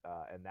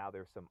 and now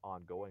there's some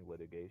ongoing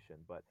litigation.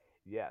 But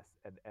yes,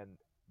 and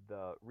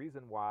the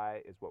reason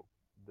why is what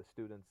the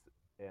students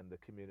and the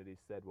community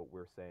said. What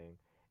we're saying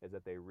is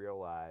that they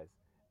realize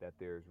that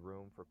there's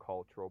room for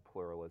cultural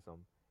pluralism.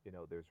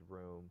 There's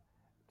room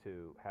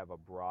to have a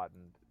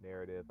broadened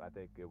narrative. I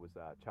think it was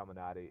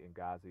Chaminade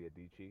Ngozi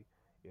Adichie.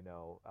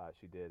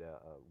 She did a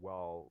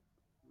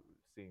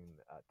well-seen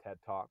TED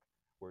talk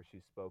where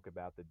she spoke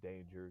about the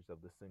dangers of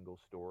the single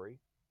story.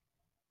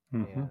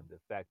 Hmm. And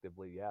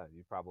effectively, yeah,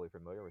 you're probably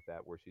familiar with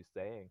that, where she's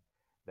saying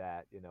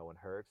that, in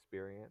her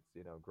experience,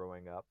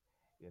 growing up,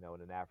 in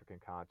an African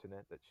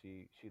continent, that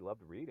she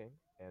loved reading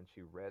and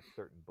she read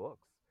certain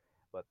books,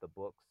 but the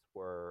books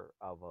were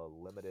of a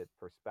limited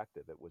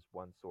perspective. It was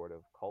one sort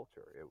of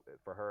culture.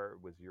 For her,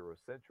 it was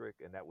Eurocentric,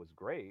 and that was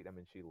great. I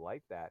mean, she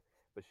liked that,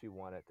 but she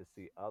wanted to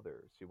see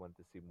others. She wanted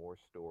to see more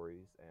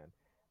stories, and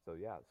so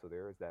yeah, so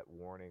there is that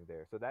warning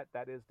there. So that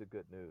is the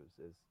good news,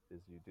 is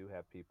you do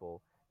have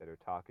people that are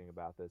talking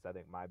about this. I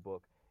think my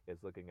book is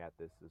looking at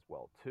this as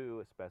well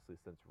too, especially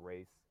since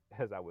race,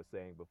 as I was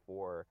saying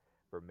before,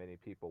 for many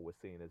people was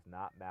seen as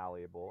not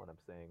malleable. And I'm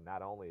saying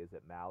not only is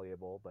it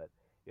malleable, but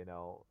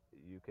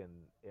you can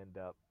end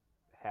up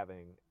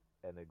having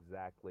an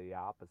exactly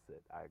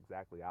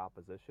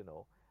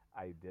oppositional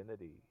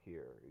identity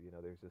here.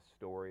 There's a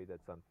story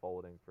that's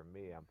unfolding for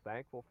me. I'm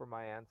thankful for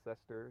my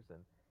ancestors and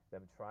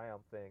them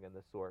triumphing and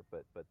the sort,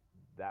 but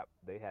that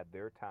they had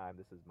their time.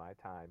 This is my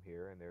time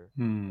here, and they're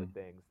the Hmm.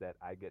 things that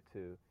I get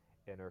to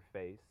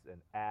interface and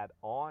add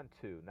on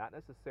to, not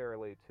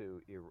necessarily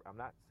to, I'm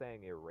not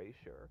saying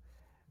erasure,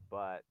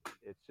 but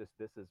it's just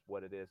this is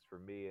what it is for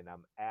me, and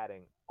I'm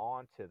adding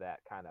on to that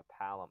kind of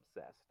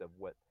palimpsest of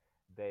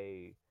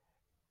they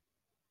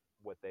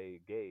what they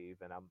gave,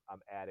 and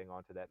I'm adding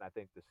on to that. And I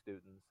think the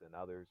students and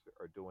others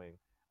are doing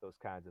those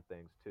kinds of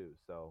things too.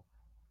 So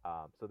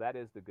that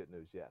is the good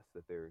news, yes,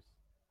 that there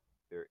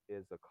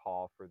is a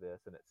call for this,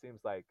 and it seems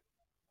like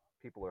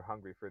people are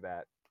hungry for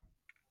that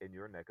in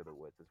your neck of the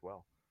woods as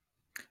well.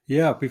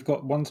 Yeah, we've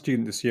got one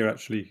student this year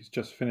actually who's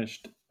just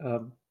finished,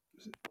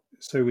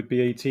 so would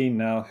be 18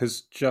 now,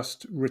 has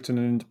just written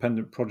an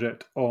independent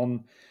project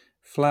on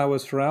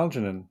Flowers for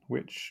Algernon,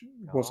 which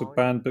was a Oh yeah.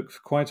 banned book for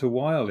quite a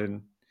while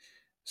in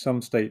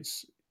some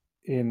states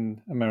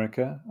in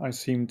America, I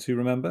seem to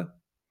remember.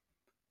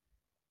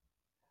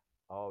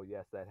 Oh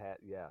yes,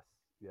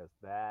 yes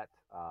that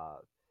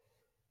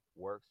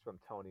works from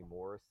Toni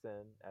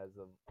Morrison as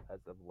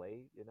of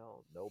late.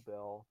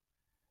 Nobel,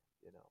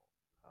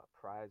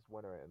 prize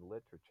winner in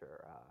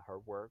literature. Her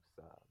works,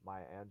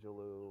 Maya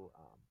Angelou,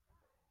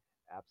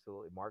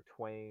 absolutely, Mark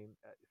Twain,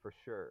 for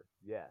sure.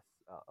 Yes,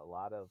 a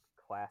lot of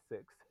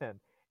classics and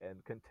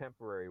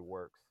contemporary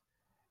works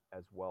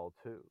as well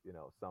too.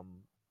 Some,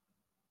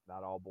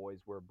 not all boys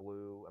wear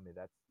blue. I mean,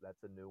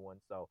 that's a new one.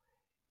 So,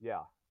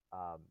 yeah,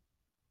 um,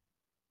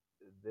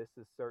 this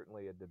is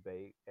certainly a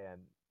debate, and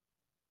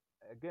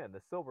again,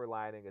 the silver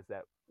lining is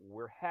that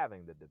we're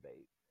having the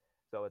debate.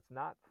 So it's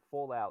not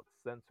full out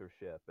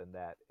censorship in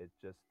that it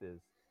just is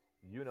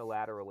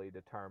unilaterally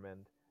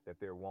determined that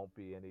there won't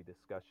be any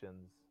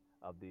discussions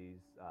of these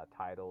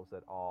titles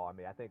at all. I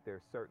mean, I think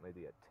there's certainly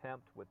the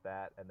attempt with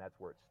that, and that's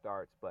where it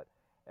starts. But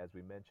as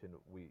we mentioned,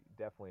 we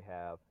definitely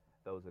have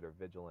those that are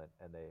vigilant,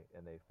 and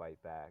they fight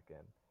back,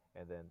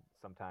 and then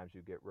sometimes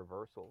you get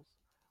reversals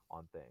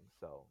on things.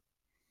 So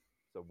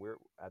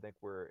I think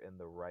we're in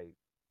the right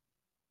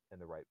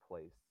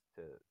place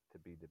to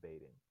be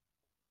debating.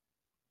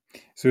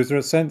 So, is there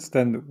a sense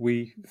then that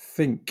we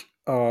think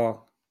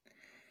our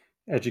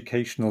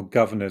educational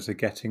governors are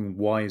getting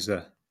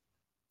wiser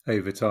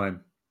over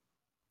time?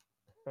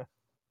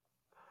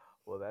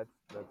 Well, that's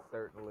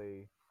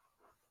certainly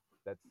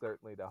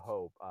the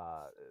hope.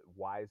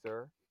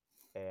 Wiser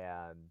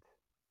and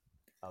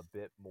a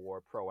bit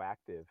more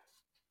proactive,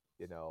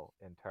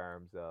 in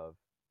terms of,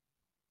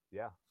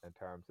 yeah, in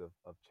terms of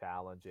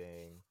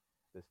challenging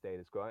the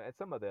status quo. And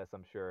some of this,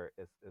 I'm sure,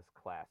 is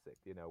classic.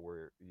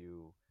 Where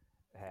you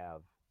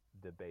have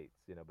debates,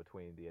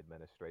 between the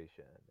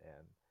administration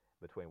and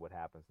between what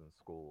happens in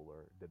school,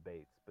 or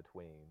debates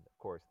between, of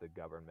course, the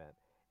government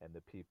and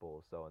the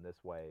people. So in this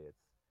way,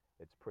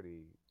 it's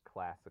pretty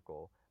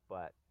classical.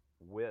 But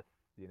with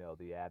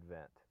the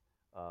advent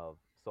of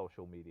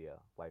social media,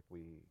 like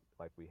we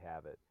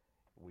have it,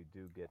 we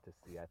do get to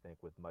see, I think,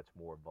 with much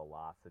more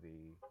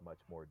velocity, much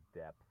more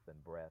depth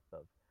and breadth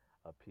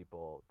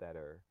people that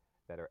are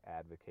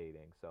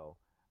advocating. So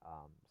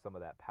some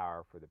of that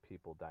power for the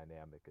people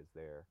dynamic is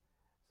there.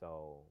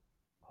 So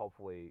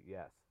hopefully,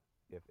 yes,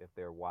 if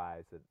they're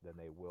wise, then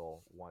they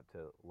will want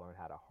to learn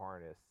how to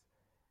harness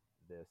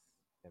this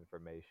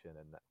information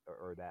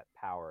or that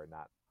power,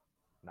 not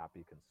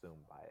be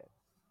consumed by it.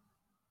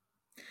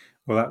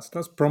 Well,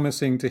 that's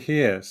promising to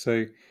hear.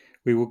 So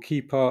we will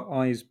keep our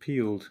eyes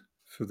peeled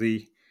for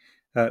the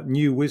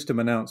new wisdom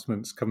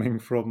announcements coming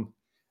from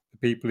the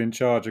people in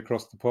charge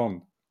across the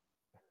pond.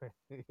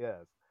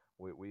 Yes,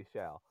 we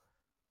shall.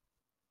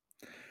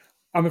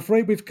 I'm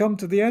afraid we've come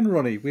to the end,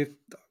 Ronnie.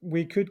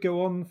 We could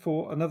go on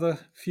for another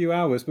few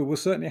hours, but we'll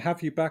certainly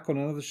have you back on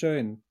another show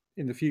in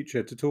the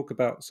future to talk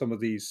about some of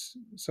these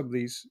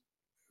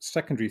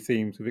secondary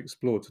themes we've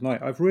explored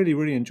tonight. I've really,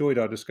 really enjoyed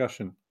our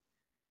discussion.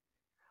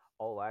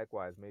 Oh,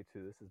 likewise, me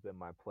too. This has been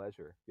my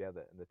pleasure. Yeah,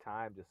 the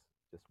time just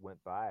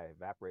went by,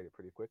 evaporated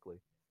pretty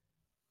quickly.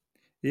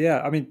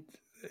 Yeah, I mean,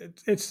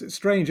 it's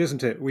strange,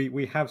 isn't it?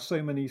 We have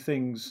so many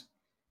things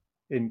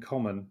in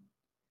common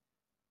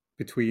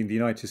between the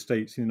United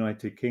States and the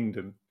United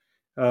Kingdom,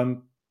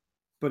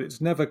 but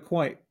it's never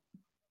quite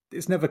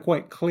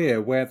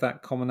clear where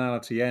that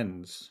commonality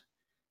ends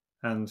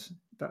and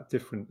that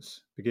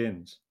difference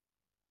begins.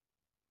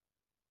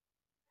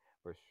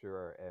 For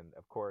sure, and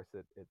of course,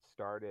 it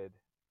started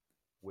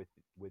with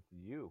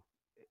you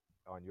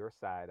on your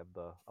side of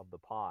the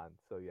pond.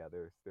 So yeah,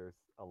 there's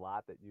a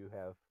lot that you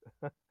have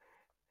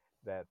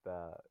that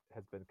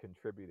has been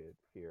contributed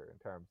here in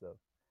terms of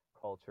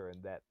culture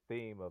and that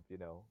theme of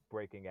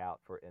breaking out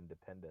for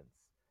independence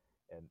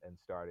and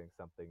starting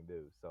something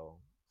new. So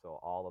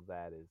all of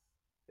that is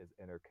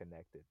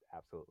interconnected.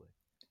 Absolutely.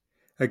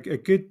 A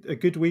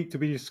good week to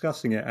be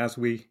discussing it as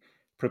we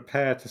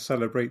prepare to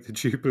celebrate the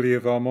Jubilee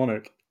of our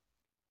monarch.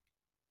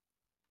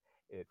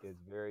 It is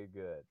very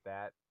good.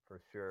 That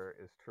for sure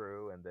is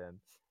true. And then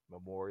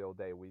Memorial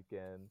Day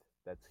weekend,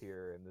 that's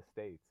here in the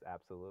States.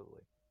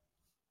 Absolutely.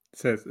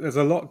 So there's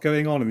a lot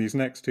going on in these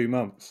next 2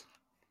 months.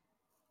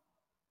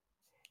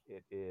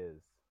 It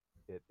is.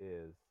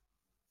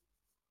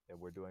 And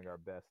we're doing our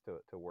best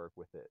to work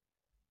with it.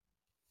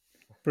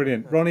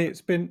 Brilliant. Ronnie,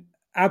 it's been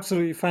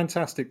absolutely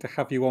fantastic to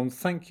have you on.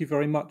 Thank you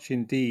very much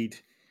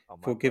indeed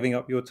for giving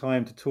up your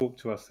time to talk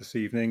to us this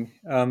evening.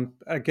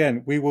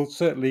 Again, we will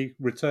certainly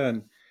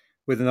return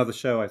with another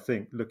show, I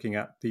think, looking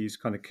at these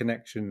kind of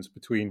connections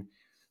between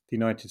the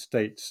United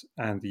States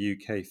and the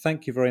UK.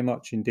 Thank you very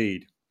much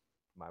indeed.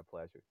 My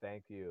pleasure.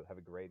 Thank you. Have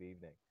a great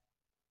evening.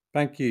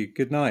 Thank you.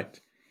 Good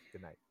night.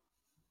 Good night.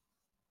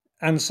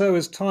 And so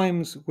as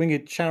time's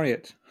winged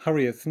chariot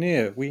hurrieth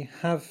near, we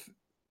have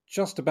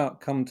just about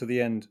come to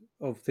the end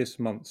of this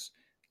month's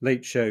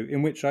Late Show,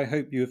 in which I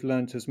hope you have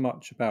learnt as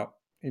much about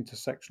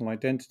intersectional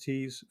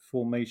identities,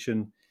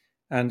 formation,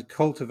 and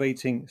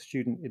cultivating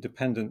student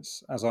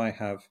independence as I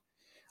have.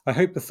 I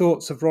hope the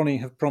thoughts of Ronnie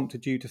have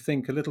prompted you to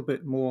think a little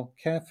bit more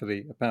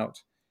carefully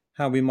about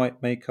how we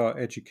might make our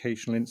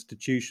educational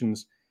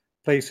institutions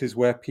places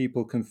where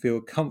people can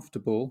feel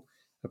comfortable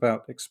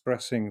about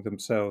expressing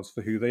themselves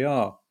for who they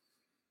are.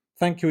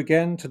 Thank you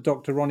again to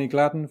Dr. Ronnie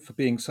Gladden for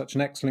being such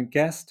an excellent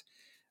guest.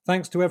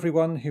 Thanks to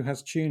everyone who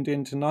has tuned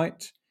in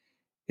tonight.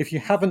 If you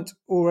haven't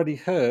already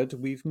heard,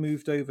 we've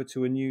moved over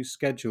to a new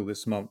schedule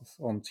this month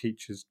on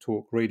Teachers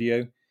Talk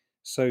Radio.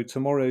 So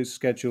tomorrow's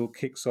schedule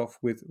kicks off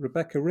with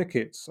Rebecca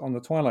Ricketts on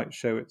The Twilight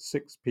Show at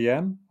 6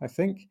 p.m, I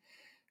think,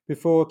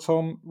 before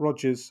Tom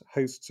Rogers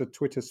hosts a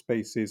Twitter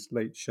Spaces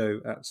late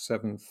show at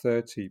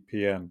 7:30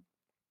 p.m.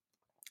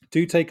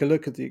 Do take a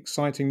look at the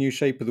exciting new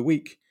shape of the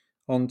week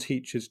on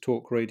Teachers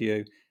Talk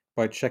Radio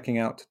by checking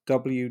out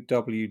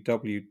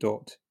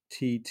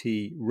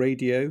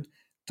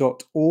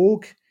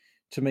www.ttradio.org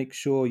to make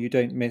sure you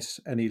don't miss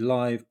any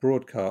live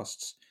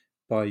broadcasts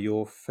by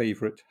your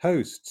favourite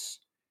hosts.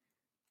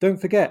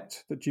 Don't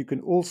forget that you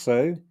can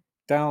also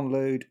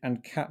download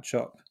and catch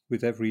up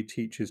with every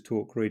Teachers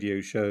Talk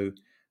Radio show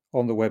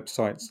on the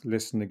website's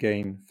Listen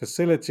Again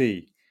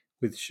facility,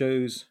 with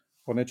shows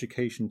on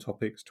education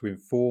topics to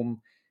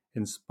inform,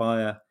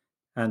 inspire,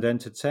 and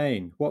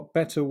entertain. What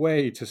better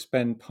way to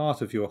spend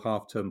part of your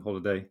half-term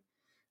holiday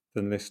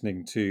than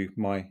listening to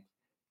my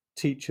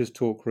Teachers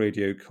Talk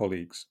Radio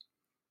colleagues?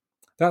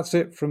 That's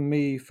it from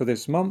me for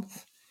this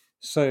month.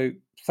 So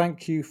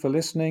thank you for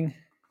listening.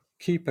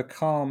 Keep a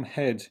calm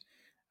head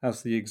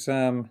as the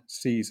exam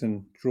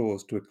season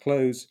draws to a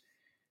close,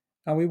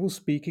 and we will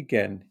speak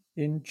again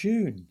in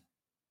June.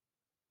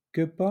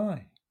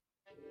 Goodbye.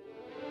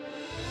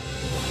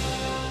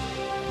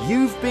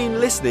 You've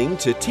been listening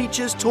to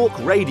Teachers Talk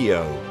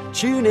Radio.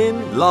 Tune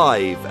in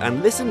live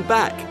and listen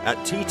back at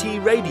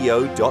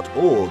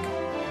ttradio.org.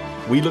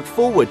 We look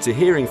forward to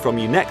hearing from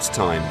you next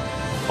time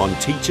on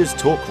Teachers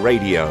Talk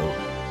Radio.